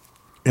room,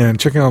 and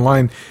checking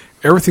online,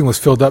 everything was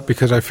filled up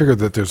because I figured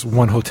that there's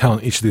one hotel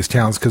in each of these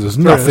towns because there's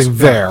nothing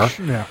there.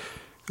 Yeah.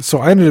 So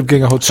I ended up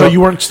getting a hotel. So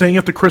you weren't staying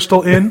at the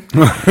Crystal Inn?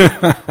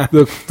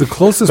 the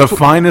closest The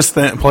finest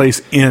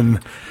place in.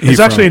 It's Ephraim.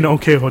 actually an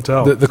okay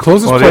hotel. the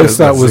closest Well, it place is.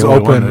 that That's was the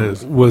only one open it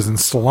is. was in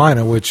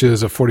Salina, which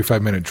is a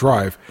 45-minute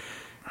drive.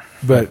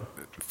 But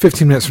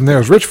 15 minutes from there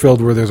is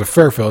Richfield, where there's a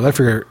Fairfield. I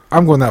figure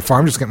I'm going that far.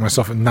 I'm just getting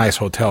myself a nice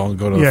hotel and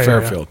go to Yeah, yeah,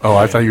 Fairfield. Oh,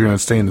 I thought you were going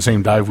to stay in the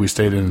same dive we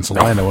stayed in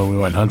Salina when we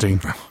went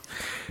hunting.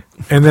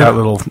 And That then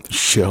little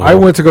show. I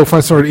went to go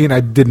find somewhere to eat, and I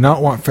did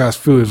not want fast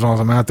food as long as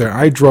I'm out there.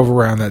 I drove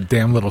around that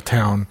damn little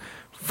town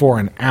for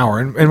an hour.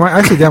 And when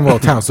I say damn little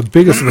town, it's the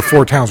biggest of the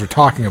 4 towns we're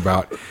talking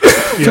about.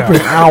 It took me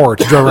an hour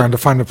to drive around to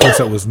find a place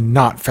that was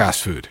not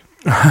fast food.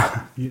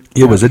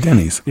 It was a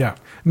Denny's. yeah.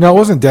 No, it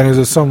wasn't Denny's.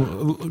 It was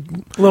some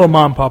Little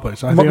mom and pop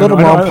place. little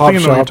mom pop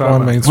shop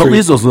on Main Well, at Street.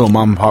 least those little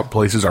mom and pop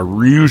places are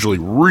usually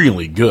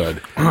really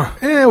good.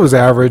 It was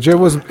average. It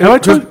was.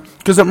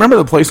 Because remember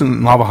the place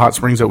in Lava Hot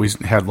Springs that we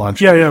had lunch?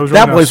 Yeah, it was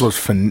that really place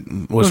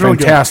nice. was really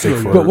good. fantastic.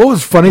 Really for But what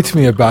was funny to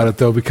me about it,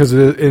 though, because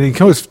you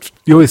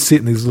always see it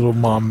in these little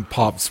mom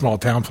pop small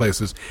town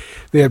places,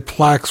 they had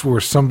plaques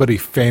where somebody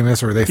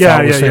famous or they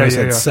thought was famous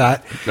had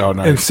sat. Oh,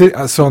 nice.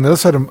 And so on the other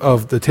side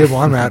of the table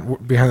I'm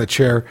at, behind the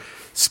chair,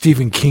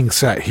 Stephen King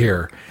sat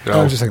here. And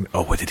I was just thinking,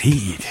 oh, what did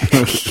he eat?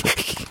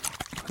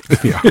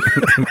 Yeah.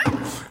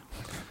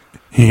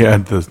 He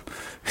had the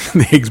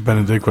Eggs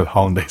Benedict with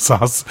hollandaise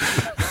sauce.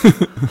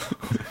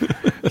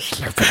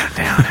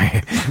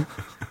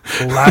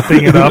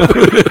 Lapping it up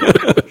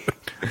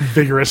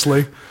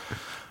vigorously.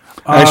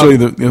 Actually,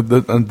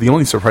 the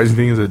only surprising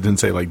thing is it didn't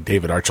say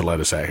David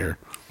Archuleta sat here.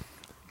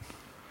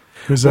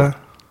 Who's that?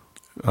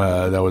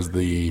 That was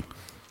the.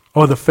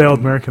 Oh, the failed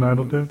American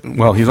Idol dude?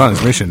 Well, he's on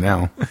his mission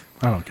now.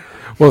 I don't care.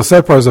 Well, the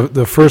sad part is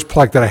the first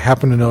plaque that I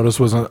happened to notice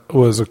was a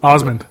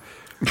Osmond.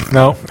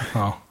 no,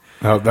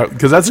 No,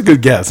 because that's a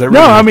good guess. That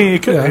No, really- I mean,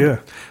 it could, yeah.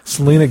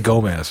 Selena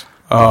Gomez.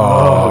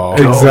 Oh,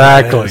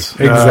 Exactly, Gomez.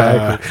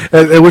 exactly.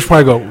 At which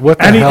point I go, what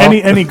the hell?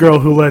 Any girl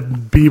who let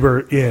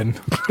Bieber in,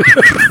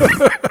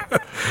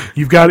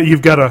 you've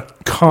got a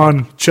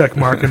con check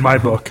mark in my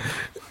book.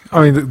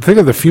 I mean, think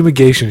of the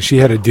fumigation she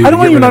had to do. I to don't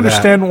get even rid of that.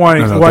 understand why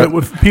that-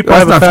 if people that's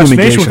have a not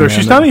fascination with her.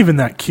 fumigation, She's man. not even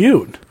that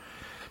cute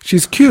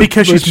She's cute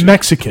because but she's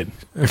Mexican.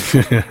 I've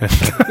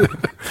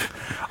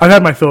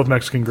had my fill of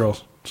Mexican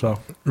girls, so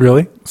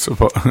really.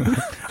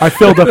 I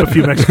filled up a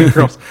few Mexican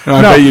girls.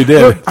 I bet you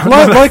did.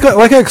 like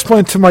I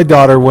explained to my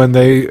daughter when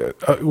they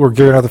were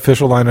giving out the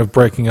official line of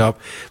breaking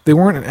up, they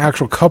weren't an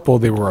actual couple;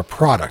 they were a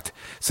product.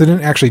 So they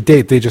didn't actually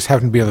date; they just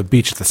happened to be on the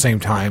beach at the same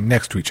time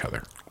next to each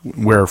other.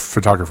 Where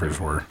photographers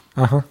were.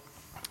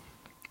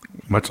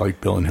 Much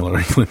like Bill and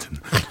Hillary Clinton.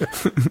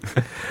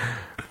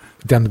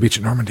 Down the beach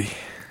at Normandy.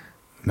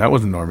 That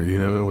wasn't Normandy.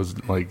 It was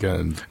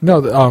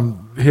No,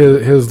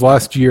 his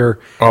last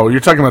year. oh, you're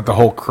talking about the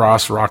whole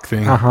cross rock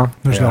thing.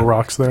 There's Yeah. no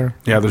rocks there.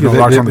 Yeah, there's Yeah, no they-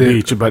 rocks they- on the they-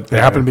 beach, but they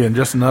happen to be in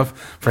just enough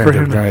for For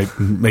him him to try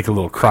to make a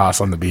little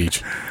cross on the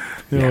beach.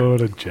 Oh,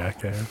 what a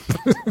jackass!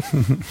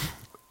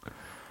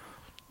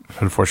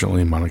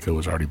 Unfortunately, Monica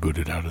was already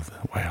booted out of the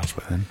White House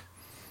by then.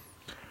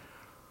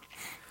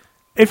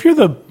 If you're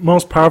the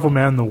most powerful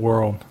man in the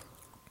world,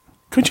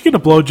 could you get a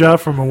blowjob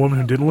from a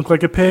woman who didn't look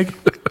like a pig?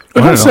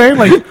 You know what I'm saying?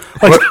 Like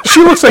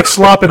she looks like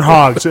slopping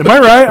hogs. Am I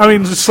right? I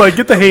mean, just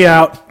get the hay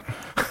out.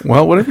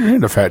 Well, what if you're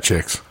into fat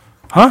chicks?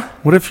 Huh?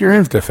 What if you're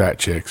into fat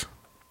chicks?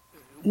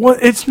 Well,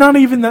 it's not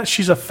even that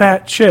she's a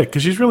fat chick,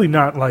 because she's really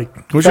not Well,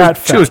 fat.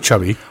 she was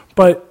chubby.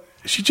 But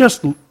she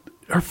just,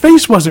 her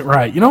face wasn't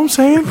right. You know what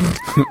I'm saying?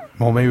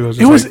 Well, maybe it was.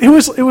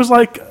 It was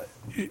like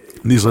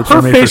these lips her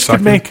are made for face could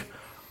sucking. make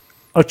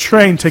a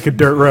train take a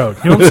dirt road.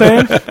 You know what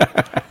I'm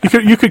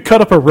saying? You could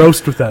cut up a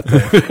roast with that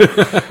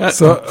thing.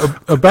 So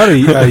about a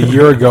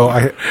year ago,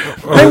 Hey,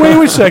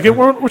 wait a second.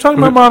 We're talking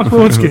about Monica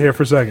Lewinsky here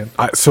for a second.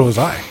 so was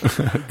I.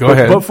 Go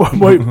ahead.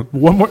 Wait,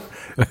 one more.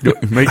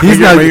 He's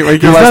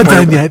not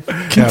done yet.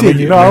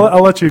 Continue. No,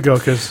 I'll let you go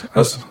because I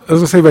was going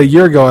to say about a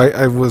year ago,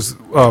 I was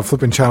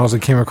flipping channels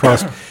and came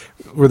across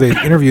where they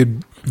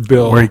interviewed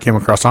Bill. Where he came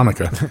across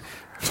Hanukkah.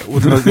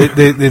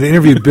 They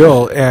interviewed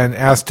Bill and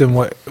asked him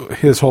what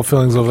his whole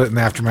feelings of it and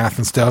the aftermath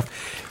and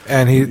stuff.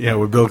 And he,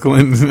 with Bill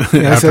Clinton.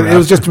 I said it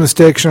was just a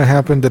mistake, shouldn't have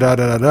happened. Da da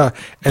da da.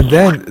 And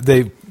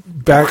then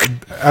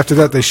after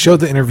that, they showed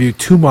the interview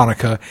to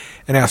Monica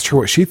and asked her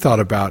what she thought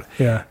about.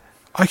 yeah.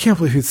 I can't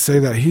believe he'd say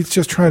that. He's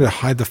just trying to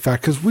hide the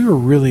fact because we were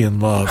really in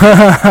love.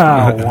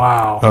 Oh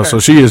wow. Oh, so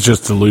she is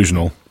just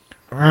delusional.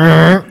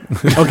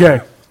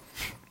 Okay.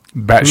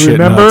 Batshit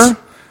Remember, nuts.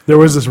 there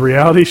was this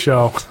reality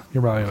show.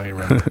 You're probably not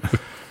remember.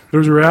 There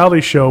was a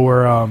reality show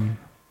where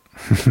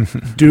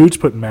dudes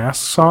put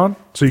masks on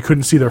so you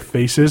couldn't see their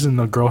faces, and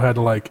the girl had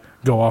to like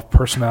go off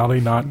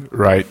personality.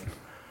 Right.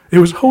 It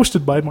was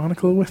hosted by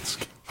Monica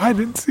Lewinsky. I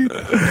didn't see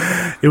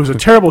that. It was a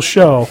terrible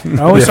show. I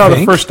only saw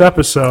the first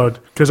episode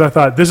because I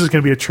thought this is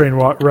going to be a train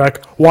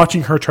wreck.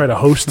 Watching her try to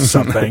host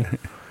something,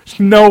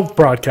 no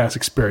broadcast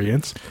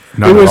experience.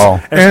 Not at all.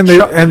 And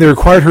they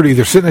required her to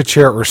either sit in a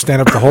chair or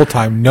stand up the whole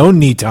time. No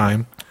knee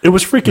time. It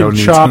was freaking No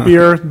need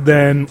choppier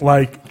than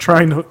like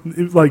trying to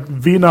like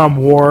Vietnam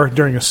War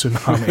during a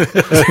tsunami. You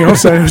know what I'm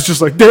saying? It was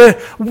just like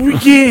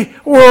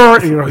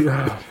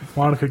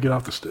Monica, get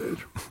off the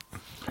stage.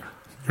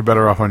 You're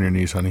better off on your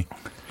knees, honey.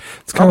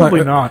 It's kind Probably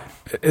of not.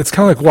 It's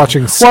kind of like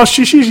watching. Well,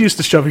 she's used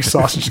to shoving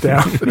sausage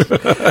down.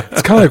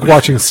 It's kind of like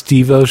watching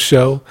Steve-O's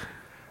show.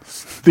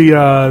 The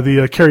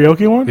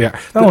karaoke one? Yeah.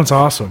 That one's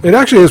awesome. It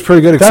actually is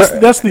pretty good.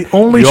 That's the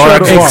only show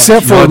to watch.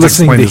 Except for Let's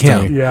listening to explain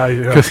this to him. me. Yeah.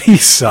 Because he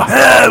sucks.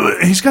 Yeah,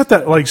 but he's got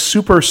that like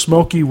super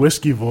smoky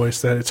whiskey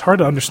voice that it's hard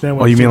to understand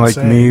what Oh, you he's mean like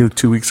saying. me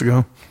 2 weeks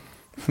ago?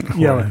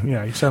 Yeah,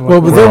 you sound like Well,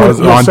 but Where I then was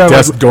you on sound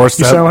death's like,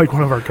 doorstep. You sound like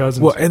one of our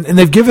cousins. Well, and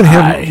they've given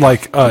him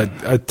like a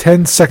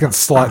 10-second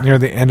slot near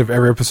the end of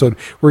every episode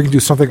where he can do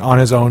something on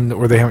his own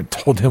where they haven't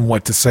told him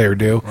what to say or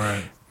do.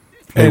 right.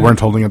 They weren't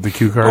holding up the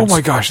cue cards. Oh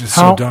my gosh, it's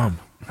How- so dumb.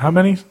 How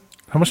many?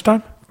 How much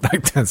time?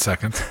 Like 10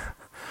 seconds.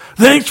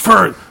 Thanks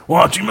for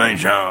watching my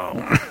show.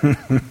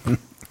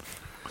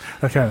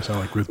 That kind of sounds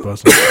like Ruth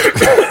Buzz.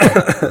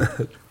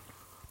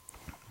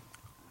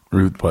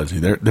 Ruth Buzzy.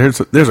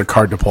 There's a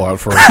card to pull out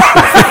for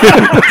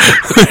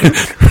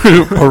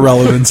for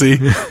relevancy.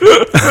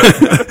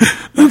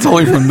 That's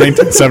only from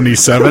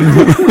 1977.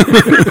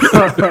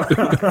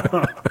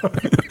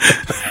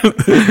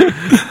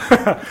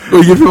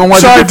 Well, you've been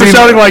watching Sorry for 15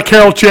 sounding like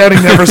Carol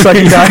Channing there for a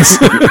second, guys.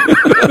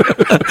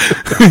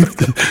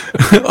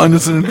 I'm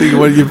just thinking,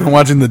 what, you've been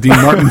watching the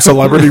Dean Martin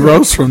celebrity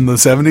roast from the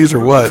 70s or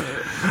what?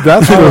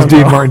 That's where those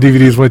Dean Martin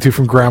DVDs went to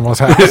from Grandma's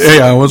house.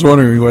 Yeah, I was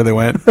wondering where they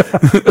went.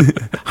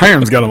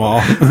 Hiram's got them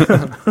all.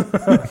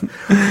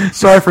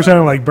 Sorry for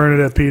sounding like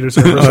Bernadette Peters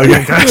there for a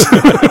second, guys.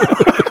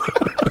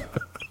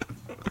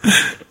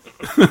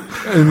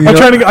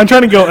 I'm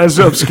trying to go as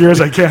obscure as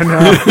I can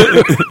now.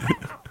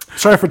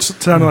 Sorry for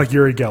sounding like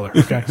Uri Geller.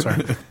 Okay,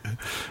 sorry.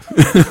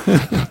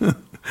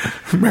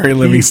 Mary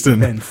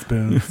Livingston. And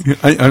spoons.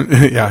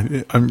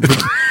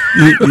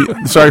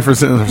 Sorry for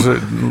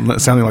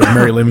sounding like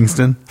Mary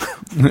Livingston.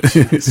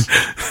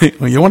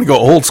 Well, you want to go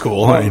old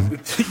school. I mean,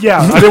 Yeah,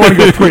 I didn't want to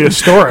go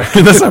prehistoric.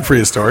 that's not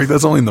prehistoric.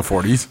 That's only in the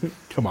 40s.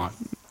 Come on.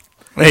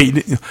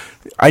 Hey,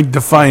 I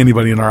defy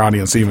anybody in our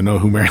audience to even know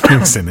who Mary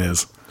Livingston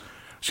is.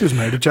 She was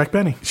married to Jack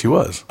Benny. She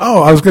was.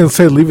 Oh, I was going to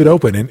say leave it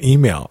open and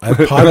email. At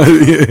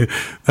That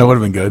would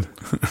have been good.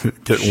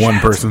 Get one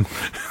person.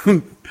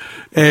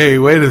 Hey,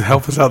 way to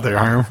help us out there,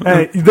 Hiram.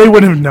 Hey, they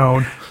wouldn't have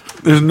known.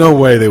 There's no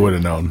way they would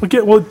have known.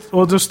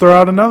 We'll just throw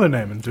out another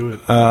name and do it.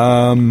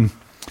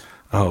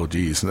 Oh,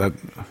 geez. now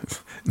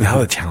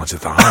the challenge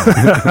is on.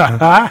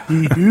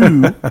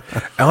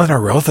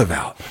 Eleanor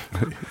Roosevelt.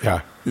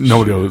 Yeah.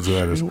 Nobody knows who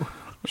that is.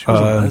 She was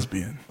a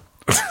lesbian.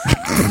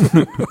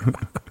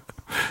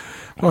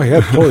 Well, he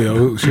had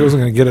polio. She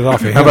wasn't going to get it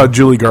off of him. How about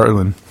Judy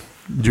Garland?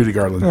 Judy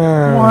Garland.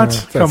 What?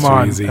 that's Come too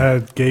on. easy.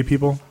 Gay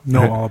people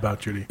know all about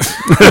Judy.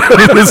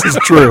 This is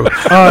true.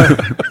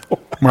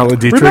 Marla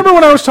Dietrich. Remember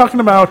when I was talking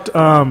about,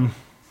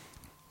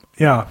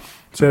 yeah,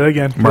 say that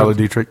again. Marla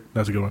Dietrich.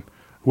 That's a good one.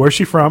 Where's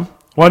she from?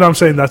 Well, no, I'm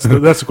saying that's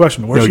the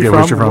question. Where's she from?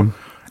 Where's she from?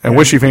 And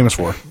what's she famous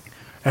for?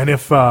 And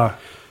if, of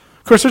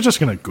course, they're just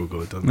going to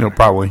Google it, doesn't You know, they?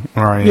 probably.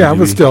 Yeah,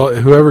 but still,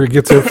 whoever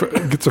gets it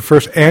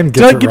first and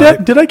gets it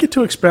right. Did I get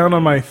to expound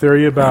on my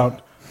theory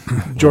about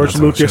George that's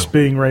our Lucas show.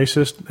 being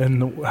racist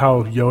and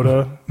how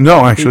Yoda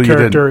No, actually, you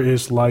character didn't.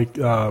 is like,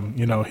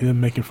 him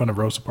making fun of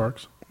Rosa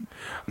Parks?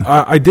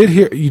 I did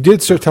hear you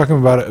did start talking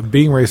about it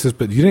being racist,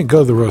 but you didn't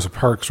go the Rosa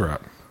Parks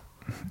route.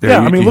 Yeah,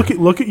 I mean, look at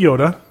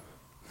Yoda,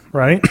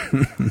 right?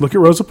 Look at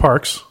Rosa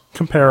Parks.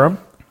 Compare them,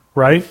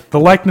 right? The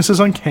likeness is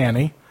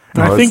uncanny.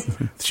 And No, I think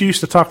she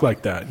used to talk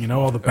like that,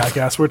 all the back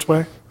asswards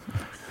way.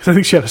 I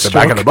think she had a the stroke.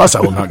 back of the bus,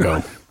 I will not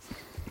go.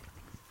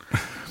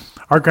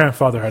 Our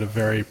grandfather had a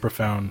very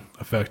profound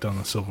effect on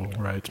the civil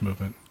rights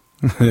movement.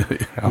 He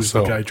was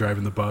the guy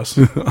driving the bus.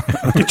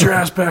 Get your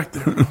ass back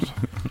there.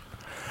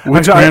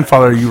 Which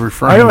grandfather are you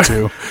referring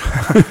to?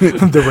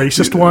 The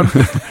racist one?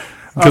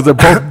 Because they're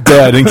both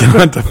dead and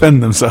cannot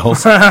defend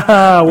themselves.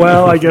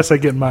 Well, I guess I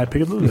get my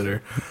pick of the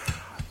litter.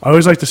 I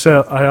always like to say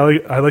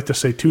I like to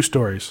say two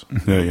stories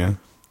Yeah.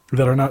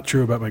 that are not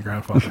true about my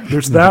grandfather.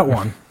 There's that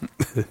one,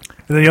 and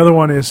then the other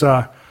one is,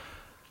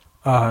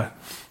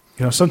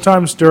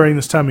 sometimes during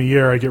this time of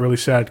year I get really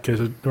sad because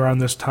around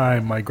this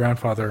time my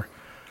grandfather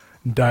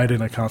died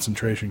in a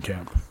concentration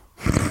camp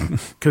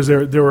because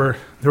there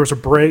was a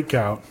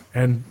breakout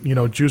and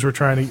Jews were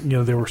trying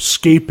to they were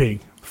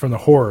escaping from the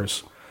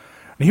horrors.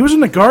 And he was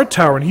in the guard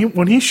tower, and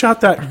when he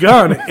shot that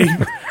gun,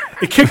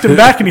 it kicked him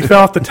back, and he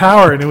fell off the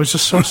tower, and it was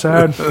just so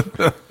sad.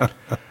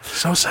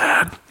 So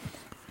sad.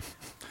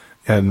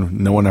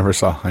 And no one ever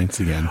saw Heinz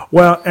again.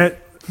 Well, and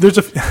there's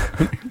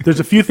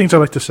a few things I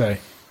like to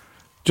say,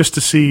 just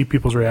to see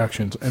people's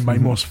reactions. And my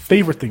most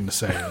favorite thing to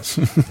say is,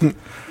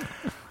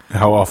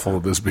 how awful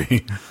would this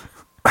be?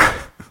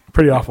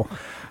 Pretty awful.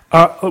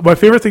 My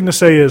favorite thing to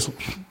say is,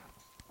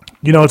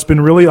 it's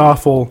been really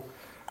awful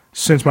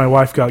since my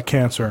wife got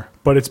cancer,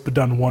 but it's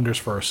done wonders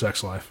for our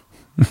sex life.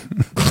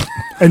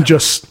 And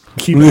just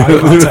keep eye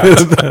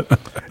contact.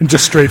 And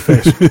just straight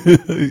face.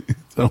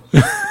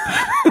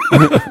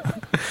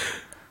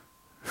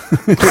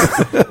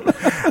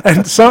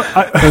 And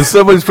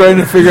somebody's trying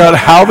to figure out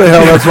how the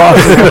hell that's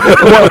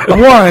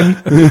possible. One,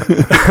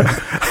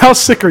 how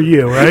sick are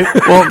you, right?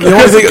 Well,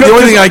 the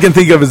only thing I can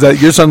think of is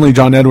that you're suddenly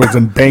John Edwards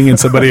and banging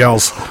somebody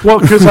else. Well,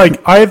 because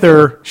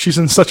either she's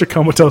in such a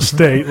comatose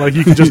state,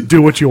 you can just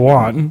do what you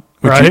want,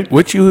 right?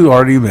 Which you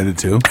already admitted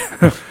to.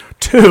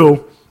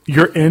 2,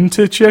 you're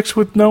into chicks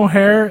with no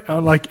hair,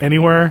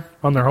 anywhere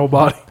on their whole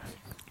body.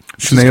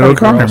 Sinead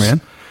O'Connor,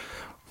 man.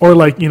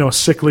 Or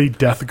sickly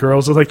death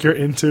girls. You're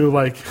into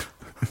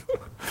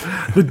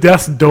the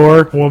death's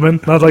door woman.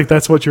 Not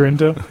that's what you're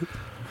into.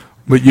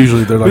 But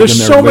usually they're in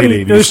their late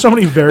 80s. There's so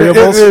many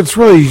variables. It's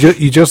really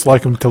you just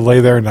like them to lay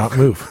there and not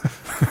move.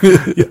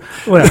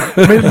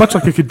 Much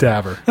like a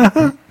cadaver.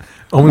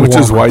 Which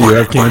is why you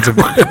have cancer.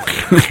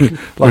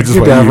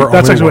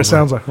 That's actually what it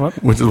sounds like. What?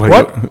 Which is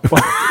why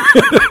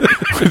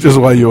which is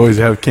why you always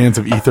have cans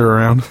of ether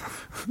around.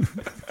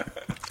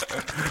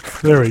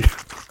 There we go.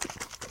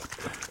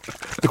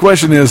 The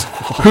question is,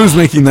 who's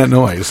making that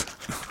noise?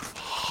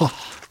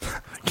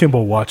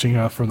 Kimball watching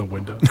out from the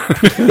window.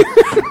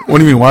 What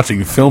do you mean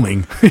watching?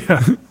 Filming?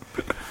 Yeah.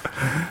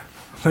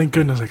 Thank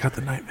goodness I got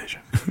the night vision.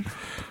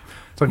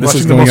 It's like This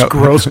watching the most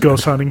gross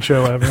ghost hunting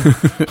show ever.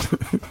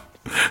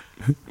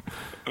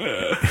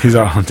 He's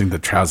out hunting the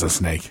trouser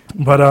snake.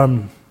 But,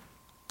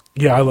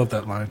 yeah, I love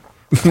that line.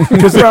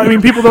 Because,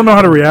 people don't know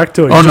how to react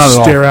to it. You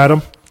just stare at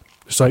them.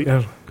 Just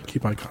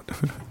keep eye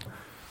contact.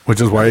 Which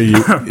is why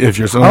if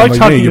you're someone like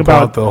me, you pull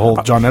out the whole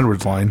John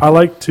Edwards line. I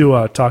like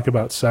to talk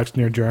about sex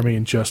near Jeremy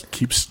and just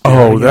keep staring.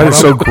 Oh, that is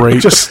so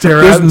great. Just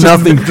stare at him.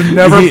 Nothing.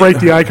 Never break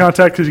the eye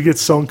contact because he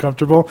gets so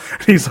uncomfortable.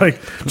 He's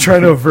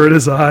trying to avert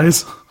his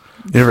eyes.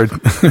 You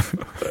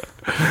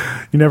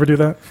never do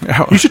that?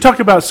 You should talk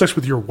about sex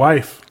with your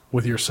wife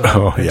with your son.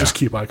 Oh, and yeah. just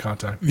keep eye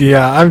contact.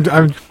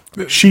 Yeah,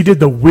 She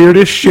did the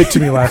weirdest shit to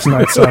me last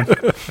night, son.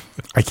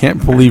 I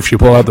can't believe she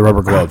pulled out the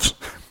rubber gloves.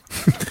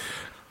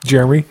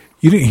 Jeremy,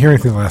 you didn't hear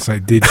anything last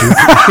night, did you?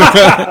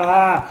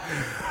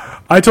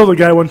 I told a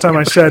guy one time,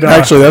 I said...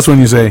 Actually, that's when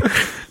you say,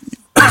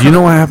 do you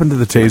know what happened to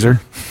the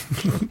taser?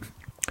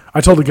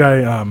 I told a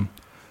guy,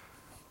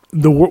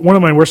 one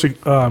of my worst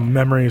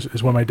memories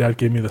is when my dad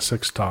gave me the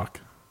sex talk.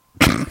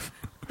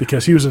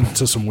 Because he was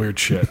into some weird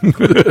shit.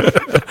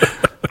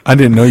 I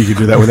didn't know you could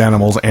do that with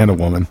animals and a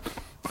woman.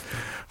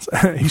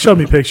 He showed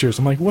me pictures.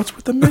 I'm like, what's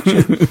with the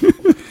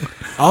midget?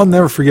 I'll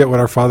never forget what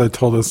our father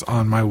told us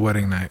on my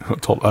wedding night.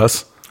 Told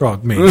us? Oh,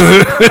 me.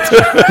 I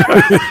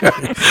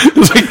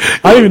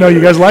didn't even know you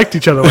guys liked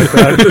each other like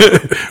that.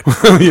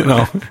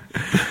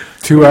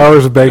 2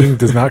 hours of begging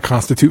does not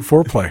constitute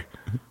foreplay.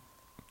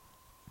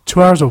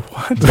 2 hours of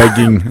what?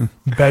 Begging.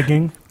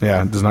 Begging?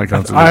 Yeah, it does not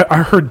constitute.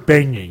 I heard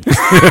banging.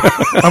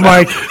 I'm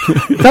like,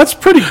 that's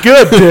pretty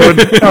good,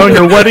 dude. On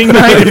your wedding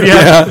night?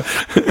 Yeah.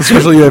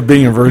 Especially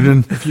being a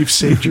virgin. If you've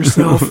saved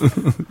yourself.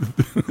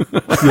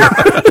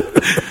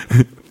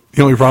 The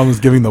only problem is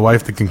giving the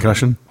wife the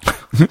concussion.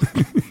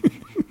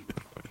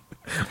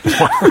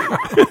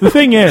 The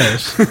thing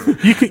is,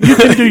 you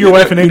can do your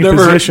wife in any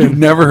position. You've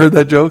never heard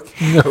that joke?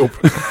 Nope.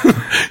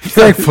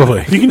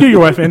 Thankfully. You can do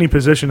your wife in any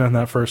position on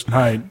that first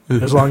night,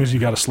 as long as you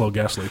got a slow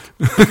gas leak.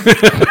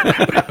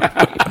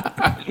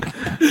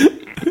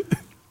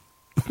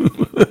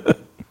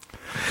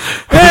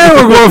 And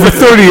we're going for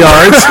 30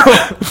 yards.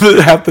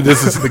 Half the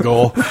distance to the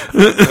goal.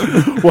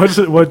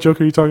 What joke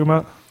are you talking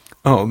about?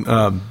 Oh,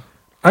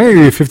 I'm going to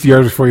give you 50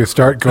 yards before you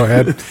start. Go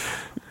ahead.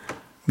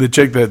 The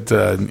chick that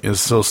is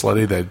so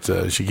slutty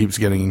that she keeps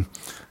getting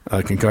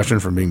a concussion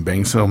from being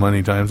banged so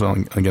many times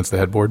against the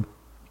headboard.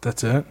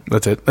 That's it?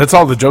 That's it. That's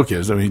all the joke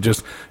is. I mean,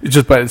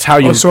 but it's how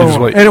you...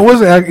 And it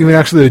wasn't even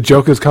actually a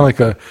joke. It was kind of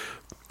like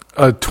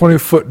a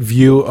 20-foot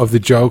view of the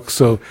joke,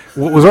 so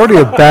what was already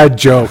a bad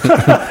joke,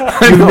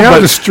 you've now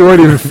destroyed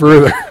even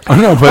further. I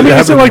know, but I mean,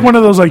 is it like one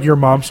of those like your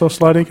mom's so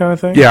slutty kind of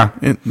thing? yeah,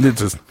 it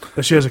just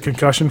That she has a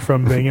concussion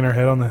from banging her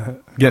head on the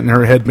head. getting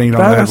her head banged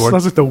on the That's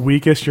headboard. like the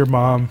weakest your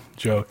mom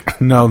joke.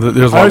 No,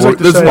 there's a I always lot, like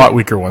to there's say- a lot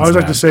weaker ones. I always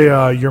than like to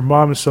that. say your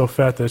mom is so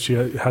fat that she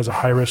has a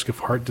high risk of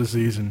heart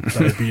disease and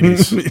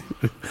diabetes.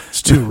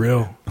 It's too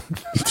real.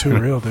 It's too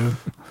real, dude.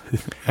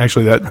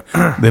 Actually,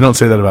 that they don't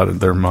say that about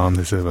their mom.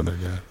 They say it about their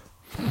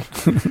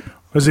dad.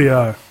 Was he?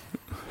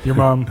 Your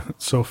mom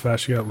so fat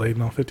she got laid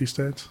in all 50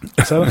 states?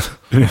 Is that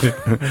it?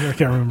 I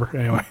can't remember.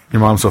 Anyway, Your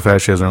mom's so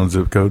fast she has her own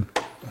zip code.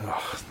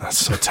 that's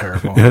so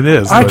terrible. It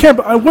is. I but-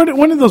 can't.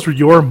 When of those were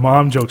your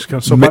mom jokes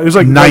come so bad? It was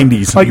like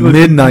 90s,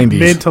 mid-90s.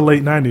 mid to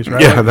late 90s,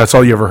 right? Yeah, that's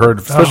all you ever heard,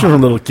 especially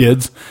from little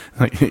kids.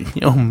 Like,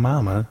 yo,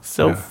 mama,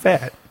 so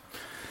fat.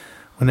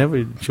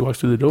 Whenever she walks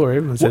through the door,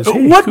 everyone says,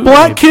 hey, What Kool-Aid.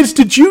 black kids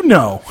did you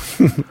know?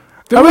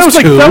 That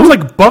was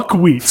like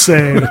buckwheat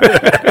saying,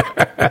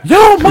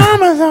 "Yo,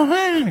 mama's so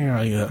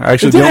fat."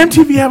 Actually, Did don't-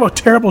 MTV have a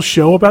terrible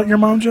show about your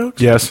mom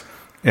jokes? Yes.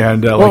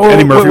 And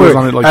Eddie Murphy was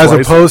on it like as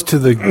twice. opposed to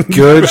the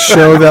good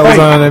show that was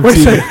on Wait a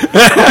MTV.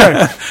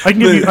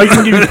 second. Okay, I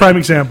can give you prime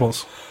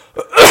examples.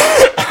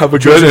 Have a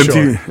good Jersey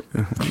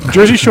MTV.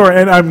 Jersey Shore,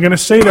 and I'm going to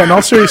say that in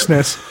all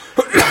seriousness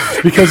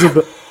because of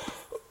the.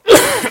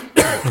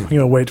 You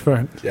know, wait for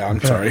it. Yeah, I'm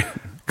sorry.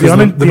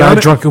 The Mad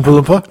Drunk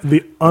Oompa Loompa?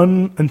 The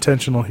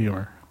unintentional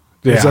humor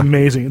is Yeah.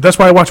 amazing. That's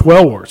why I watch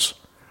Whale Wars.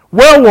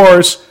 Whale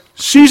Wars,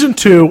 Season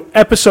 2,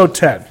 Episode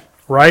 10,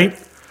 right?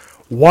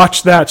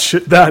 Watch that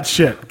shit.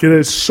 It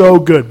is so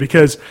good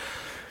because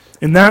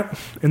in that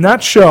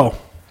show,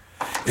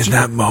 In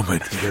that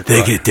moment,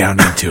 they get down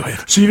into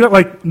it. so you got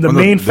like the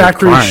main they're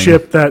factory crying.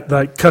 ship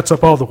that cuts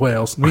up all the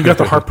whales. And you got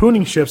the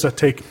harpooning ships that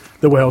take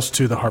the whales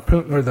to the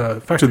harpoon or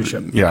the factory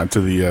ship. Yeah,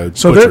 to the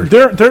So butcher.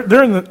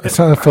 they're in the It's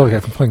not I feel like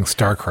I'm playing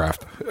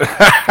StarCraft.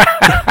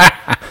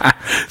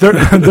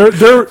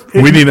 they're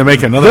we need to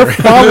make another. They're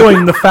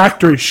following the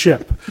factory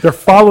ship. They're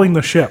following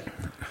the ship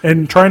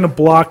and trying to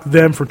block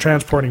them from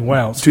transporting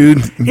whales.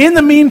 Dude. In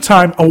the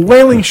meantime, a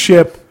whaling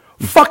ship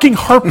fucking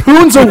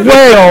harpoons a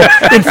whale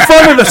in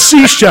front of the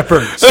sea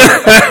shepherds.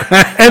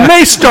 And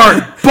they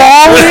start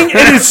bawling.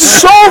 It is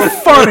so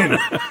funny.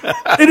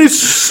 It is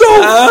so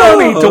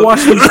funny to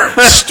watch these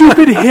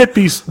stupid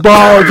hippies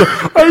bawl.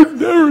 I've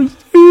never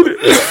seen it.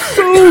 It's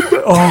so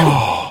bad.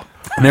 Oh.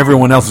 And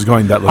everyone else is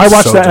going, that looks I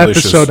watched so that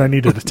delicious. episode. I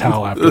needed a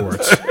towel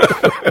afterwards.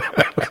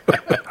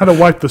 Had to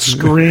wipe the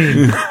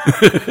screen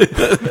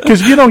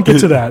because you don't get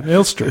to that.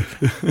 It'll streak.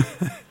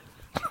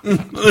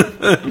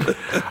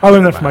 I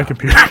learned that from my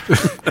computer.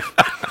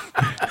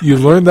 You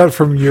learned that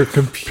from your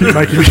computer.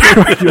 My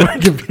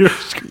computer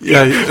screen.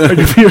 Yeah, My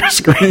computer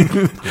screen.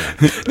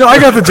 No, I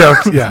got the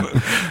jokes. Yeah.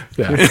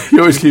 he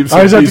always keeps. I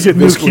always have to keeps get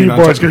new this screen on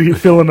keyboards. top. Got to keep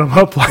filling them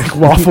up like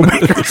waffle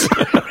makers.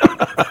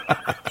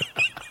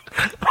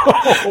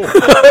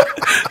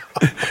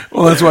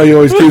 Well, that's why he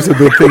always keeps a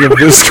big thing of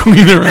this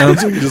screen around,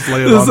 so you just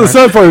lay it on The there.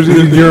 sad part is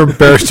you're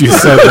embarrassed you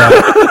said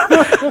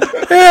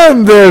that.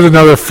 And there's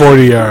another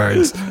 40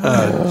 yards.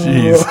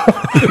 Jeez.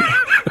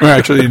 Or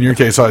actually, in your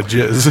case, I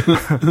jizz.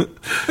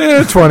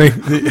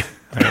 20.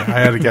 I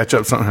had to catch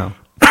up somehow.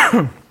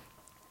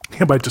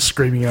 By just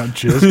screaming out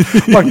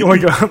jizz. like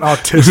an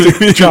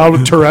autistic child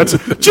with Tourette's.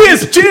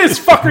 Jizz,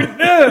 fucker.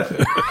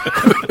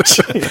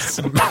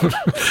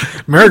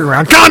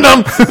 Merry-go-round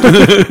condom!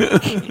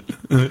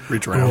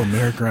 Reach Oh, around.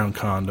 merry-go-round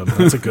condom.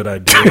 That's a good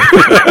idea.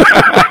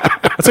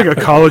 That's like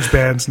a college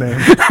band's name.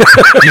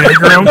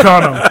 Merry-go-round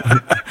condom.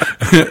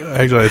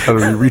 Actually, I thought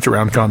it would be reach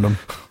around condom.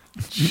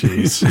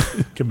 Jeez.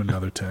 Give him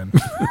another 10.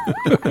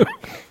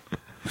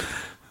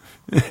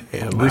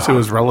 At least it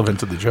was relevant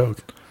to the joke.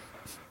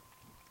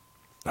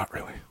 Not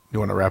really. You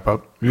want to wrap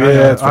up?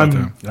 Yeah, it's fun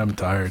time. I'm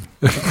tired.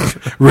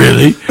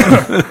 Really?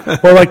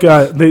 Well, like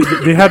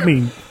they had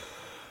me.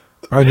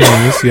 On your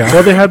knees, yeah.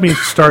 Well, they had me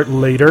start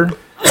later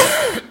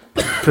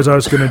because I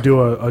was going to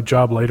do a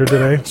job later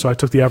today. So I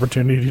took the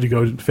opportunity to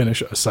go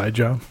finish a side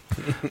job.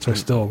 So I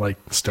still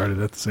started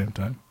at the same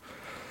time,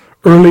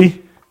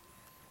 early,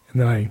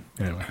 and then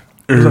anyway.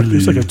 It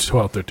was like a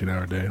 12,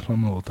 13-hour day, so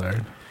I'm a little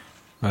tired.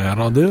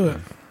 I'll do it.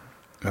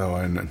 Oh,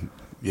 and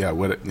yeah,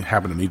 what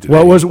happened to me today?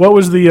 What was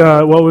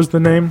the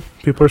name?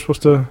 People are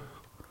supposed to.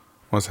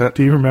 What's that?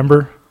 Do you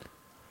remember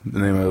The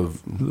name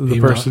of the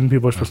Email? person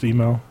people are supposed to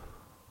email?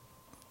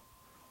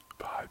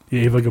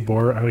 Ava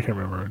Gabor. I can't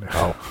remember her name.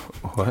 oh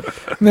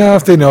what? No,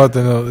 if they know it,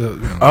 they know.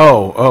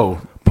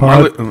 Oh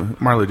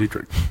Marley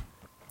Dietrich.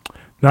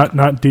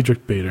 Not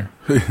Diedrich Bader.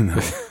 No,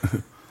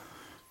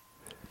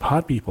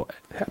 Pod people.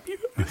 Have you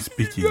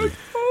speakeasy.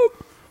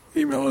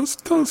 Email us.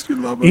 Tell us you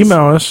love us.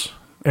 email us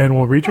and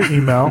we'll read your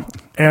email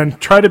and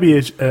try to be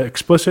as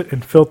explicit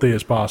and filthy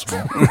as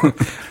possible.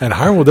 And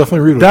Hiram will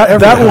definitely read That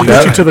will get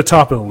That- you to the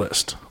top of the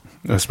list.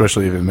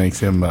 Especially if it makes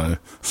him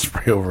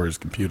spray over his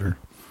computer.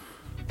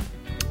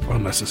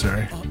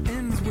 Unnecessary.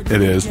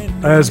 It is.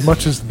 As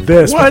much as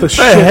this. What the the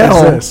shit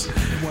hell? is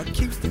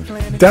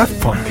this? Daft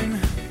Punk.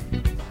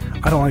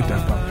 I don't like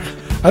Daft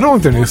Punk. I don't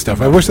like their new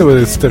stuff. I wish they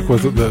would stick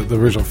with the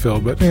original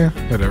feel, but yeah,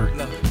 whatever.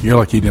 You're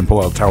lucky you didn't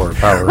pull out Tower of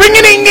Power.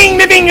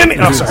 Ring-a-ding-ding-ding-ding.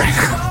 Oh, sorry.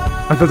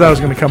 I thought that was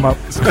going to come up.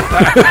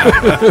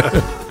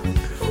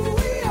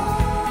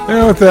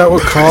 And with that, we'll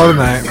call it a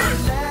night.